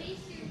fact that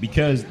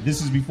because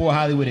this is before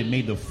Hollywood had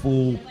made the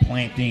full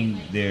planting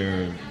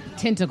their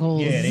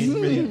tentacles. Yeah, they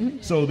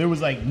really. So there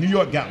was like New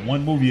York got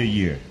one movie a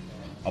year.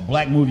 A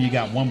black movie, you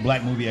got one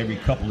black movie every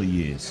couple of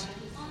years.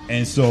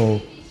 And so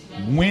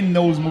when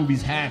those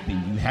movies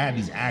happened, you had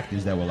these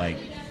actors that were like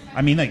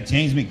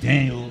James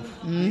McDaniel.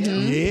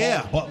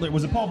 Yeah. Paul Butler.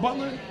 Was it Paul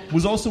Butler?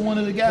 Was also one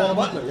of the guys. Paul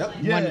Butler, yep.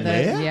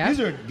 Yeah.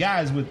 These are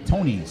guys with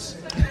Tonys.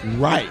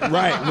 Right.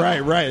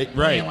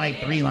 Playing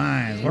like 3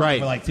 lines. Working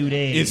for like 2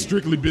 days. It's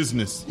strictly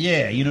business.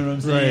 Yeah, you know what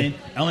I'm saying?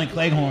 Right. Ellen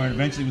Cleghorn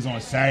eventually was on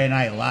Saturday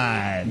Night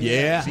Live.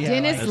 Yeah.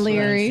 Dennis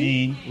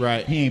Leary.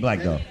 Right. He ain't black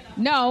though.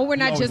 No, we're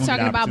not just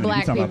talking about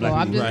black people.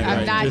 I'm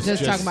not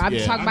just talking about. I'm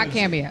just talking about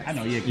cameos. I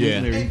know. Yeah.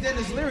 And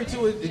Dennis Leary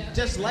too.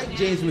 Just like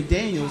James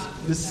McDaniels,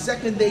 the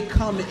second they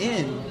come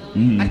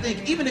in, I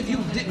think even if you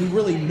didn't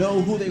really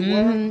know who they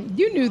were,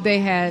 you knew they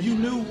had. You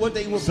knew what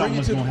they were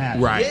something bringing to. Gonna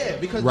happen. Right. Yeah,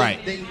 because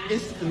right. they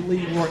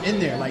instantly were in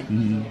there. Like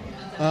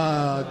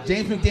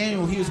James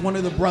McDaniel, he was one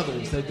of the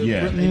brothers. And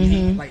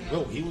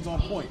he was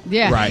on point.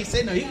 Yeah. He Right. ain't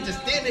say no. He can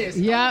just stand there.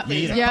 Yeah.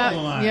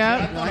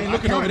 I ain't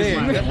looking over there.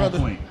 That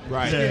brother.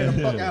 Right. Scared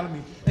the fuck out of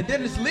me. And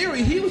Dennis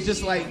Leary, he was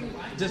just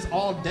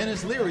all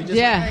Dennis Leary. Just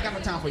Yeah. I ain't got no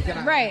time for you. Get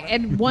out. Right,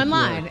 and one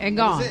line and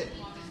gone. That's it.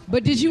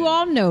 But did you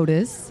all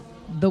notice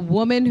the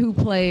woman who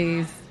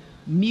plays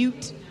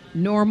Mute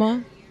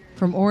Norma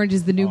from Orange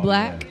is the New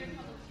Black? Yeah.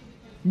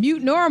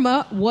 Mute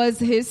Norma was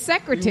his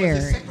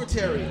secretary.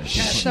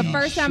 That's the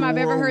first time I've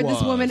ever heard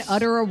this woman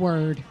utter a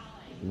word.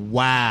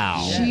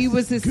 Wow. She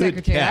was his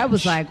secretary. Catch. I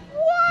was like,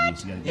 what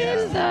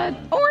is the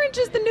Orange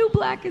is the New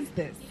Black is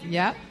this?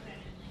 Yep.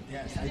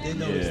 Yes, I did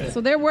notice that.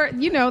 So there were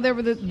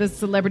the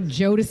celebrity.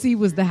 Jodeci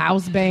was the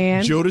house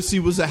band.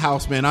 Jodeci was a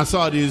house band. I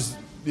saw this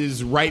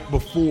right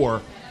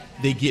before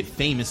they get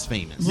famous.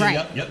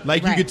 Right. Yep.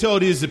 Like you could tell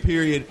it is a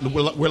period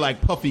where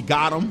like Puffy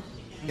got them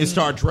and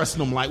started dressing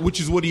them like, which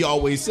is what he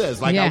always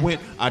says. Like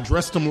I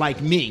dressed them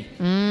like me,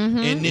 and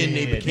then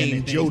they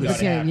became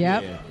Jodeci.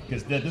 Yep.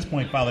 Because at this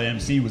point, Father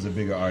MC was a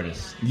bigger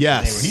artist.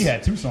 Yes. He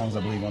had 2 songs,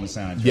 I believe, on the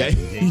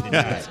soundtrack.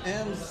 Yeah.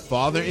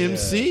 Father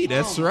MC,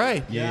 that's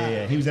right.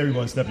 Yeah. He was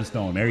everyone's stepping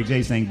stone. Mary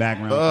J sang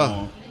background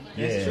song.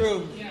 That's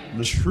true.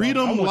 Treat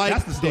them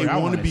like they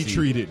want to be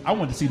treated. I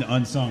want to see the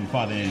unsung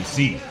Father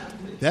MC.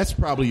 That's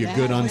probably a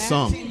good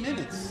unsung. 15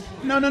 minutes.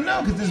 No,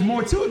 because there's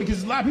more to it.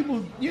 Because a lot of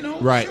people,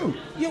 right? Shoot.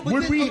 Yeah,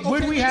 would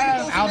we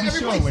have I'll Be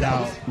Sure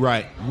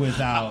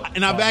without?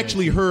 And I've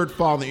actually heard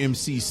Father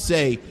MC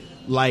say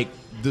like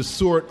the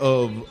sort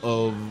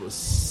of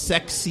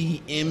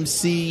sexy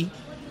MC,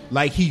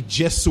 like he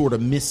just sort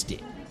of missed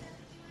it.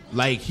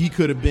 Like he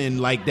could have been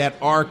like that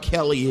R.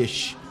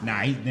 Kelly-ish.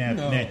 Nah,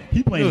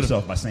 he played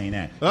himself by saying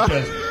that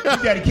because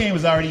Big Daddy Kane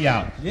was already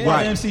out. Yeah.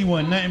 Right. MC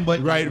wasn't nothing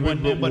but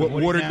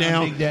watered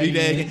down. Big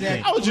Daddy.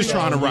 Exactly. I was just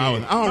trying to ride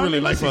with. I don't really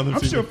like Father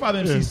MC. I'm sure Father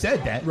MC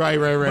said that. Right.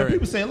 But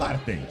people say a lot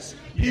of things.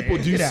 People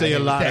do say a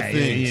lot of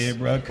things. Yeah,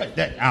 bro. Cut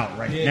that out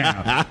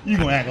now. You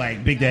gonna act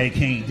like Big Daddy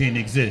Kane didn't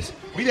exist.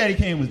 Big Daddy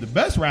Kane was the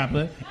best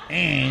rapper,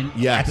 and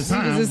at the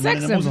time, he was a one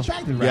of the most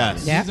attractive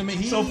rappers. Yeah.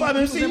 So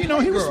Father MC, he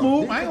was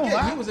smooth. I ain't gonna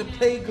lie. He was a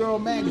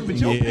Playgirl magazine. But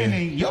your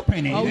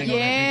pen ain't. Oh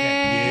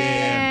yeah.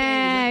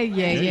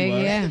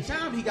 At the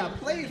time, he got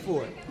played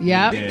for it.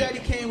 Yeah. Big Daddy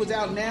Kane was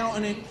out now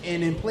and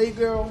in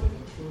Playgirl.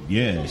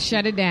 Yeah.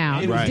 Shut it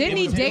down. Right. Didn't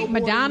he date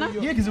Madonna?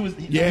 Yeah, because it was.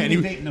 And he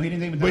didn't date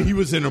Madonna. But he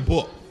was in a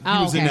book. He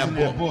was in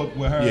that book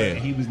with her. Yeah.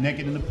 He was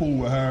naked in the pool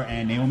with her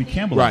and Naomi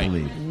Campbell, I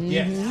believe.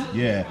 Yes.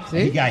 Yeah.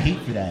 See? He got heat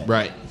for that.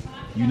 Right.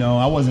 You know,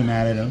 I wasn't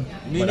mad at him,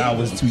 but I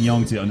was too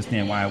young to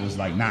understand why it was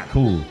like not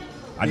cool.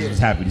 I just was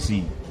happy to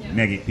see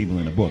naked people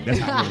in the book. That's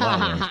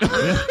how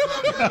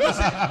it was.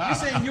 You're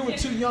saying you were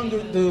too young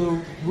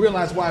to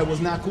realize why it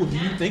was not cool. Do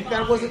you think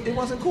that it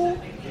wasn't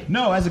cool?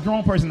 No, as a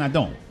grown person, I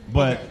don't.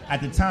 But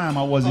at the time,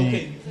 I wasn't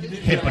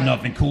hip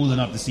enough and cool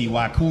enough to see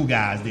why cool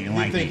guys didn't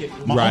like it.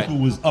 My uncle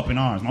was up in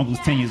arms. My uncle was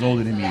 10 years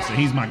older than me, so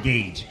he's my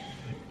gauge.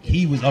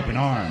 He was up in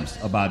arms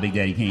about Big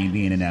Daddy Kane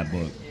being in that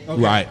book.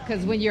 Okay. Right.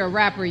 Because when you're a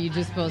rapper, you're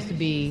just supposed to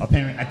be a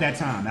parent. At that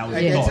time, that was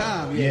at that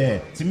time. Yeah.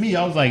 To me,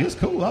 I was like, it's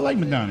cool. I like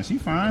Madonna. She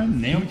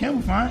fine. Naomi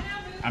Campbell fine.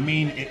 I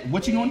mean,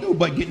 what you gonna do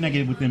but get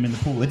naked with them in the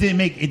pool? It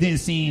didn't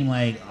seem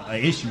like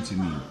an issue to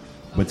me.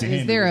 But to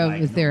him,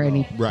 is there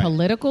any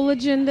political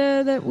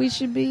agenda that we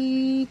should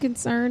be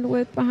concerned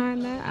with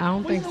behind that? I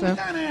don't think so.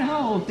 Madonna and her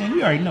whole thing,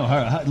 we already know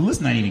her.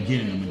 Let's not even get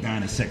into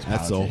Madonna's sex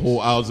politics. That's a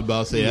whole. I was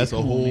about to say that's a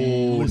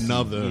whole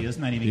nother. Yeah, let's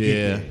not even get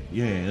there.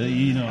 Yeah,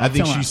 you know. I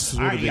think she's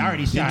sort of. I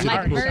already shot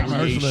like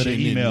Ursula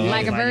the email.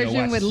 Like a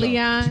virgin with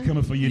Leon. She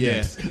coming for your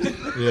next.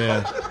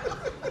 Yeah.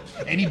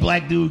 Any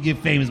black dude get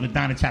famous,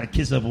 Madonna try to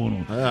kiss up on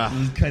him.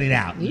 Just cut it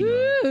out. You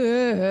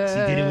know? She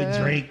did it with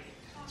Drake.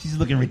 She's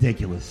looking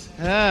ridiculous.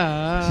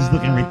 She's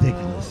looking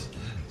ridiculous.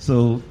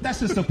 So that's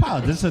just a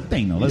politics. That's a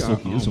thing, though. It's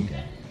okay.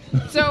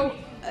 So,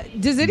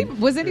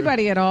 was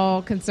anybody at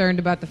all concerned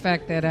about the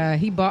fact that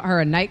he bought her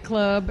a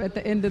nightclub at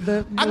the end of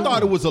the movie? I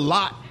thought it was a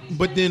lot,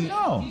 but then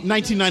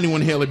 1991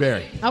 Halle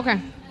Berry.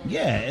 Okay.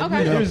 Yeah.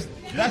 Okay.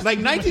 That's like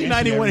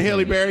 1991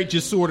 Halle Berry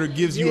just sort of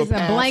gives you a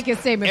blanket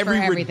statement for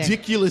everything. Every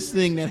ridiculous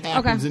thing that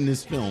happens in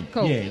this film.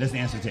 Cool. Yeah, that's the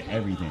answer to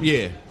everything.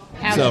 Yeah.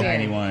 So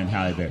 91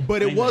 Halle Berry.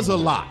 But it was a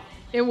lot.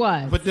 It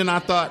was. But then I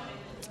thought,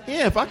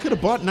 if I could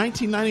have bought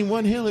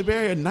 1991 Halle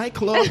Berry a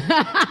nightclub.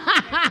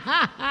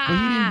 But he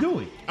didn't do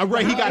it.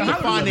 Right, he got to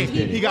find it.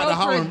 He got to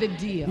holler.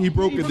 He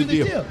brokered the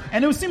deal.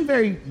 And it seemed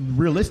very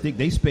realistic.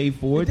 They paid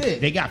for it.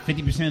 Did. They got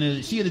 50% of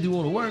it. She had to do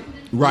all the work.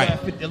 Right.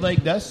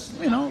 Like, that's,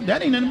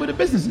 that ain't nothing but a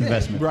business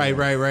investment. Right. You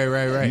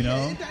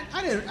know?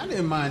 I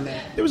didn't mind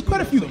that. There was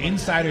quite a few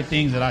insider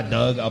things that I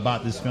dug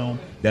about this film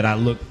that I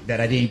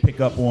didn't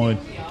pick up on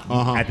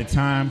at the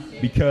time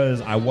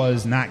because I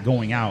was not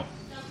going out.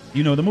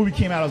 You know, the movie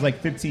came out, I was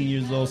like 15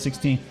 years old,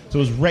 16. So it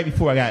was right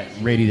before I got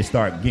ready to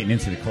start getting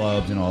into the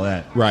clubs and all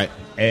that. Right.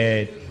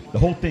 And the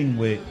whole thing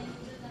with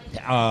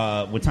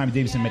when Tommy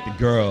Davidson met the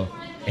girl,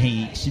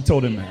 and she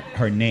told him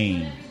her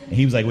name. And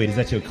he was like, wait, is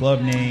that your club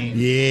name?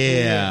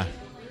 Yeah.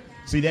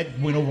 See, that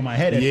went over my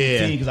head at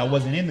 15 because I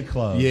wasn't in the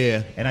club.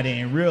 Yeah. And I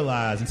didn't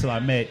realize until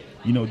I met,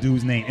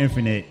 dudes named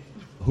Infinite,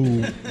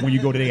 who, when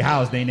you go to their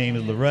house, their name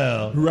is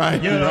Laurel. Right.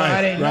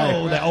 I didn't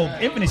know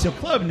that, Infinite's your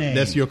club name.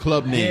 That's your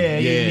club name. Yeah,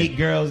 you meet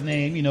girl's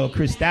name,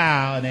 Cristal,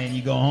 and then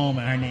you go home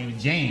and her name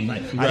is Jane. I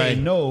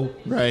didn't know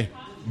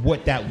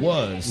what that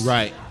was.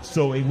 Right.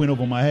 So it went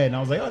over my head, and I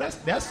was like, oh,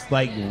 that's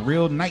like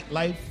real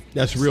nightlife.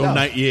 That's real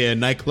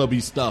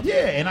nightclubby stuff. Yeah,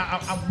 and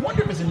I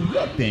wonder if it's a New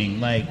York thing.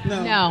 Like,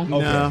 no.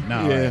 Okay,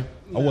 no. Yeah.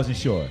 I wasn't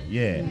sure.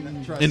 Yeah.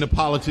 And the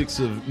politics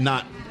of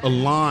a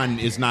lawn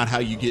is not how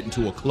you get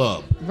into a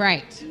club.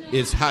 Right.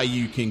 It's how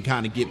you can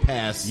kind of get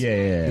past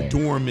the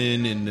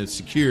doorman and the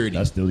security.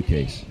 That's still the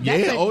case.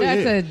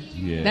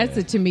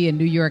 That's to me a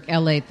New York,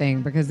 LA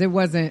thing because it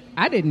wasn't.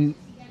 I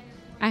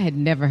had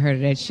never heard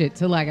of that shit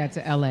till I got to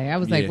LA. I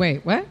was like,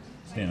 wait, what?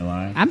 Stand in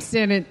line. I'm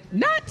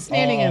not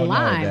standing in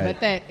line, but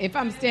that if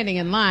I'm standing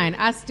in line,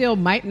 I still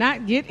might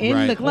not get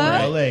in the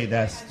club. LA,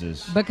 that's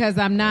just because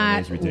I'm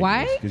not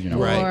white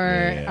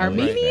or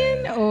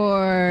Armenian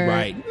or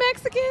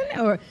Mexican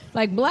or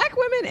like black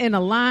women in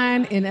a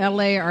line in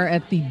LA are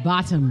at the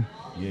bottom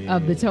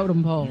of the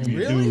totem pole.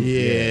 Really?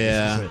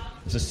 Yeah.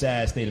 It's a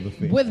sad state of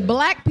affairs. With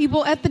black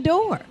people at the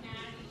door.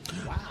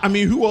 Wow. I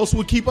mean, who else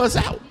would keep us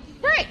out?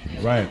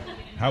 Right.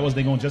 How was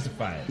they going to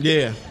justify it?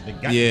 Yeah. They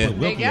got to put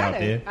Wilkie out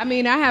there. I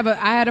mean, I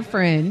had a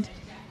friend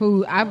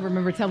who I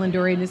remember telling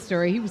Dorian this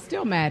story. He was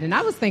still mad. And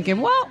I was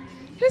thinking, well,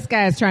 this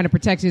guy is trying to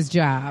protect his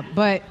job.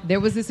 But there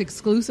was this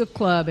exclusive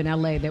club in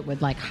L.A. that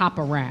would, like, hop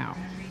around.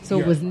 So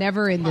it was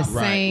never in the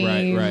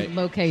same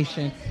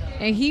location.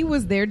 And he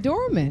was their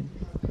doorman.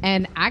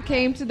 And I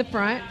came to the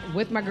front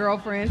with my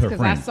girlfriends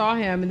because I saw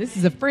him. And this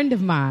is a friend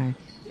of mine.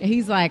 And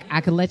he's like, I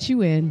could let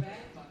you in,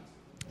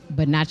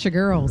 but not your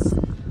girls.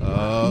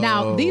 Oh.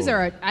 Now these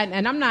are,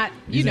 and I'm not,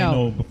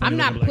 I'm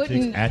not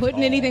putting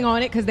anything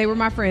on it because they were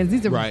my friends.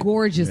 These are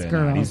gorgeous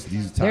girls.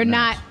 They're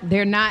not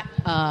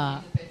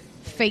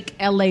fake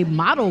LA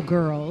model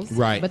girls,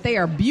 right? But they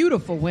are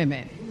beautiful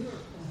women.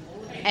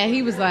 And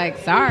he was like,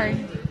 "Sorry."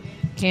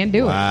 Can't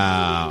do it.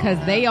 Wow.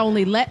 Because they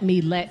only let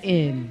me let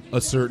in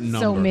a certain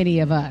number. So many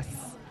of us.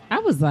 I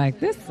was like,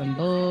 this is some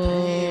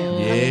bull.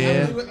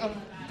 Yeah.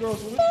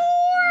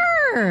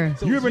 Four.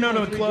 You ever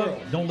know the club?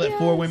 Don't let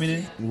 4 women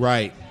in.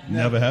 Right.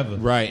 Never ever.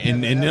 Right.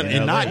 And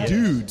not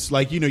dudes.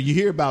 Like, you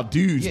hear about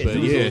dudes, but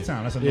dudes all the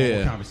time. That's a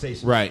normal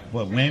conversation. Right.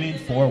 But women,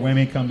 4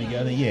 women come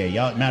together. Yeah,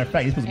 y'all. Matter of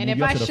fact, you're supposed to And move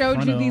if I to the showed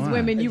front you of the these line.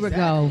 women, you would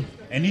go.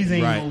 And these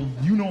ain't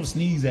you don't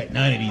sneeze at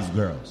none of these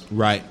girls.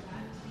 Right.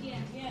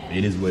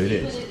 It is what it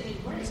is.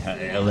 It's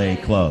L.A.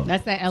 club.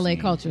 That's that L.A.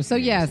 culture. So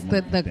yes,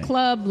 the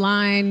club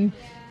line.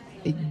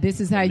 This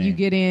is how you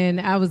get in.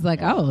 I was like,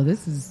 oh,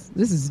 this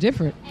is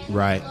different.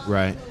 Right. All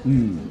right.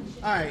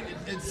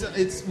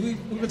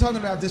 We've been talking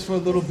about this for a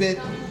little bit.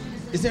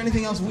 Is there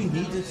anything else we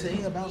need to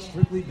say about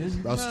Strictly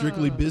Business? About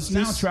Strictly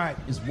Business? Soundtrack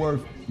is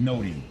worth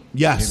noting.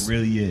 Yes. It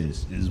really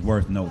is. It is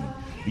worth noting.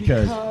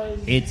 Because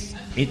it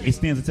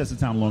stands the test of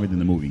time longer than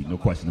the movie, no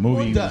question. The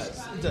movie it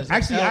does.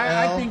 Actually,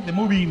 I think the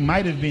movie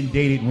might have been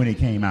dated when it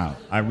came out.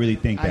 I really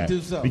think that. I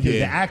do so. Because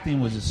the acting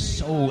was just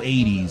so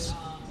 80s.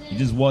 It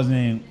just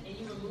wasn't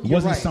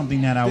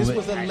something that This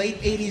was a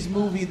late 80s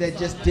movie that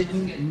just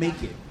didn't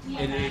make it.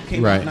 And it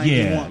came Right. out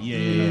in 91.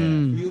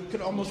 Yeah. You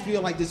could almost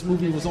feel like this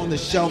movie was on the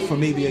shelf for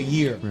maybe a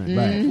year before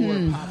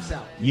it pops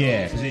out.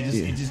 Yeah, because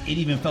it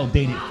even felt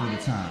dated for the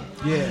time.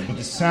 Yeah. But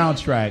the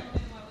soundtrack,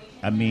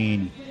 I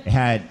mean, it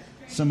had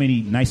so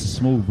many nice and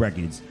smooth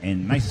records,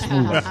 and nice and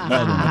smooth I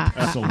love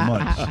them so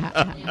much.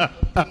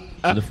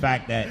 The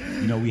fact that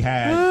we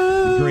had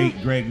the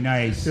great Greg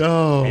Nice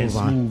and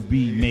Smooth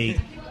B make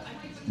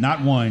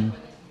not 1,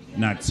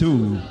 not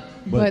 2,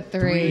 but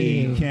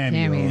 3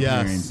 cameo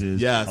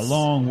appearances,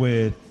 along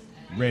with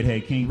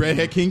Redhead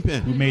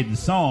Kingpin, who made the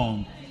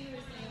song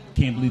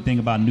 "Can't Believe Thing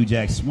About New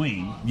Jack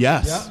Swing."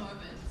 Yes. Yep.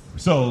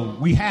 So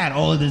we had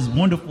all of this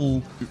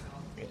wonderful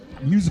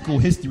musical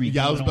history.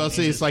 Yeah, I was about to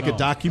say it's like a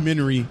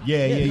documentary.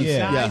 Yeah.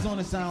 Guys on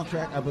the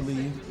soundtrack, I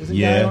believe. Isn't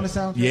Guy on the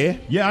soundtrack?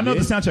 Yeah, I know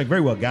the soundtrack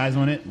very well. Guys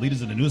on it.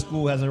 Leaders of the New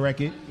School has a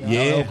record.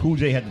 LL Cool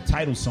J had the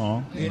title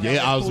song.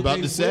 Yeah, I was about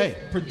to say.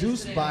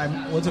 Produced by,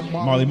 was it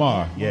Marley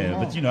Marr? Yeah,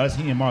 but that's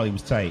he and Marley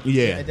was tight.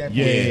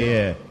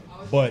 Yeah.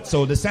 But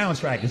so the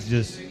soundtrack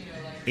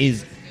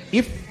is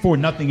if for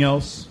nothing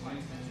else,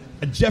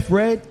 a Jeff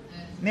Red.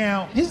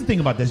 Now, here's the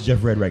thing about this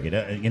Jeff Red record,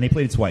 and they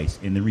played it twice,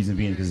 and the reason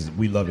being because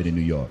we love it in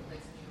New York.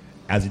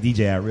 As a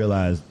DJ, I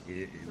realized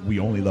we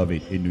only love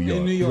it in New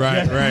York.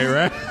 Right.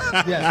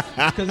 Yes,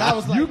 because I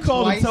was like, you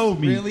called and told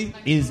me really?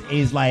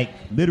 is like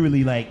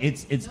literally like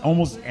it's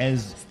almost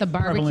as the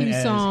barbecue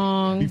as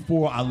song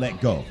Before I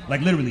Let Go.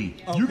 Like literally,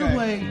 you can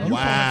play. You called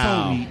and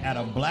told me at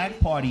a black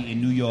party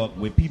in New York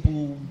with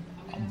people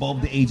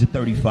above the age of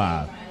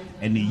 35,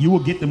 and you will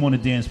get them on the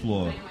dance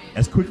floor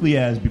as quickly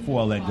as Before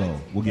I Let Go.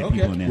 We'll get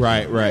people on the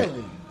dance floor. Right.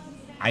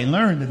 I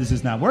learned that this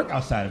does not work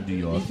outside of New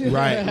York.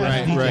 Right.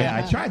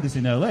 I tried this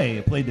in L.A.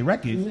 I played the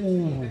record,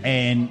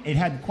 and it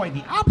had quite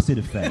the opposite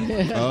effect.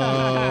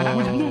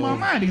 Which blew my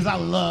mind because I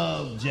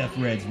love Jeff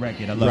Red's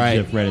record. I love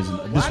Jeff Red's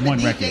this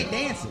one record.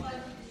 Dancing?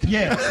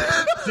 Yeah,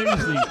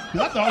 seriously.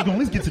 Because I thought I was going to at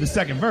least get to the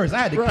second verse. I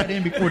had to cut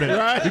in before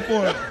I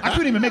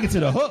couldn't even make it to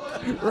the hook.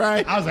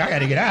 Right. I was like, I got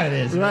to get out of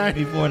this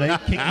before they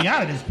kick me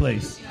out of this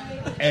place.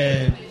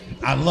 And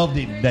I loved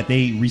it that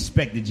they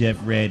respected Jeff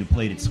Red and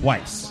played it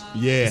twice.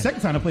 Yeah. The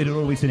second time I played it all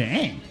the way to the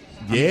end.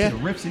 Yeah. To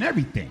the riffs and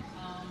everything.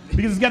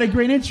 Because it's got a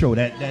great intro.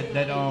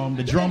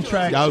 The drum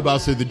track. I was about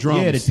to say the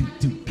drums. Yeah,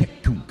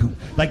 the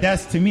like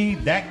that's to me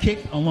that kick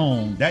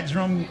alone, that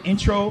drum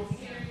intro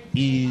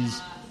is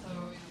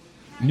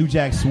New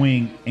Jack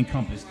Swing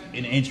encompassed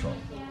in the intro.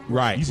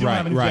 Right. You don't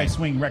have a New Jack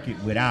Swing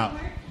record without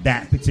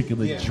that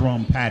particular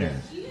drum pattern.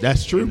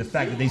 That's true. And the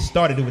fact that they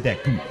started it with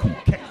that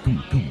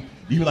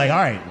you were like, all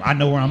right, I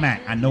know where I'm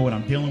at. I know what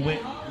I'm dealing with.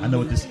 I know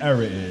what this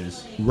era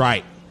is.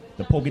 Right.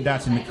 The polka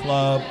dots in the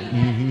club,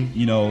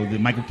 the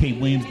Michael K.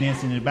 Williams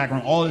dancing in the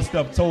background, all this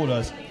stuff told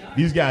us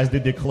these guys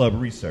did their club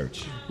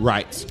research.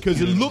 Right. Because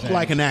it looked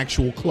like an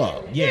actual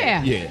club.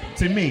 Yeah.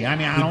 To me, I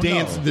mean, I don't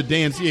know. The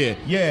dance, yeah.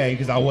 Yeah,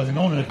 because I wasn't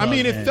on the club. I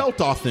mean, it felt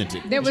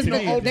authentic. There was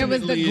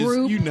the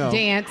group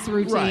dance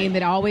routine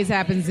that always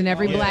happens in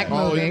every black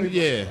movie.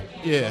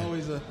 Yeah.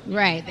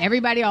 Right.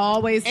 Everybody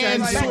always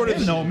and says sort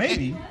of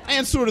maybe.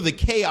 And sort of the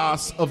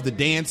chaos of the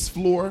dance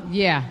floor.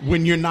 Yeah.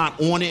 When you're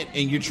not on it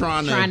and you're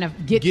trying to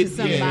get to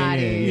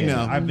somebody. You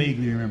know. I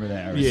vaguely remember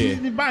that. Yeah.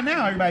 See, by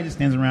now, everybody just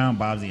stands around,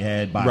 bobs their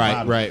head,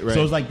 Right.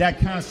 So it's like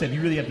that concept.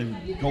 You really have to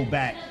go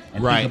back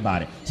and think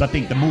about it. So I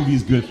think the movie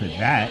is good for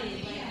that.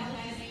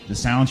 The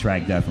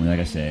soundtrack, definitely, like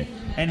I said.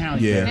 And Halle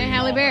Berry. And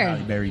Halle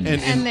Berry.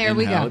 And there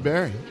we go. Halle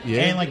Berry.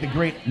 Yeah. And like the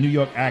great New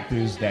York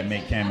actors that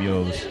make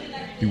cameos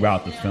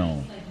throughout the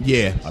film.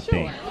 Yeah. I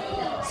think.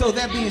 So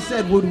that being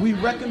said, would we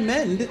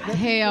recommend?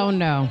 Hell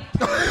no.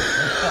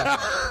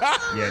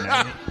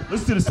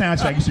 Listen to the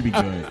soundtrack. You should be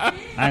good.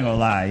 I ain't gonna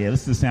lie. Yeah,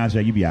 listen to the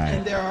soundtrack. You be all right.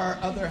 And there are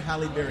other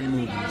Halle Berry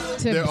movies.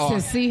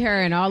 To see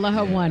her in all of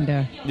her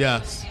wonder.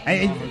 Yes.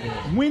 And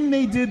when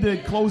they did the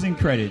closing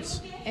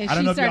credits, and I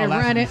don't she know if started y'all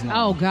running.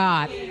 Oh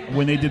God.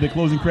 When they did the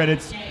closing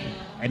credits,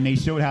 and they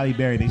showed Halle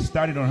Berry. They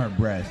started on her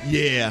breast.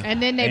 Yeah.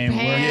 And then they And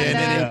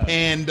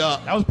panned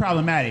up. That was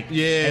problematic.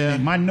 Yeah. And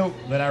then my note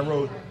that I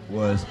wrote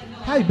was,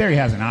 Halle Berry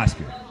has an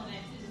Oscar.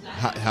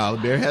 Halle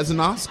Berry has an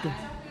Oscar.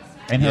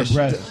 And her Yes, she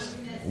breasts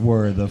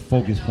were the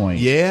focus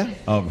point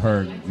of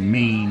her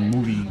main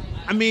movie.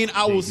 I mean,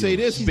 I will say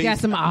this. She's got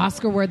some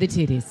Oscar-worthy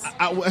titties.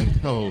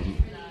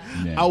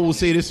 I will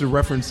say this to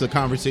reference the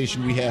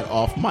conversation we had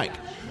off mic.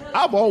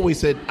 I've always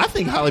said, I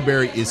think Halle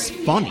Berry is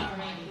funny.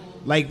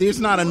 Like, there's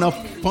not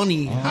enough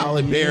funny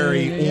Halle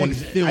Berry on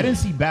film. I didn't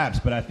see Babs,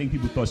 but I think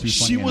people thought she was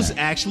funny. She was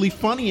actually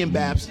funny in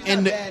Babs.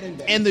 And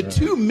the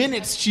 2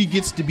 minutes she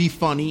gets to be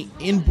funny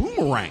in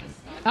Boomerang.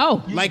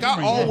 Oh. Like,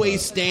 I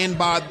always stand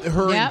by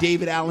her and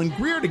David Allen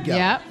Greer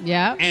together.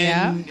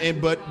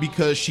 But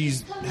because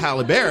she's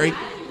Halle Berry,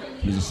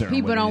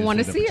 people don't want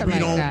to see her like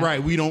that.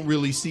 Right, we don't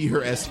really see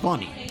her as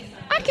funny.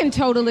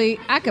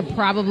 I could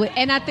probably,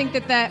 and I think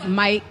that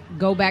might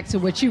go back to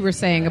what you were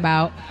saying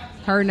about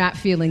her not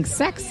feeling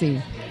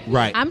sexy.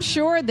 Right. I'm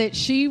sure that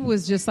she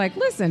was just like,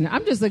 listen,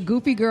 I'm just a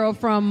goofy girl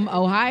from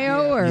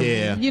Ohio,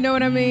 you know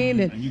what I mean?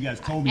 And you guys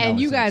told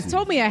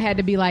me I had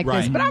to be like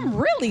this, but I'm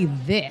really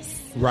this.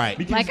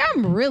 Right. Like,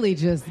 I'm really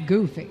just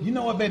goofy. You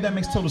know what, babe? That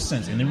makes total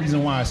sense. And the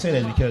reason why I say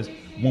that is because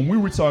when we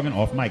were talking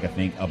off mic, I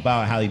think,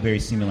 about Halle Berry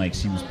seeming like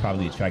she was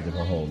probably attractive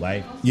her whole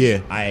life.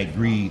 Yeah. I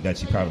agree that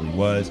she probably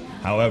was.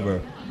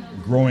 However,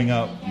 growing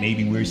up,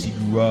 maybe where she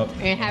grew up.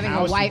 And having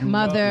a white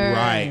mother.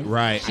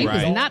 Right. She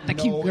was not the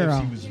cute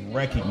girl. She was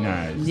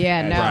recognized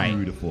as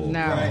beautiful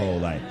her whole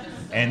life.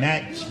 And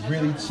that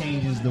really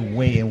changes the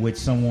way in which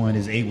someone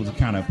is able to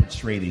kind of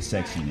portray their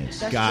sexiness.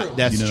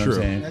 That's you know true.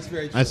 What I'm saying? That's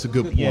very true. That's a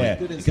good point. Yeah,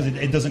 because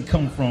it doesn't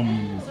come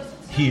from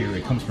here.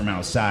 It comes from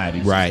outside.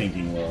 It's right.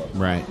 Thinking, well,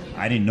 right.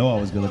 I didn't know I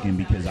was good looking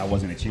because I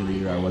wasn't a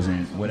cheerleader. I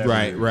wasn't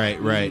whatever.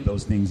 Right.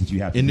 Those things that you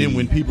have to And be. then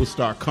when people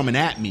start coming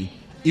at me,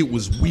 it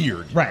was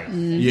weird. Right.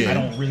 Yeah. I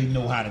don't really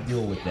know how to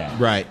deal with that.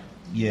 Right.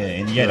 Yeah,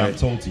 and yet I'm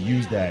told to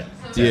use that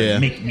to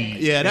make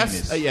me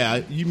famous.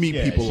 You meet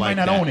people like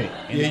that. She might not own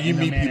it. You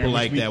meet people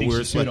like that where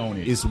it's like,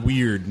 it's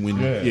weird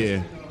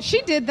when,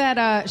 She did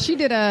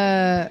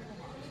that,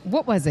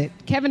 what was it?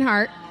 Kevin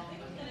Hart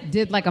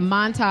did like a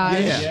montage.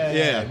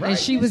 And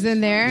she was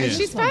in there. And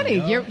she's funny.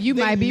 You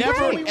might be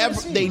right.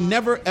 They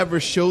never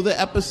ever show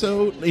the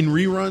episode in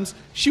reruns.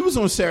 She was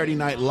on Saturday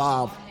Night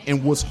Live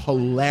and was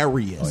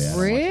hilarious.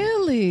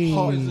 Really?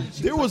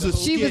 There was a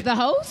skit. She was the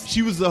host?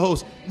 She was the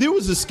host. There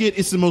was a skit.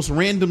 It's the most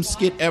random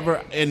skit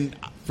ever. And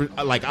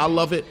I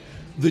love it.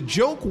 The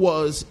joke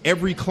was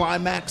every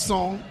climax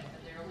song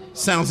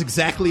sounds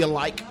exactly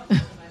alike.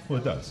 Well,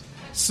 it does.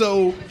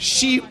 So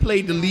she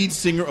played the lead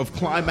singer of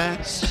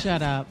Climax.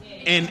 Shut up.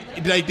 And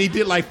they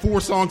did like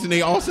 4 songs and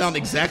they all sound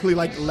exactly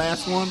like the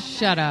last one.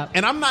 Shut up.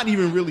 And I'm not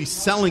even really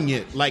selling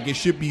it like it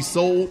should be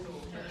sold.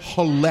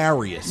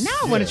 Hilarious. Now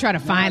I want to try to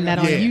find that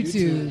on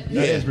YouTube.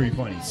 That is pretty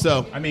funny.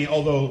 So, I mean,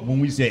 although when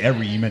we say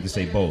every, you meant to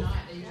say both.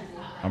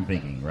 I'm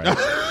thinking, right?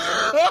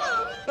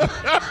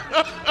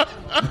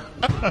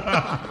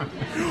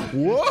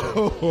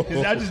 Whoa!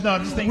 I'm just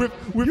thinking.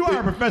 You are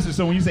a professor,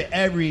 so when you say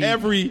every,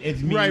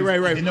 it means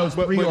right. It knows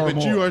 3 or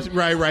more. You are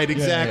right,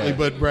 exactly. Yeah.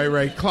 But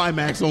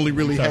Climax only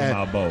really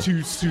had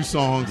two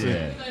songs.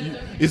 Yeah.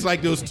 It's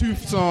like those 2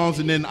 songs,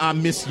 and then I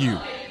Miss You.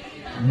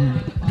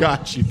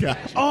 Gotcha.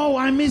 Oh,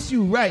 I Miss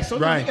You. Right. So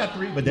right. You got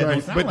 3, but that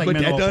don't sound like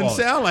that doesn't fault.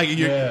 sound like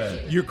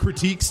it. Your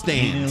critique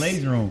stands in the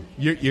ladies' room.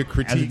 Your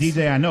critique. As a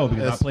DJ, I know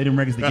because I play them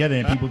records together,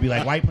 and people be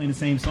like, "Why are you playing the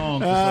same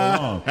song for so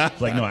long?"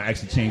 It's like, no, I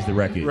actually changed the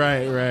record.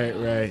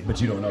 Right. But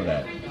you don't know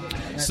that.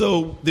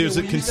 So there's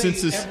a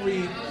consensus.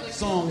 Every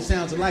song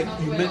sounds alike.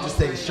 You meant to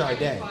say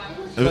Sade.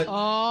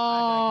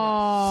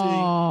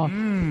 Oh.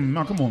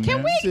 No, come on,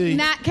 Can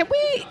man. Can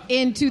we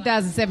in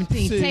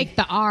 2017 take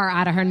the R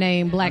out of her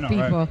name, black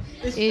people? Right?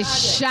 It's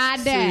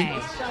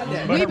Sade.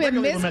 We've been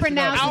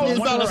mispronouncing I was this.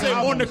 about to say,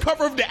 on the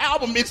cover of the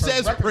album, it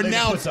says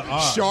pronounced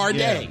Sade.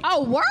 Yeah.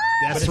 Oh, word?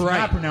 That's right. It's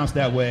not pronounced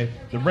that way.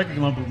 The record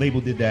label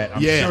did that.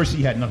 I'm sure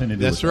she had nothing to do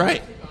with it. That's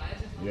right.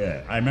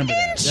 Yeah, I remember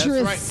that.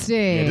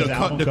 Interesting. That's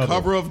right. The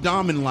cover of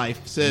Diamond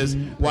Life says,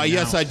 "Why,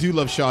 yes, I do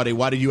love Sade.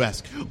 Why did you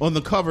ask?" On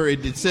the cover,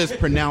 it says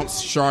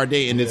pronounced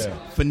Sade, and it's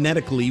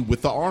phonetically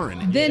with the R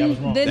in it.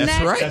 Then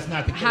that's right. That's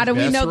not the case. How do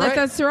we know that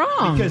that's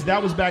wrong? Because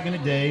that was back in the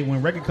day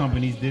when record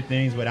companies did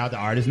things without the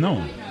artist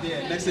knowing.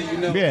 Yeah, next thing you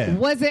know. Yeah.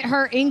 Was it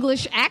her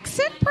English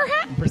accent,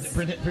 perhaps?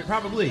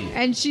 Probably.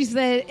 And she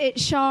said,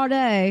 it's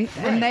Sade.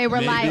 And they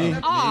were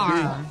like,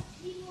 R.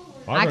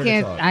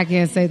 I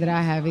can't say that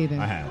I have either.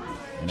 I have.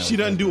 She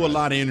doesn't do a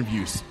lot of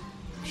interviews.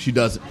 She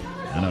doesn't.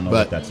 I don't know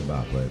what that's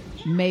about, but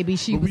maybe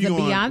she was a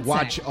Beyonce.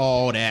 Watch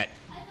all that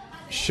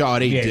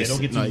Sade. Yeah,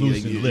 don't get too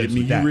loose in the lips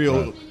with that.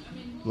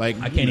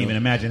 Like I can't even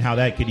imagine how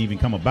that could even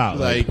come about.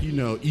 Like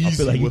easy I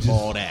feel like with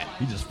all that.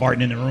 He's just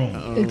farting in the room.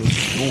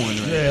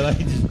 Yeah, like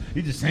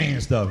he's just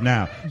saying stuff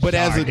now. But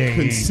as a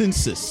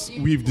consensus,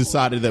 we've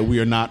decided that we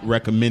are not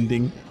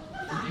recommending.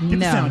 Get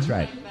the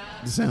soundtrack.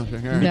 The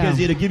soundtrack, all right. Because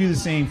it'll give you the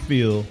same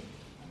feel.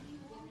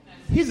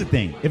 Here's the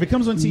thing: if it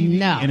comes on TV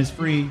and it's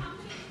free,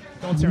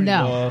 don't turn it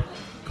off.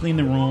 Clean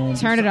the room.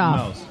 Turn it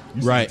off.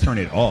 Right. Turn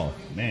it off,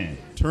 man.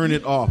 Turn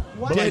it off.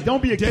 But like,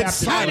 don't be a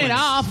captive. Turn it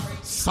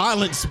off.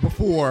 Silence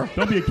before.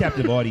 Don't be a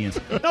captive audience.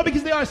 No,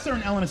 because there are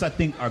certain elements I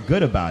think are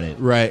good about it.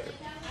 Right.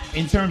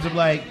 In terms of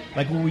like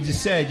what we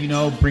just said,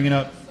 bringing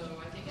up.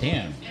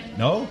 Damn.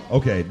 No?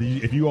 Okay.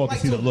 If you all can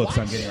see the looks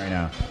I'm getting right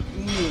now.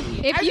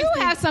 If you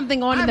have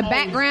something on in the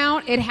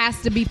background, it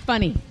has to be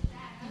funny.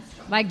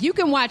 Like, you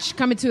can watch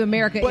Coming to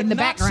America in the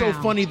background. But not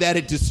so funny that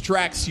it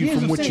distracts you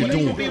from what you're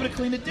doing.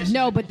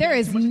 No, but there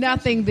is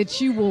nothing that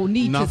you will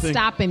need to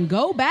stop and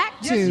go back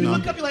to. Yes, you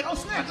look up, you're like, oh,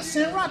 snap, that's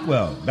Sam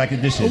Rockwell. Back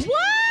in dishes. What?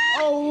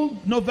 Oh,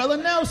 Novella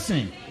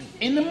Nelson.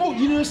 In the movie,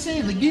 you know what I'm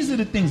saying? Like, these are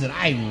the things that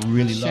I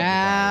really love.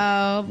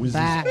 Child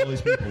back. All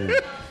these people.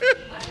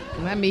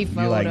 Let me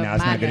You're like, nah,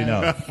 it's not good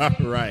enough.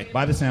 Right.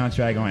 Buy the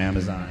soundtrack on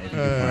Amazon.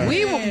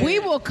 We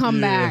will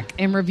come back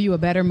and review a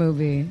better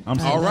movie. I'm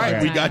so all right,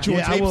 sorry. we got you on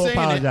tape I will saying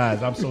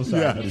apologize. I'm so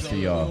sorry for this to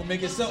y'all. We'll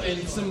make it so,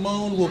 and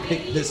Simone will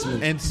pick this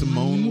movie. And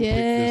Simone will pick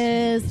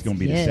this. It's going to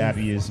be the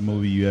sappiest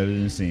movie you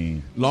ever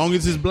seen. Long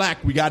as it's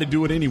black, we got to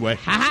do it anyway.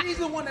 She's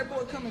the one that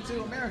brought Coming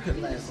to America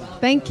last time.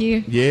 Thank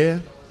you. Yeah.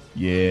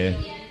 Yeah.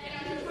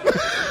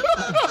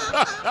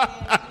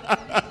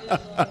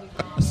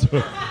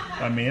 So,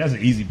 I mean, that's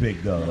an easy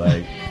pick, though.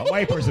 Like, a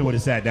white person would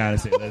have sat down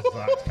and said, let's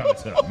come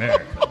to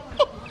America.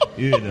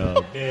 You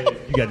know,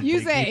 you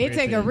said it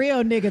take a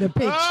real nigga to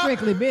pick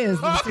Strictly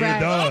Business, right? It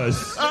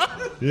does.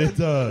 It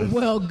does.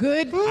 Well,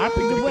 good. I picked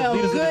the well,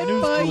 good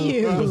for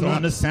you. It was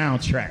on the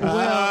soundtrack.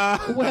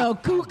 Well,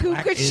 cuckoo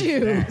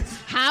cuckoo.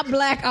 How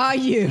black are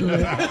you?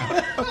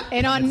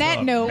 And on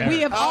that note,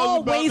 we have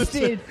all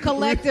wasted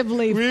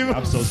collectively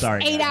I'm so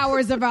sorry. 8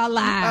 hours of our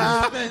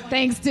lives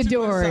thanks to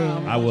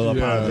Dorian. I will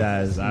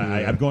apologize.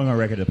 I'm going on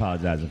record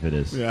apologizing for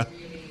this. Yeah.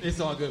 It's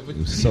all good. It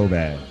was so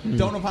bad.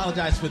 Don't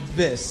apologize for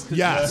this.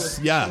 Yes.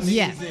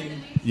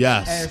 Amazing.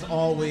 Yes. As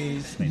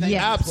always. Thank you.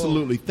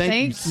 Absolutely.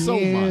 Thank you so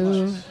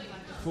much.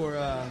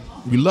 For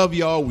we love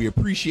y'all. We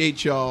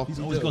appreciate y'all. He's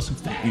always got some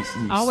facts.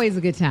 Always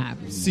a good time.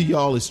 See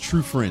y'all as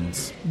true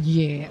friends.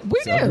 Yeah.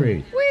 We do.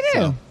 Agreed. We do.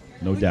 So,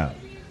 no doubt.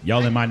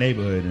 Y'all in my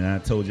neighborhood, and I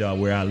told y'all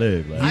where I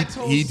live. Like,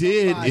 He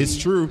did. It's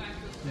true.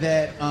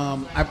 That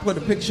I put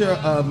a picture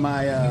of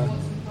my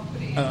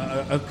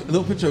a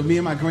little picture of me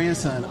and my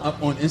grandson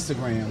up on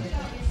Instagram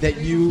that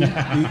you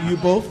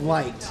both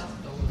liked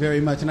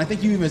very much, and I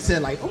think you even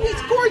said like, "Oh,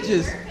 it's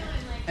gorgeous,"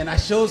 and I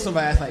showed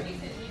somebody. I was like,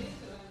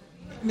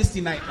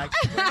 "Misty Night like."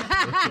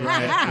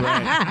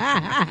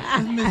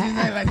 Right. Misty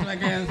Night like my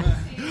grandson.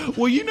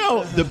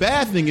 Well, the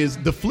bad thing is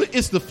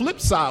it's the flip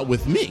side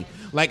with me.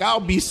 Like, I'll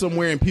be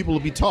somewhere and people will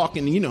be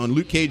talking, and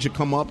Luke Cage will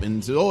come up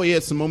and say, "Oh yeah,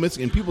 Simone,"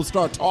 and people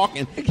start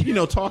talking,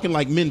 talking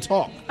like men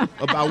talk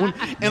about women,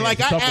 and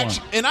like I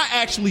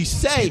actually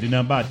say,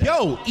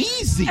 "Yo,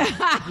 easy."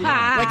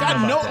 Like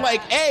I know,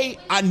 like A,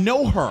 I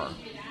know her.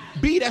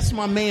 B, that's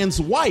my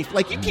man's wife.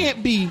 Like you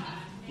can't be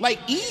like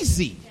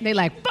easy. They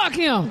like fuck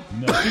him.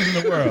 No, she's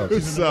in the world.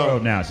 She's in the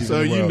world now. She's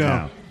in the world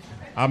now.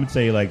 I'm gonna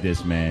tell you like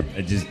this, man.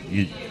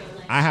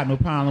 I had no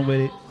problem with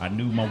it. I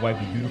knew my wife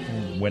was beautiful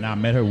when I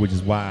met her, which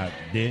is why I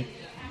did.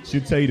 She'll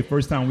tell you the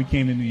first time we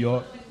came to New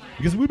York,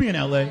 because we be in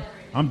L.A.,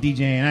 I'm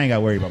DJing, I ain't got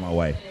to worry about my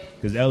wife.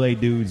 Because L.A.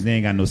 dudes, they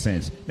ain't got no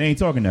sense. They ain't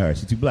talking to her.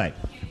 She's too black.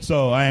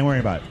 So I ain't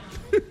worrying about it.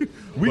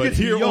 We but get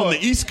to here New York, on the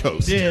East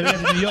Coast. Yeah, we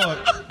get to New York.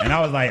 And I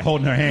was like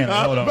holding her hand.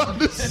 Like, hold on.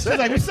 She's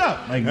like, what's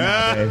up? Like,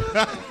 nah, babe.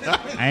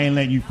 I ain't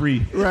letting you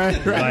free.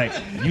 Right. Like,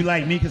 you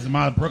like me because of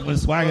my Brooklyn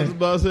swagger? I was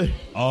about to say.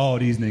 Oh,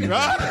 these niggas.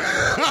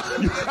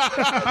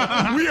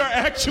 We are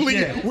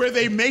actually where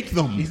they make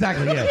them.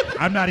 Exactly, yeah.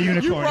 I'm not a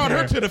unicorn. You brought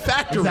her to the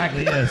factory.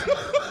 Exactly, yes.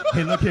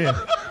 Hey, look here.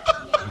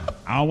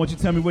 I don't want you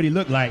to tell me what he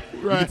looked like.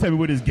 Right. You can tell me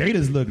what his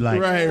gators look like.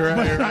 Right. I'm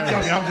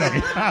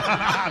joking.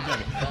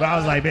 But I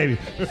was like, baby,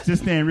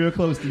 just stand real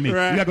close to me.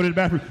 Right. You got to go to the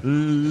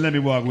bathroom? Let me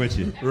walk with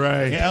you.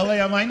 Right. In L.A.,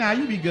 I'm like, nah,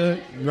 you be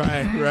good.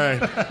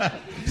 Right.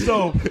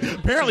 So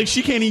apparently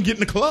she can't even get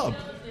in the club.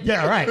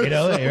 Yeah, right. In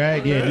L.A.,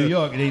 right? Yeah, New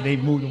York, they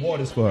moved the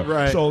waters for her.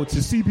 Right. So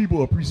to see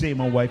people appreciate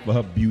my wife for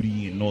her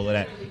beauty and all of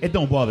that, it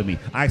don't bother me.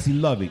 I actually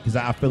love it because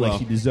I feel like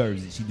she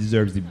deserves it. She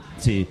deserves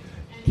to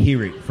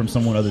hear it from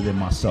someone other than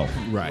myself.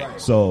 Right.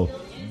 So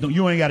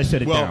you ain't got to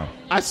shut it down.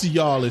 I see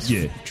y'all as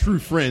true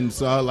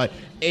friends. Like,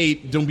 A,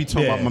 don't be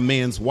talking about my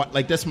man's wife.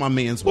 Like, that's my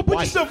man's wife. Put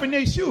yourself in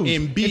their shoes.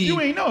 And B, if you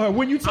ain't know her,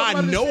 when you talk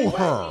about I know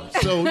her.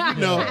 So,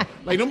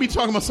 like, don't be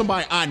talking about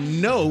somebody I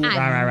know,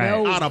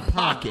 out of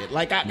pocket.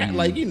 Like,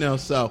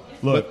 so.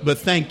 Look, but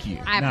thank you.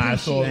 I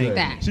appreciate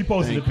that. She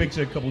posted a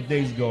picture a couple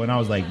days ago, and I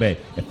was like, babe,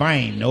 if I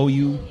ain't know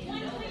you,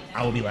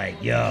 I would be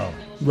like, yo.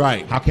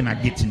 Right. How can I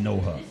get to know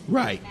her?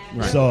 Right.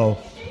 So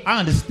I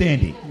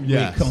understand it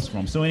where it comes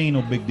from. So it ain't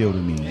no big deal to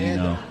me, you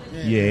know.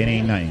 Yeah, it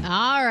ain't nothing.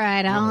 All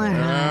right.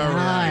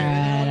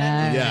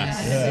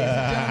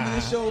 Yes.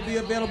 This show will be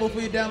available for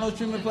your download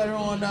streaming player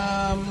on.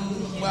 I'll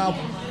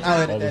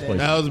edit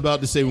that. I was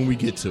about to say when we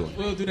get to it.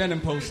 We'll do that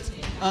in post.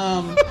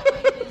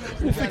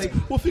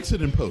 We'll fix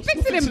it in post.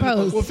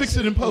 We'll fix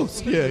it in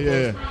post.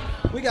 Yeah.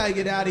 We gotta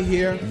get out of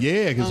here.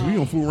 Yeah, because we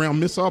gonna fool around,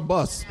 miss our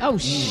bus. Oh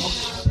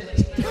shit.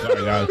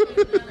 Sorry, guys.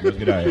 Let's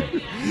get out of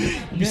here.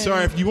 You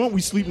sorry if you want.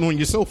 We sleeping on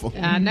your sofa.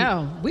 I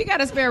know. We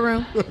got a spare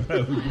room.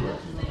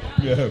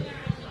 Yeah.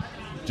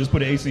 Just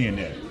put an AC in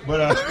there.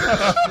 But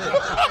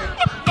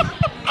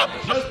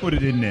just put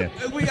it in there.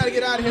 We got to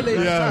get out of here,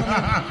 ladies.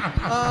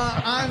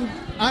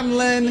 I'm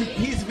Len.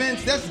 He's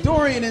Vince. That's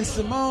Dorian and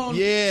Simone.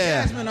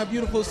 Yeah. Jasmine, our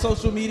beautiful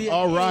social media.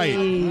 All right.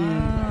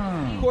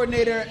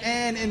 Coordinator.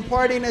 And in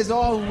parting, as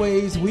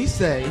always, we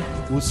say,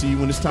 we'll see you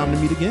when it's time to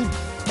meet again.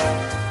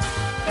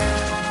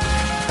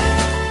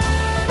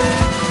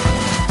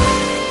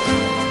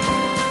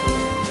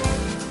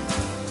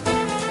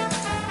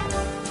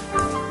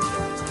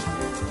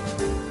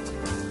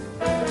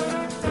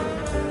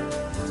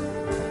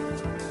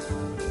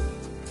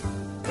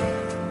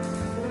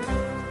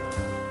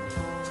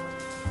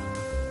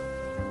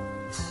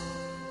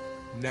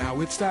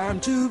 Now it's time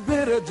to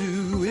bid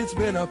adieu. It's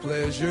been a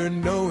pleasure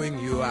knowing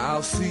you.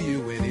 I'll see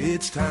you when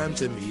it's time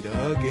to meet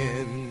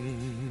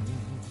again.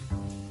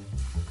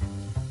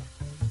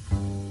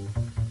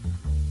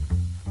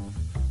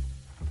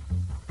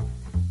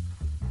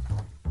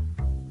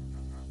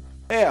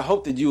 Hey, I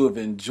hope that you have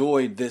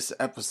enjoyed this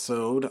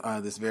episode,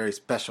 this very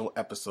special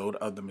episode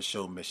of the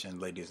Micheaux Mission,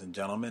 ladies and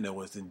gentlemen. It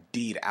was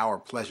indeed our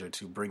pleasure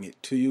to bring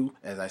it to you.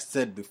 As I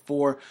said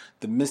before,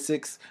 the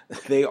Missicks,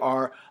 they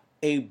are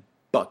a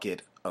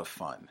bucket of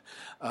fun.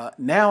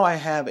 Now I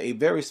have a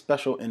very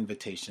special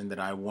invitation that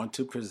I want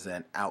to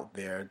present out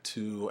there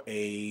to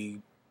a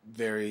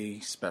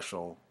very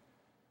special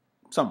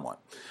someone.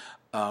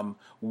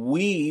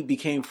 We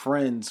became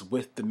friends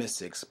with the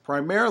Missicks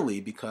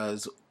primarily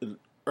because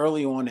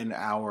early on in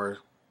our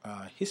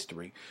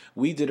history,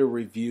 we did a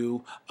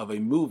review of a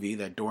movie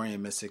that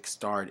Dorian Missicks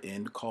starred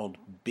in called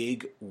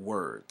Big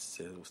Words.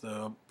 It was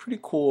a pretty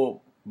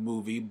cool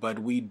movie, but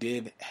we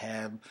did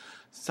have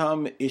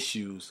some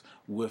issues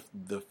with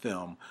the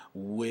film,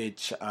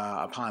 which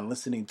upon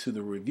listening to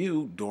the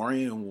review,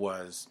 Dorian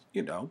was,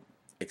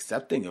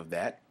 accepting of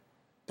that,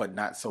 but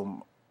not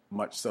so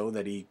much so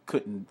that he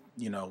couldn't,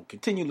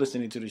 continue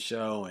listening to the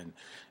show and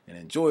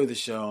enjoy the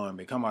show and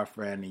become our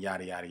friend and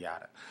yada, yada,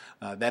 yada.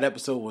 That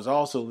episode was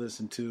also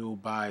listened to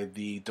by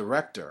the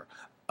director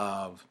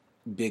of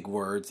Big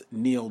Words,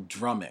 Neil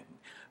Drumming,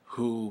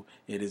 who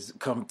it has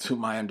come to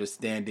my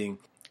understanding,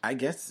 I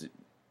guess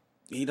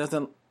he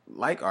doesn't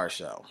like our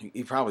show.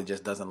 He probably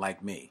just doesn't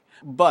like me.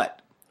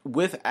 But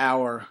with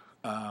our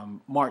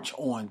march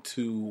on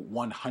to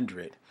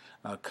 100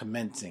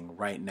 commencing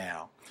right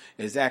now,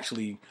 is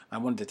actually, I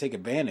wanted to take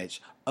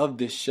advantage of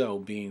this show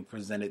being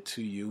presented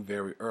to you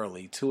very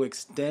early to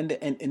extend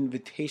an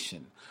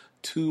invitation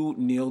to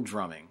Neil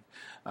Drumming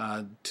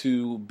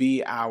to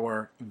be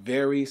our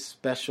very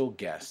special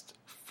guest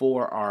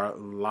for our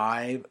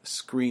live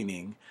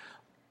screening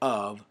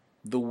of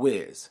The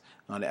Wiz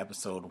on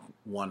episode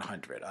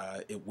 100.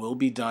 It will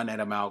be done at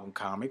Amalgam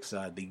Comics.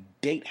 The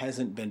date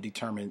hasn't been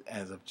determined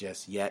as of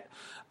just yet,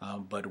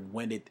 but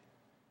when it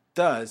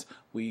does,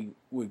 we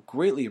would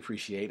greatly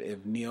appreciate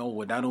if Neil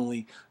would not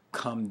only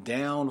come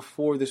down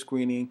for the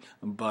screening,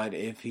 but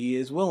if he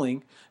is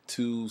willing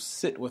to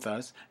sit with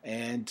us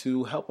and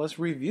to help us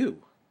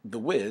review The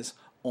Wiz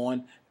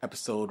on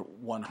episode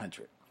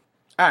 100.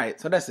 All right,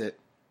 so that's it.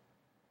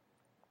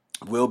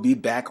 We'll be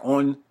back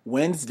on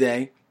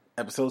Wednesday,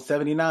 episode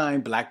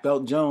 79, Black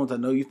Belt Jones. I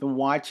know you've been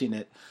watching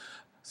it,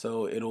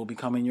 so it'll be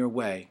coming your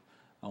way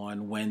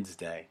on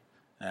Wednesday,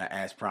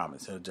 as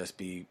promised. It'll just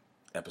be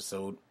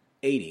episode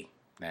 80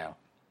 now,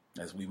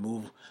 as we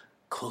move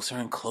closer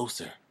and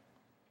closer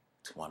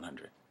to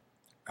 100.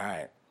 All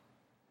right.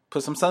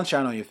 Put some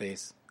sunshine on your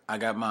face. I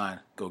got mine.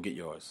 Go get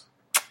yours.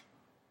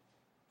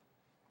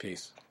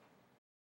 Peace.